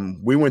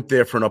 We went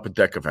there for an Upper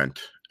Deck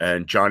event,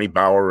 and Johnny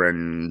Bauer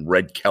and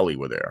Red Kelly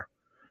were there.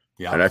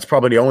 Yeah, and that's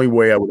probably the only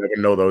way I would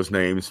ever know those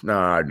names.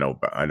 Nah, I know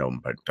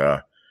them,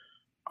 but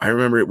I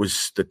remember it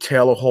was the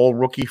Taylor Hall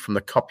rookie from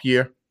the Cup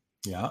year.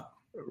 Yeah,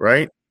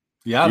 right.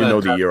 Yeah, you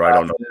know the year. I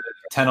don't know.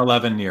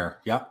 10-11 year.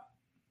 Yeah,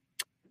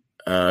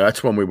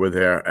 that's when we were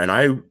there,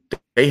 and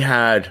they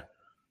had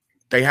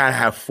to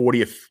have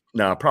 40,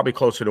 probably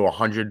closer to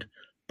 100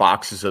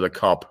 boxes of the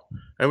Cup.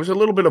 And it was a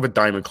little bit of a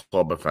Diamond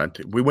Club event.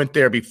 We went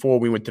there before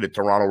we went to the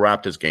Toronto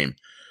Raptors game.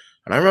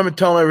 And I remember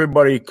telling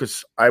everybody,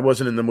 because I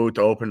wasn't in the mood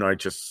to open, I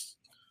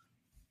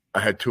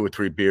had 2 or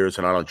 3 beers,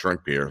 and I don't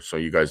drink beer. So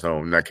you guys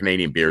know that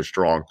Canadian beer is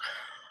strong.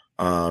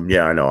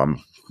 Yeah, I know.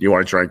 You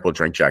want to drink, we'll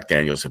drink Jack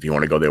Daniels if you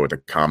want to go there with a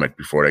Comet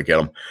before they get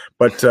them.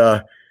 But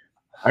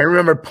I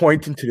remember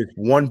pointing to this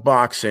one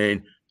box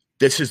saying,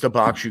 this is the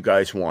box you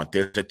guys want.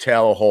 There's a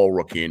Taylor Hall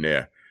rookie in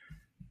there.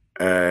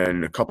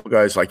 And a couple of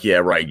guys like, yeah,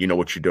 right, you know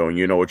what you're doing.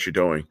 You know what you're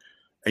doing.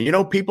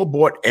 And, people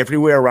bought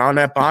everywhere around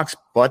that box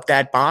but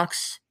that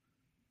box.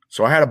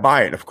 So I had to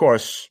buy it. Of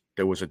course,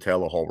 there was a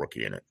Taylor Hall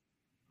rookie in it.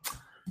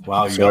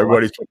 Wow. So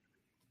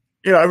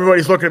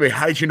everybody's looking at me.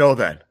 How did you know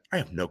that? I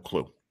have no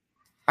clue.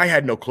 I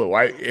had no clue.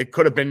 It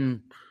could have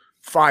been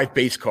 5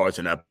 base cards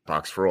in that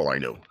box for all I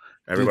knew.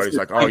 Everybody's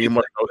like, oh, you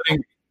must know.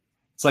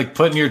 It's like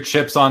putting your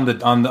chips on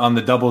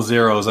the double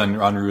zeros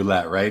on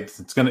roulette, right?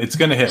 It's gonna hit.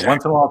 Exactly.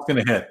 Once in a while, it's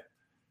gonna hit.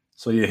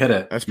 So you hit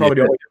it. That's probably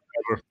the only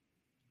ever.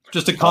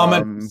 Just a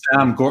comment,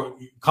 Sam.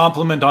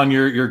 Compliment on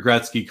your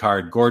Gretzky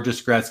card.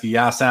 Gorgeous Gretzky.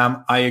 Yeah,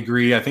 Sam, I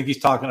agree. I hope he's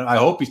talking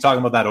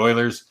about that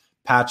Oilers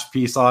patch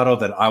piece auto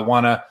that I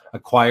want to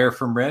acquire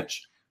from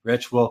Rich.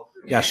 Rich will,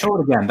 show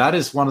it again. That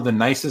is one of the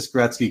nicest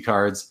Gretzky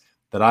cards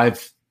that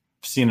I've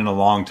seen in a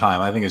long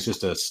time. I think it's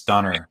just a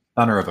stunner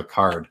of a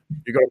card.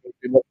 You're going to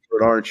be looking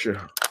for it, aren't you?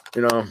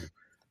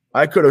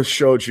 I could have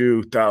showed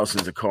you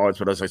thousands of cards,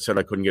 but as I said,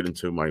 I couldn't get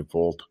into my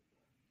vault.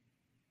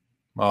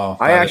 Oh,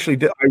 I actually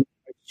did. I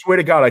swear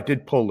to God, I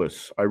did pull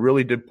this. I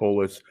really did pull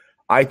this.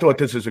 I thought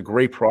this is a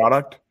great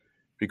product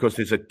because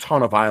there's a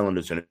ton of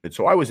Islanders in it.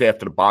 So I was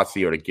after the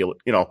Bossy or the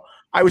Gillett.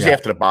 I was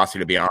after the Bossy,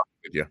 to be honest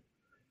with you.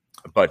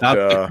 But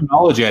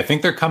technology, I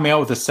think they're coming out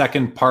with a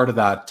second part of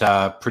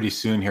that pretty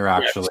soon here,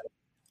 actually.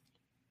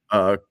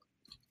 Yes.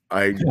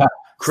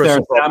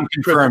 Sam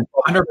confirmed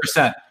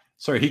 100%.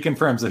 Sorry, he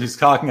confirms that he's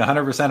talking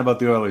 100% about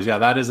the Oilers. Yeah,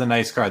 that is a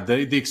nice card.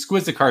 The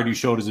exquisite card you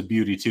showed is a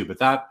beauty too, but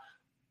that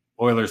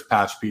Oilers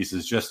patch piece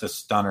is just a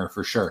stunner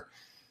for sure.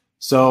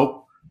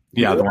 So,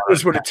 yeah, the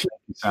Oilers were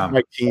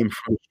my team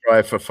from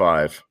Strive for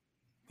 5.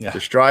 Yeah, the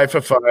Strive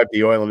for 5,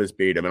 the Oilers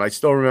beat them, and I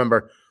still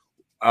remember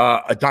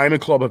a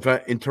Diamond Club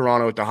event in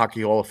Toronto at the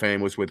Hockey Hall of Fame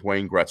was with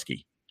Wayne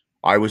Gretzky.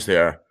 I was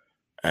there,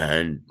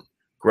 and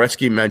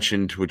Gretzky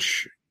mentioned,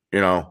 which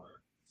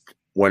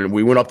when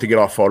we went up to get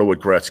our photo with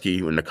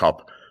Gretzky in the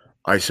cup.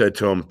 I said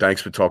to him, thanks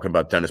for talking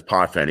about Dennis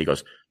Potvin. He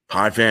goes,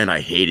 Potvin,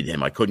 I hated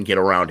him. I couldn't get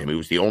around him. He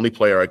was the only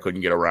player I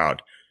couldn't get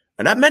around.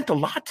 And that meant a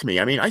lot to me.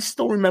 I mean, I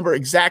still remember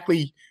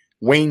exactly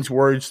Wayne's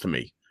words to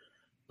me.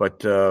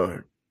 But,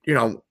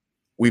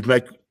 we've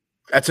met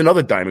 – that's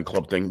another Diamond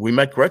Club thing. We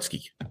met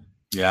Gretzky.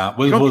 Yeah.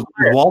 Was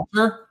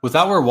Walter – was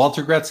that where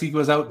Walter Gretzky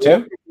was out too?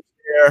 Walter was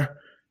there,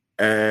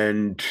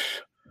 and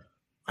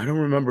I don't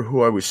remember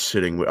who I was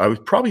sitting with. I was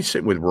probably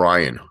sitting with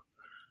Ryan.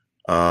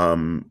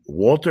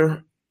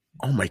 Walter –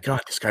 oh, my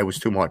God, this guy was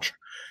too much.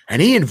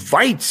 And he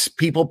invites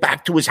people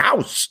back to his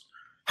house.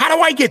 How do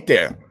I get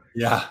there?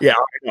 Yeah. Yeah,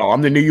 I know.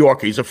 I'm the New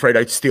Yorker. He's afraid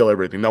I'd steal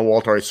everything. No,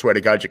 Walter, I swear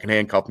to God, you can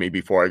handcuff me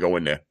before I go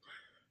in there.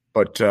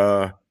 But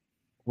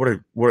what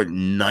a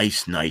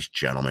nice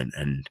gentleman.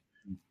 And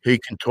he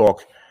can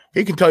talk.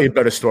 He can tell you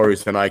better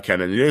stories than I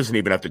can. And he doesn't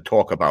even have to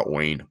talk about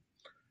Wayne.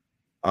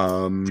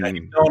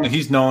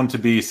 He's known to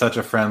be such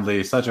a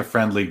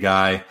friendly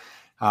guy.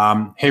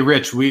 Hey,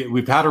 Rich,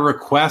 we've had a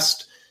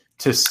request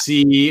to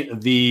see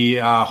the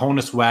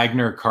Honus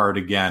Wagner card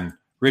again.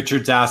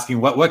 Richard's asking,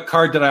 what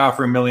card did I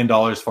offer $1 million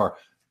for?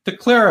 To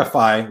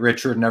clarify,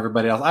 Richard and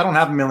everybody else, I don't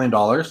have $1 million,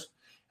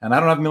 and I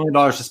don't have $1 million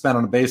to spend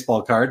on a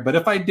baseball card. But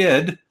if I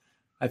did,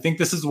 I think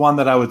this is one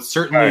that I would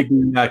certainly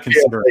be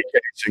considering.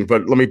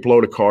 But let me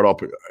blow the card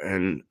up,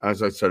 and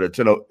as I said,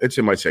 it's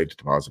in my safe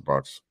deposit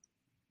box.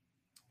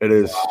 It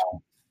is.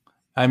 Wow.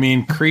 I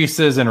mean,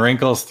 creases and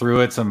wrinkles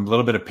through it, some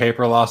little bit of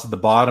paper loss at the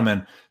bottom,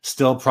 and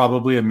still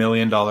probably $1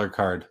 million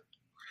card.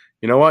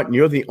 You know what?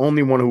 You're the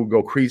only one who would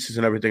go creases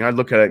and everything. I'd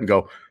look at it and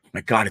go,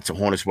 my God, it's a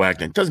Honus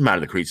Wagner. It doesn't matter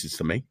the creases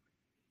to me.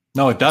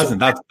 No, it doesn't.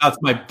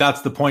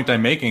 That's the point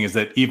I'm making, is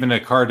that even a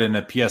card in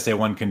a PSA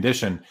 1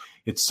 condition,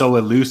 it's so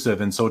elusive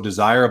and so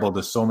desirable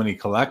to so many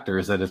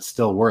collectors that it's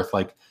still worth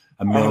like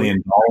 $1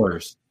 million.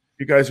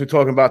 You guys were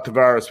talking about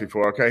Tavares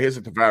before. Okay, here's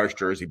a Tavares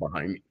jersey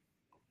behind me.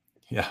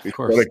 Yeah, of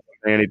course. Don't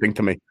say anything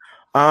to me.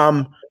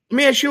 Let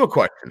me ask you a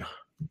question.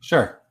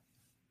 Sure.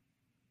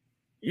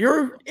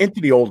 You're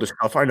into the older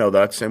stuff. I know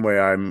that. Same way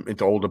I'm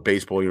into older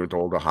baseball, you're into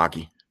older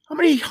hockey. How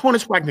many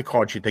Honus Wagner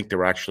cards do you think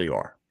there actually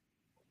are?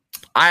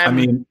 I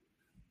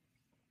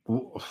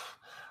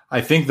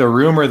think the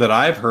rumor that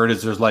I've heard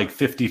is there's like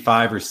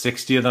 55 or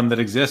 60 of them that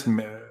exist,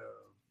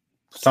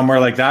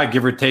 somewhere like that,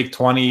 give or take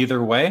 20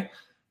 either way.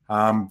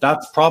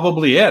 That's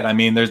probably it. I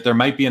mean, there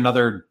might be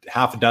another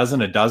half a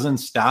dozen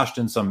stashed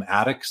in some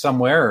attic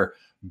somewhere or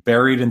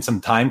buried in some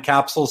time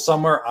capsules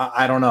somewhere.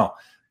 I don't know.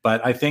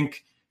 But I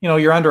think,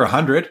 you're under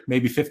 100,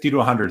 maybe 50 to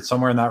 100,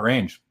 somewhere in that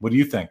range. What do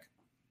you think?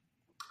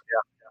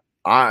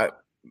 Yeah.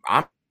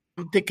 I'm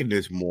thinking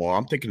there's more.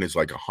 I'm thinking there's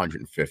like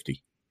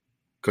 150.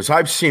 Because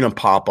I've seen them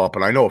pop up,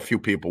 and I know a few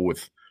people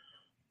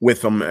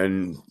with them,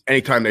 and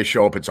anytime they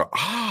show up, it's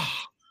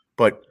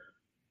but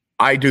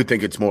I do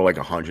think it's more like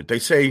 100. They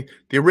say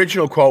the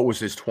original quote was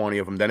there's 20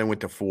 of them, then it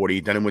went to 40,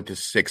 then it went to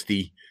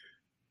 60.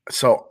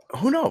 So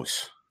who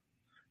knows?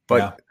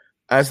 But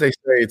as they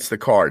say, it's the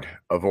card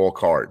of all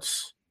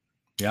cards.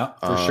 Yeah,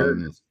 for sure.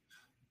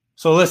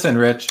 So listen,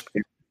 Rich,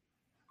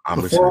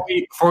 before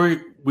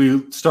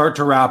we start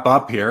to wrap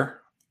up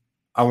here,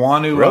 I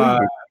want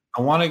to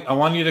I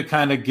want you to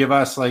kind of give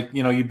us, like,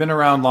 you've been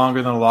around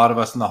longer than a lot of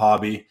us in the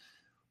hobby.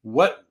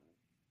 What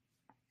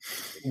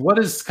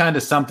is kind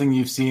of something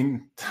you've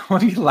seen?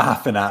 What are you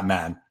laughing at,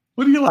 man?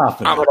 What are you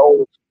laughing at?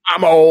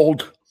 I'm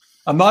old.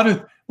 I'm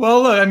not.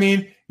 Well, look, I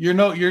mean, you're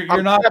not your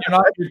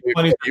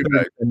 20s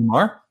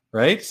anymore,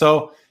 right?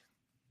 So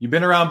you've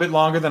been around a bit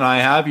longer than I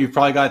have. You've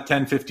probably got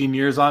 10, 15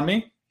 years on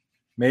me,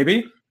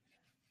 maybe.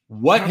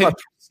 What have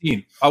you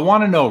seen? I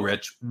want to know,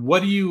 Rich,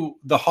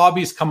 the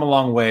hobby's come a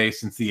long way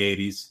since the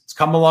 80s. It's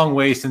come a long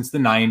way since the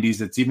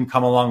 90s. It's even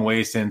come a long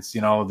way since,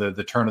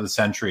 the turn of the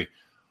century.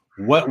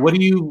 What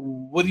do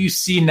you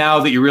see now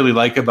that you really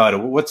like about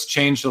it? What's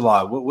changed a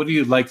lot? What do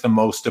you like the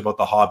most about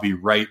the hobby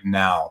right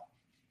now?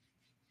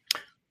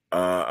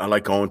 I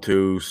like going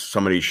to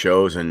some of these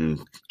shows and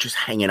just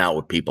hanging out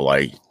with people.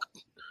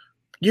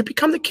 You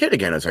become the kid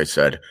again, as I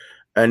said.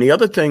 And the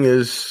other thing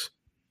is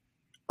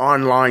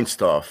online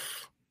stuff.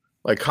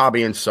 like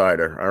Hobby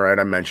Insider. All right,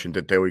 I mentioned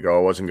it. There we go.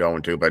 I wasn't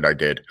going to, but I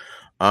did.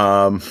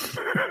 Um,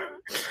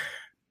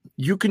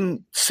 you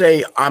can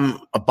say I'm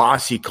a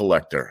bossy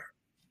collector,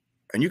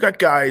 and you got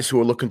guys who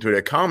are looking through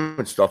their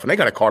common stuff, and they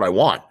got a card I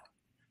want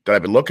that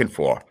I've been looking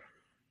for.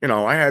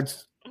 I had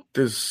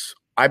this.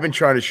 I've been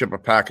trying to ship a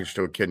package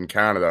to a kid in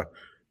Canada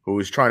who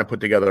was trying to put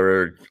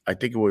together. I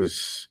think it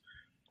was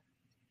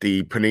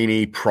the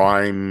Panini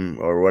Prime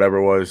or whatever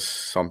it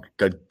was,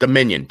 the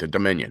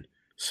Dominion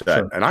set.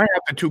 Sure. And I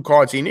had the 2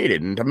 cards he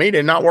needed, and to me,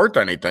 they're not worth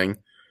anything.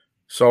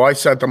 So I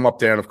sent them up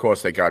there, and of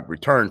course, they got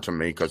returned to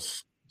me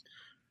because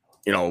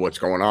what's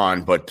going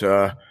on. But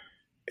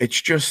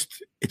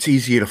it's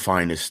easier to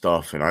find this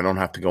stuff, and I don't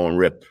have to go and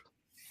rip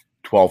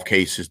 12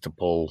 cases to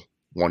pull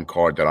one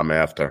card that I'm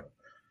after.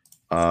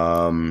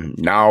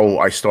 Now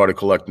I started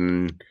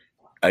collecting,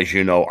 as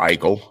you know,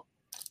 Eichel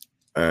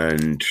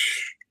and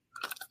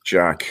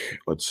Jack.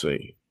 Let's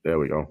see. There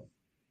we go.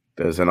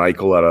 There's an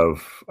Eichel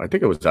I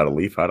think it was out of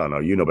Leaf. I don't know.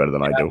 You know better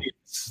than I do.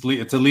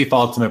 It's a Leaf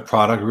Ultimate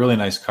product. Really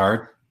nice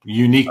card.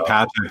 Unique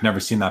patch. I've never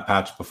seen that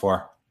patch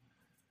before.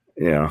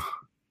 Yeah.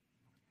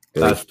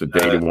 That's the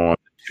dated one.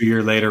 2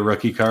 year later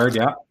rookie card.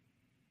 Yeah.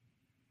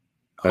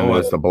 And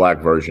it's the black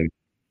version.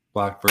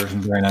 Black version.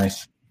 Very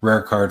nice.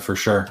 Rare card for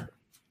sure.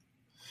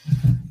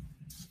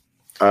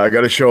 I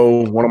got to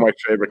show one of my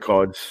favorite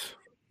cards.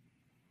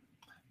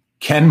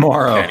 Ken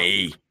Morrow.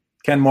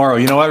 Ken Morrow.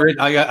 You know what, Rich?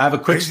 I have a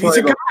quick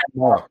story about Ken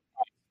Morrow.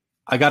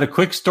 I got a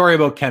quick story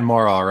about Ken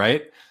Morrow, all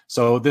right?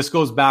 So this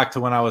goes back to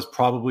when I was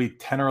probably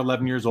 10 or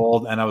 11 years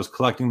old, and I was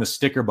collecting the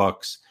sticker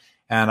books.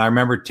 And I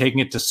remember taking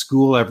it to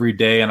school every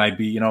day, and I'd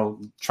be,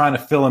 trying to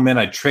fill them in.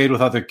 I'd trade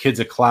with other kids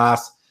at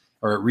class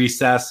or at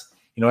recess.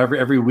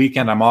 Every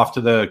weekend I'm off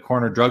to the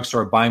corner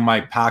drugstore buying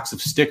my packs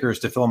of stickers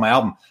to fill my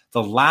album.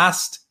 The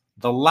last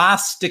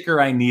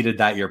sticker I needed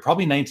that year,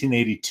 probably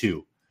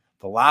 1982,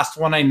 the last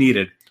one I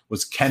needed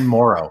was Ken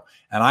Morrow.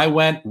 And I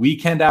went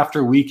weekend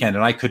after weekend,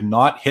 and I could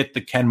not hit the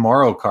Ken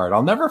Morrow card.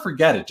 I'll never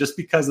forget it just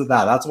because of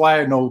that. That's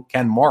why I know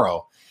Ken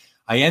Morrow.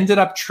 I ended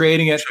up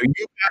trading it.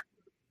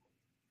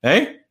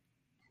 I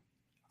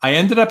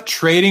ended up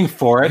trading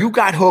for it. You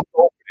got hooked.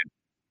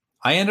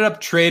 I ended up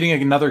trading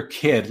another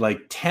kid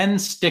like 10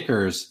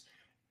 stickers,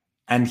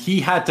 and he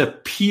had to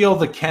peel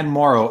the Ken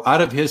Morrow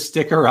out of his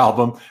sticker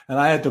album, and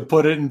I had to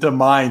put it into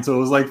mine. So it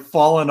was like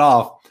falling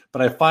off.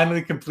 But I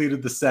finally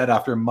completed the set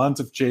after months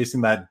of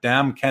chasing that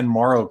damn Ken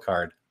Morrow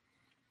card.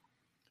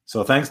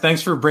 So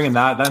thanks for bringing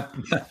that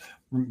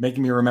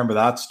making me remember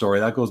that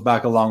story. That goes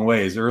back a long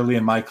ways, early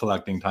in my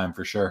collecting time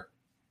for sure.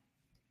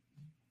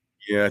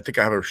 Yeah, I think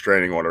I have a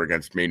restraining order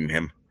against me and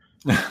him.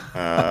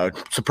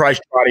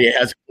 Surprised Trotty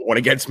has one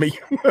against me.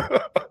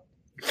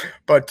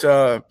 But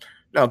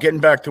now getting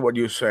back to what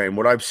you were saying,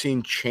 what I've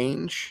seen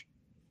change.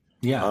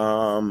 Yeah.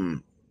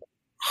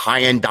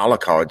 High-end dollar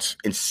cards,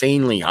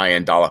 insanely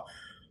high-end dollar.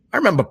 I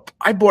remember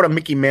I bought a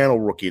Mickey Mantle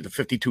rookie, the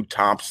 52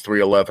 Topps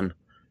 311,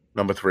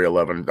 number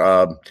 311.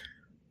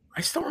 I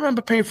still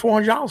remember paying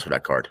 $400 for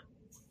that card.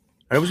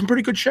 And it was in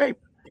pretty good shape.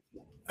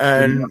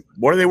 And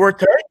what are they worth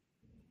today?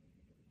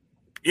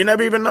 You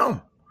never even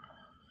know.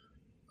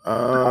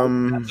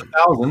 That's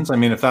thousands. I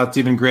mean, if that's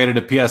even graded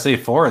a PSA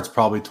 4, it's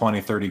probably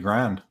 20, 30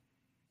 grand,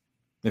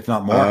 if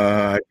not more.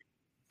 I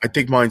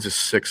think mine's a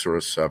 6 or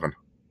a 7.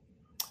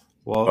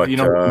 Well, but,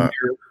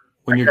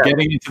 when you're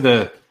getting into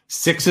the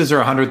 6s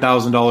or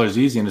 $100,000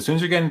 easy, and as soon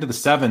as you're getting to the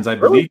 7s, I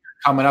believe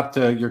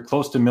you're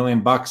close to $1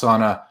 million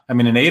on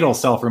an 8 will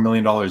sell for $1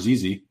 million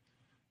easy.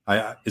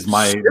 It's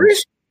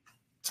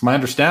my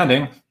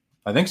understanding.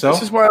 I think so.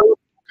 This is why I was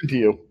talking to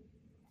you.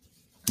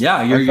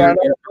 Yeah, you're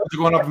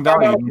going up in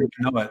value. You don't even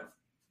know it.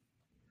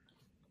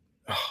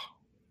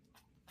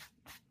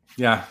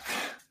 Yeah.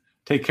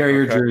 Take care of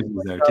your jerseys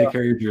there. Take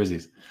care of your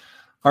jerseys.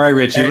 All right,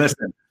 Richie,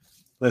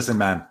 listen,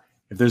 man.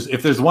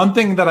 If there's one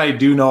thing that I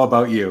do know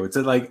about you, it's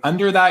that, like,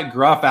 under that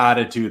gruff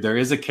attitude,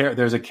 there's a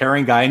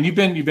caring guy, and you've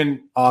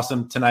been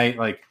awesome tonight.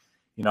 Like,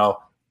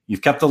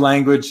 you've kept the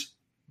language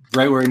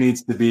right where it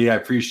needs to be. I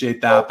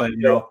appreciate that, but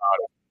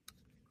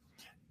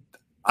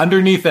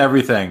underneath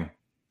everything,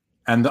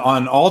 and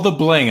on all the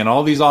bling and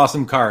all these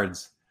awesome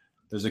cards,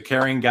 there's a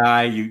caring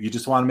guy. You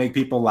just want to make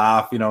people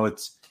laugh.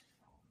 It's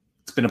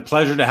been a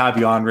pleasure to have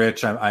you on,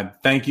 Rich. I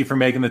thank you for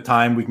making the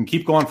time. We can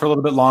keep going for a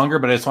little bit longer,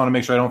 but I just want to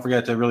make sure I don't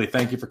forget to really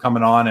thank you for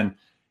coming on. And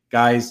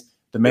guys,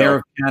 the mayor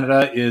of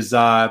Canada is,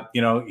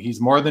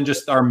 he's more than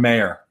just our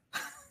mayor.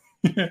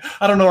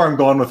 I don't know where I'm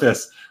going with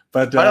this,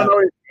 but I don't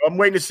know. I'm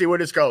waiting to see where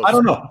this goes. I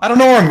don't know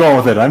where I'm going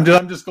with it. I'm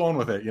just going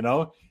with it,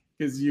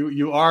 because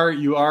you are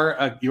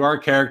a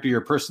character,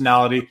 your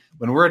personality.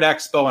 When we're at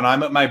Expo and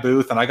I'm at my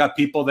booth and I got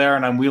people there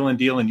and I'm wheeling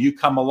dealing, you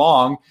come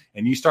along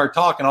and you start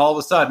talking, all of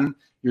a sudden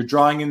you're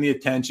drawing in the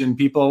attention.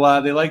 People,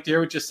 they like to hear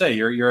what you say.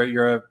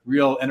 You're a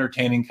real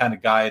entertaining kind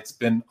of guy. It's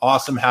been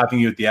awesome having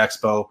you at the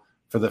Expo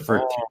for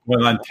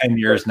going on 10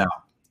 years now.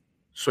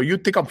 So you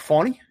think I'm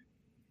funny?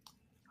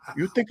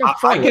 You think I'm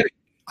funny?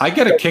 I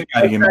get a kick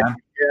out of you, man.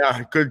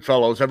 Yeah,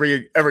 Goodfellas.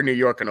 Every New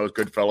Yorker knows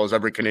Goodfellas.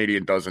 Every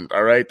Canadian doesn't.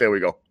 All right, there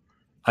we go.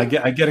 I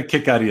get a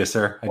kick out of you,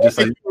 sir.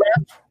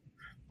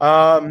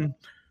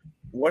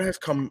 What has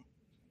come?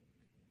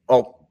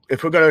 Oh,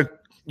 if we're gonna,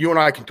 you and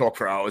I can talk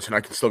for hours, and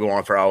I can still go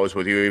on for hours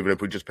with you, even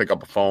if we just pick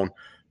up a phone.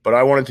 But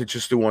I wanted to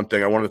just do one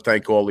thing. I want to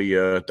thank all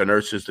the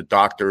nurses, the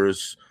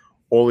doctors,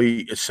 all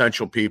the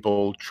essential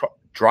people,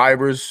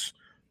 drivers,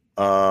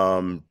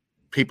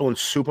 people in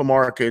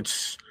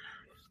supermarkets,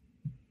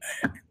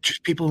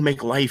 just people who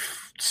make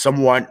life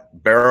somewhat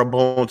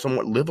bearable and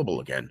somewhat livable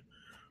again.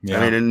 Yeah.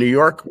 I mean, in New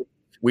York,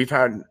 we've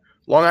had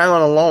Long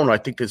Island alone. I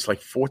think there's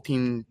like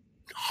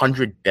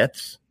 1,400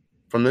 deaths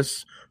from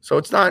this. So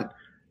it's not,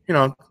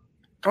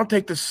 don't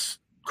take this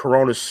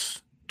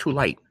corona's too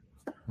light.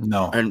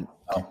 No. And,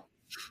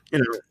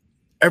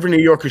 every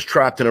New Yorker's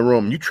trapped in a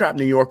room. You trap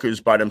New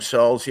Yorkers by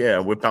themselves, yeah,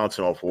 we're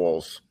bouncing off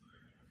walls.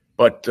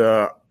 But,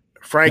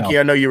 Frankie,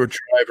 I know you're a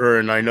driver,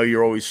 and I know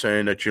you're always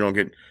saying that you don't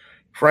get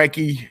 –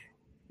 Frankie,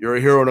 you're a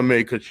hero to me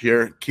because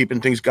you're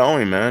keeping things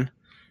going, man.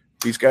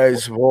 These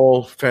guys are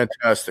all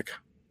fantastic.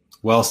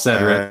 Well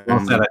said, Rick.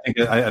 Well said.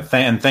 I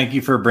think, and thank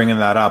you for bringing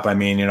that up. I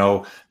mean,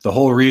 the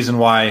whole reason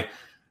why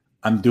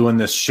I'm doing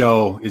this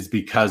show is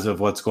because of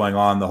what's going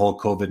on, the whole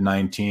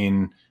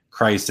COVID-19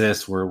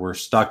 crisis. We're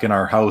stuck in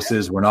our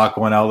houses. We're not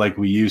going out like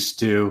we used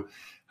to.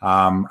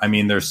 I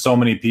mean, there's so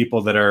many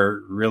people that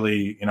are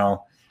really,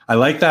 I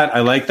like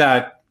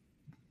that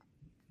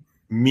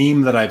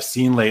meme that I've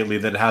seen lately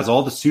that has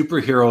all the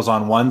superheroes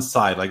on one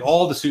side, like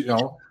all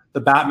the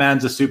the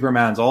Batmans, the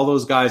Supermans, all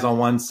those guys on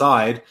one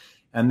side,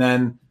 and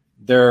then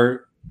there's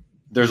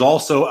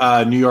also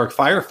a New York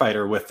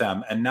firefighter with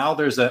them, and now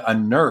there's a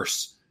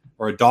nurse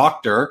or a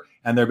doctor,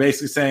 and they're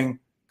basically saying,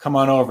 "Come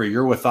on over,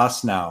 you're with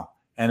us now."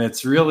 And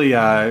it's really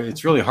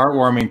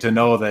heartwarming to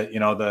know that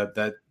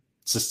that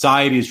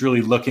society is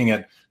really looking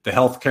at the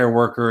healthcare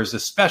workers,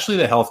 especially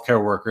the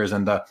healthcare workers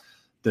and the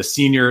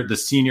senior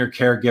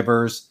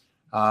caregivers,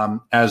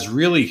 as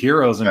really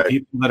heroes and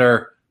people that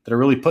are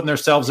really putting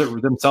themselves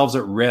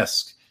at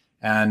risk.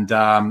 And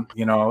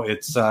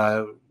it's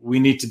we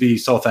need to be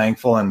so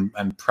thankful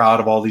and proud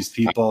of all these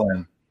people.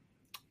 And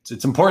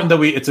it's important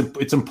that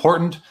it's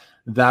important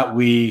that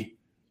we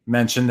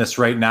mention this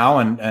right now.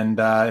 And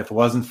if it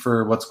wasn't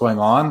for what's going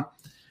on,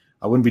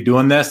 I wouldn't be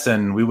doing this,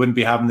 and we wouldn't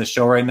be having this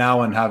show right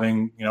now and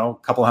having a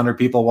couple hundred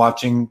people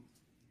watching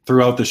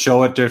throughout the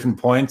show at different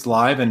points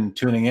live and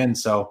tuning in.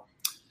 So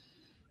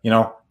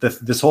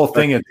this whole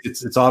thing,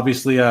 it's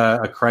obviously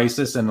a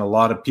crisis, and a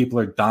lot of people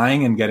are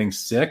dying and getting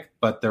sick,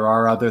 but there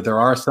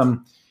are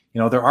some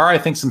I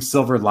think some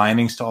silver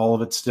linings to all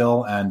of it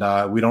still,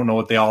 and we don't know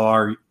what they all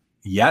are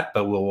yet,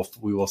 but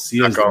we will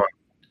see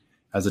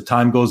as the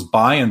time goes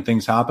by and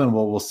things happen.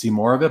 We'll see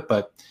more of it,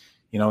 but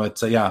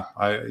it's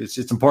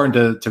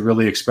important to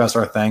really express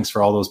our thanks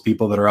for all those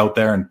people that are out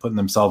there and putting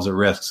themselves at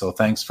risk. So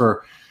thanks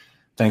for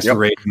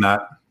rating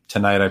that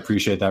tonight. I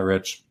appreciate that,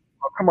 Rich.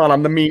 Oh, come on,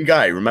 I'm the mean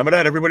guy. Remember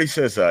that? Everybody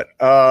says that.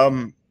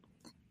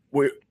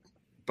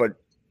 But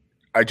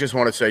I just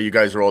want to say you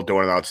guys are all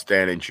doing an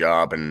outstanding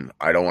job, and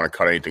I don't want to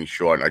cut anything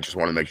short. And I just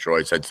want to make sure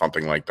I said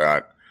something like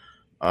that.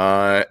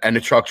 And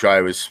the truck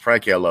drivers,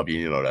 Frankie, I love you.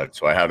 You know that,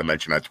 so I had to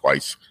mention that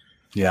twice.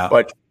 Yeah.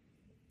 But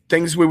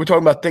we were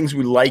talking about things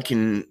we like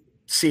and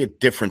see a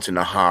difference in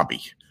the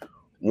hobby.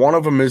 One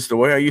of them is the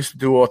way I used to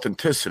do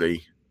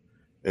authenticity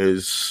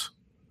is,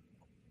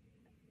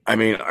 I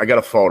got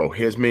a photo.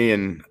 Here's me,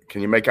 and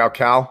can you make out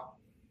Cal?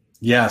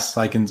 Yes,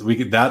 I can.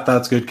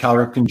 That's good. Cal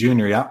Ripken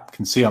Jr. Yeah,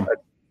 can see him.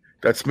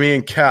 That's me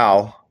and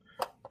Cal,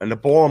 and the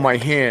ball in my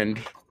hand.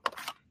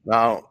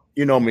 Now,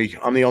 you know me.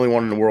 I'm the only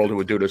one in the world who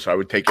would do this. I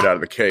would take it out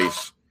of the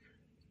case.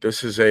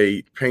 This is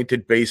a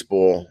painted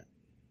baseball.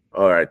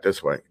 All right,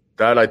 this way.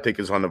 That I think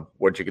is on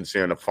what you can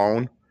see on the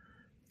phone.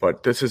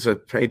 But this is a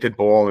painted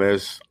ball, and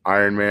there's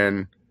Iron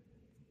Man.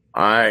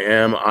 I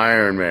am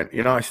Iron Man.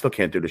 I still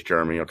can't do this,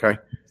 Jeremy, okay?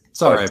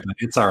 It's all right, buddy.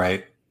 It's all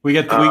right. We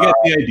get the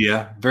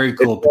idea. Very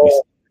cool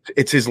piece.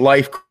 It's his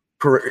life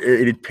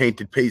created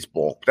painted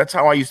baseball. That's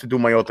how I used to do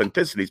my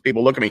authenticities.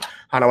 People look at me,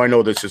 how do I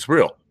know this is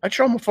real? I'd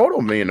show them a photo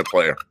of me and the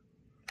player.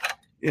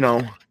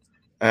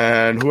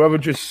 And whoever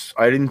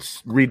I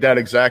didn't read that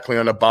exactly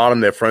on the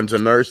bottom. Their friend's a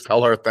nurse.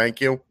 Tell her thank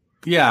you.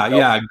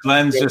 Yeah.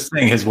 Glenn's just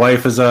saying his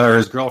wife or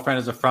his girlfriend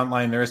is a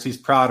frontline nurse. He's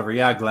proud of her.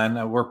 Yeah,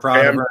 Glenn, we're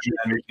proud of her.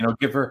 And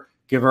give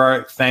her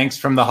our thanks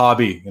from the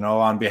hobby.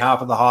 On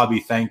behalf of the hobby,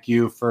 thank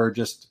you for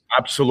just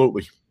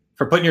absolutely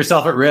for putting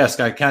yourself at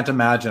risk. I can't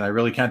imagine. I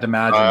really can't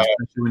imagine,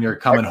 especially when you're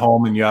coming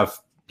home and you have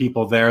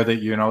people there that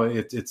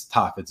it's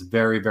tough. It's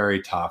very,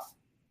 very tough.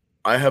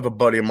 I have a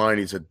buddy of mine.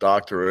 He's a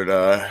doctor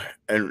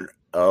at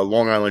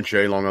Long Island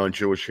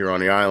Jewish here on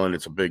the island.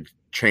 It's a big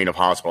chain of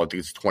hospitals. I think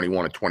it's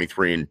 21 or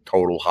 23 in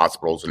total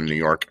hospitals in New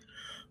York.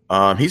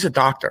 He's a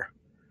doctor.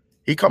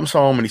 He comes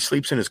home and he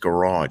sleeps in his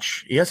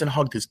garage. He hasn't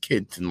hugged his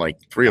kids in like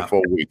 3 or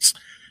 4 weeks.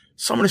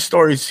 Some of the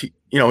stories,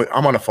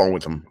 I'm on the phone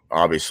with him.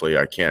 Obviously,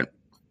 I can't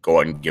go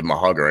out and give him a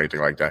hug or anything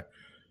like that.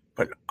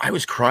 But I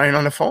was crying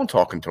on the phone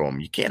talking to him.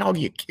 You can't hug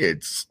your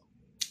kids.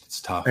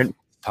 It's tough. And,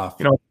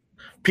 tough.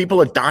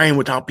 People are dying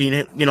without being,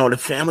 the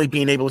family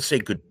being able to say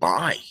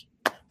goodbye.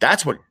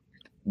 That's what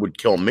would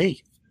kill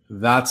me.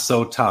 That's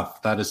so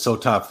tough. That is so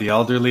tough. The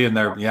elderly and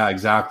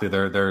exactly.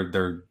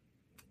 They're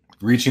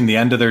reaching the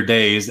end of their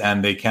days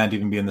and they can't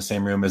even be in the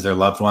same room as their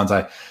loved ones.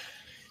 I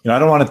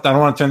don't want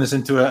to turn this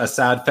into a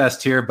sad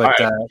fest here, but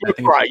I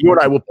think you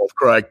and I will both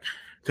cry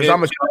because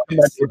I'm a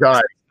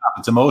guy.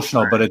 It's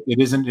emotional, but it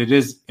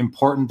is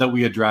important that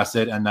we address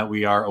it and that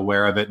we are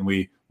aware of it and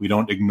we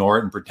don't ignore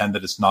it and pretend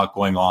that it's not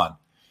going on.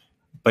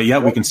 But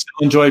yet we can still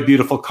enjoy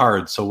beautiful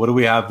cards. So what do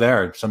we have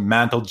there? Some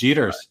Mantle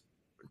Jeters.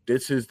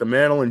 This is the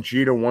Mantle and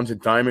Jeter. One's a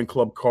Diamond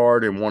Club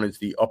card and one is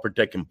the Upper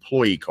Deck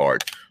employee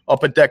card.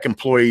 Upper Deck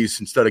employees,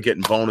 instead of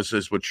getting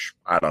bonuses, which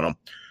I don't know,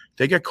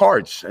 they get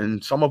cards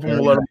and some of them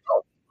will let them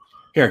go.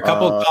 Here, a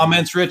couple of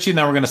comments, Richie, and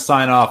then we're going to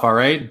sign off. All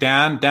right.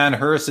 Dan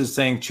Hurst is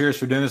saying, cheers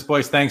for doing this,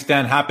 boys. Thanks,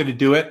 Dan. Happy to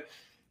do it.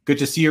 Good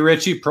to see you,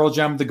 Richie. Pearl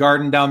Jam the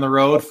Garden down the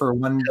road for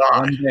one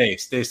day.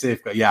 Stay safe.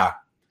 Yeah.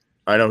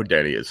 I know who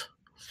Danny is.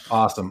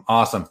 Awesome.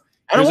 I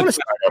don't want to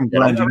say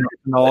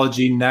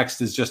technology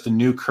next is just a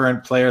new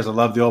current players. I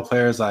love the old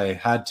players. I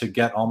had to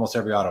get almost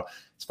every auto.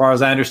 As far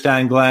as I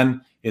understand,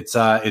 Glenn,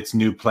 it's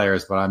new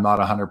players, but I'm not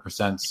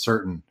 100%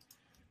 certain.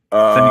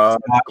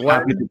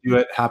 Happy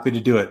to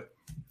do it.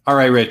 All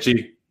right,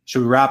 Richie,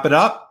 should we wrap it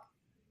up?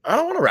 I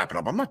don't want to wrap it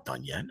up. I'm not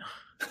done yet.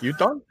 You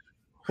done?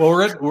 Well,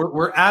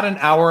 we're at an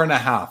hour and a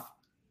half.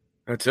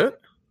 That's it?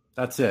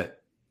 That's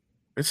it.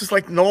 This is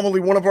like normally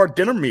one of our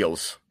dinner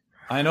meals.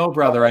 I know,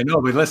 brother. I know.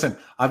 But listen,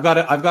 I've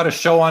got a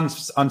show on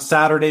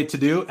Saturday to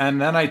do,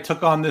 and then I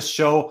took on this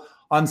show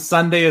on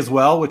Sunday as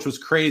well, which was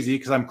crazy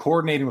because I'm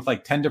coordinating with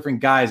like 10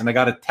 different guys, and I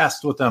got to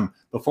test with them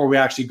before we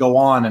actually go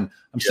on, and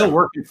I'm still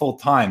working full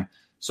time.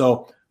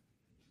 So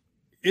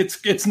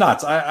it's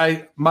nuts.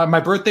 My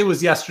birthday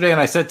was yesterday,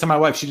 and I said to my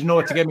wife, she didn't know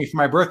what to get me for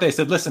my birthday. I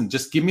said, listen,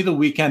 just give me the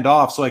weekend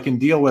off so I can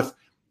deal with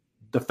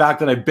the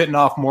fact that I've bitten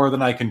off more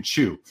than I can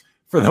chew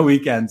for the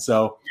weekend.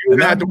 So you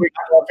had the weekend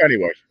off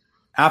anyway.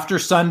 After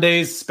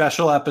Sunday's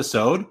special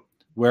episode,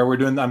 where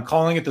I'm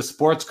calling it the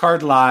Sports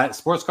Cards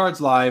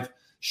Live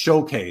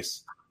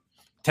Showcase.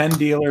 10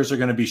 dealers are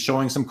going to be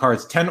showing some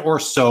cards. 10 or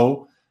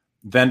so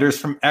vendors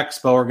from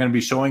Expo are going to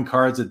be showing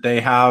cards that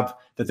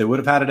they would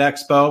have had at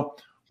Expo.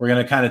 We're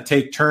going to kind of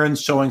take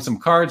turns showing some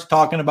cards,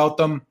 talking about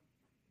them.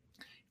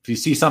 If you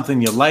see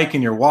something you like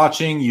and you're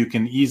watching, you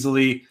can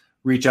easily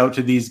reach out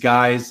to these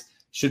guys.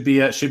 Should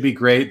be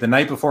great. The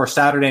night before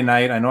Saturday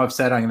night, I know I've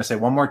said, I'm going to say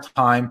one more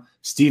time,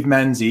 Steve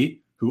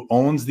Menzie, who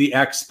owns the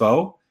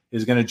Expo,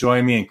 is going to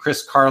join me, and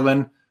Chris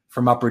Carlin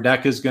from Upper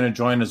Deck is going to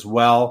join as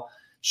well.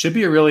 Should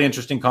be a really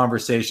interesting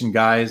conversation,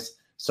 guys.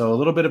 So a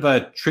little bit of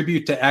a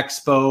tribute to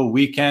Expo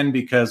weekend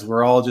because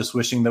we're all just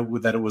wishing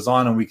that it was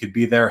on and we could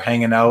be there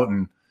hanging out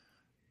and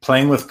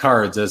playing with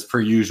cards as per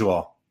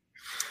usual.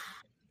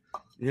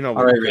 All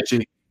right,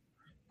 Richie.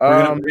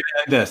 We're going to end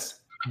this.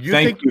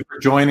 Thank you for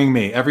joining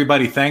me.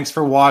 Everybody, thanks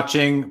for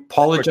watching.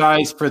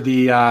 Apologize for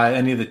the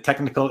any of the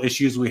technical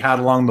issues we had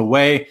along the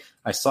way.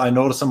 I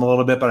noticed them a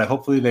little bit, but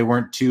hopefully they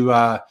weren't too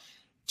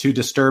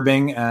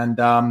disturbing. And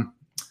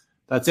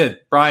that's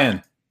it.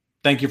 Brian,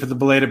 thank you for the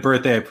belated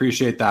birthday. I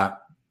appreciate that.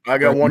 I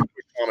got one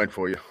quick comment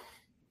for you.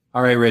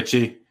 All right,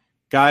 Richie.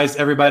 Guys,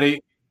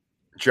 everybody.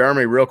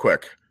 Jeremy, real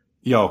quick.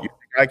 Yo.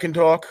 I can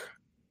talk.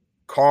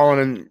 Colin,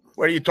 and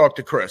where do you talk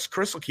to Chris?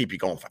 Chris will keep you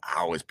going for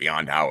hours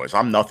beyond hours.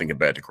 I'm nothing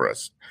compared to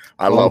Chris.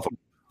 I love him.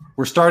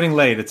 We're starting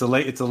late. It's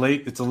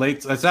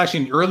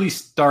actually an early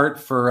start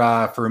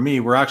for me.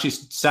 We're actually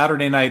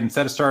Saturday night,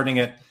 instead of starting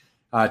at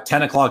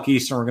 10 o'clock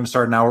Eastern, we're going to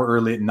start an hour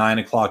early at 9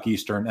 o'clock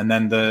Eastern. And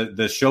then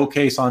the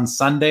showcase on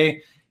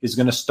Sunday is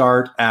going to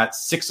start at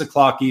 6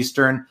 o'clock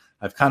Eastern.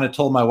 I've kind of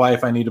told my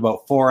wife I need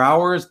about 4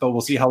 hours, but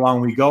we'll see how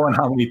long we go and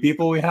how many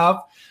people we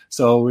have.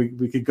 So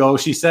we could go.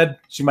 She said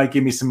she might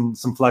give me some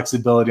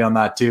flexibility on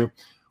that too.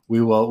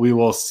 We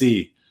will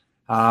see.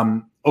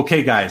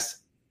 Okay, guys,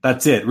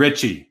 that's it.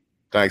 Richie.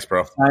 Thanks,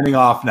 bro. Signing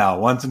off now,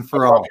 once and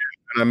for all.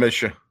 And I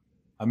miss you.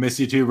 I miss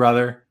you too,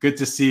 brother. Good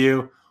to see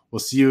you. We'll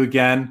see you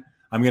again.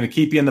 I'm going to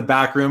keep you in the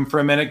back room for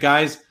a minute,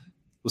 guys.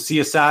 We'll see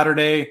you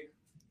Saturday.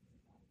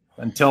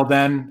 Until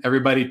then,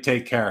 everybody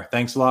take care.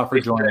 Thanks a lot for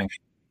joining.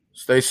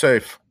 Stay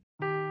safe.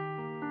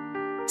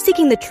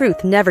 Seeking the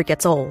truth never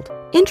gets old.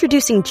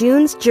 Introducing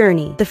June's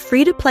Journey, the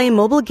free-to-play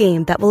mobile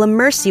game that will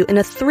immerse you in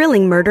a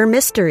thrilling murder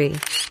mystery.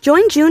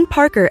 Join June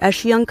Parker as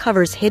she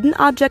uncovers hidden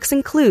objects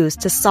and clues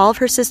to solve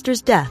her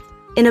sister's death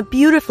in a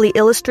beautifully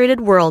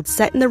illustrated world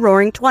set in the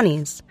Roaring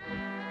 '20s.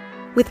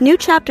 With new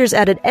chapters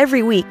added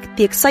every week,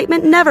 the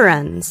excitement never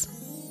ends.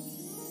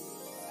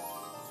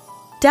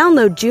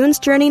 Download June's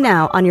Journey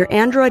now on your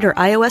Android or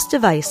iOS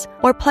device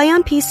or play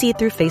on PC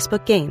through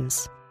Facebook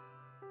Games.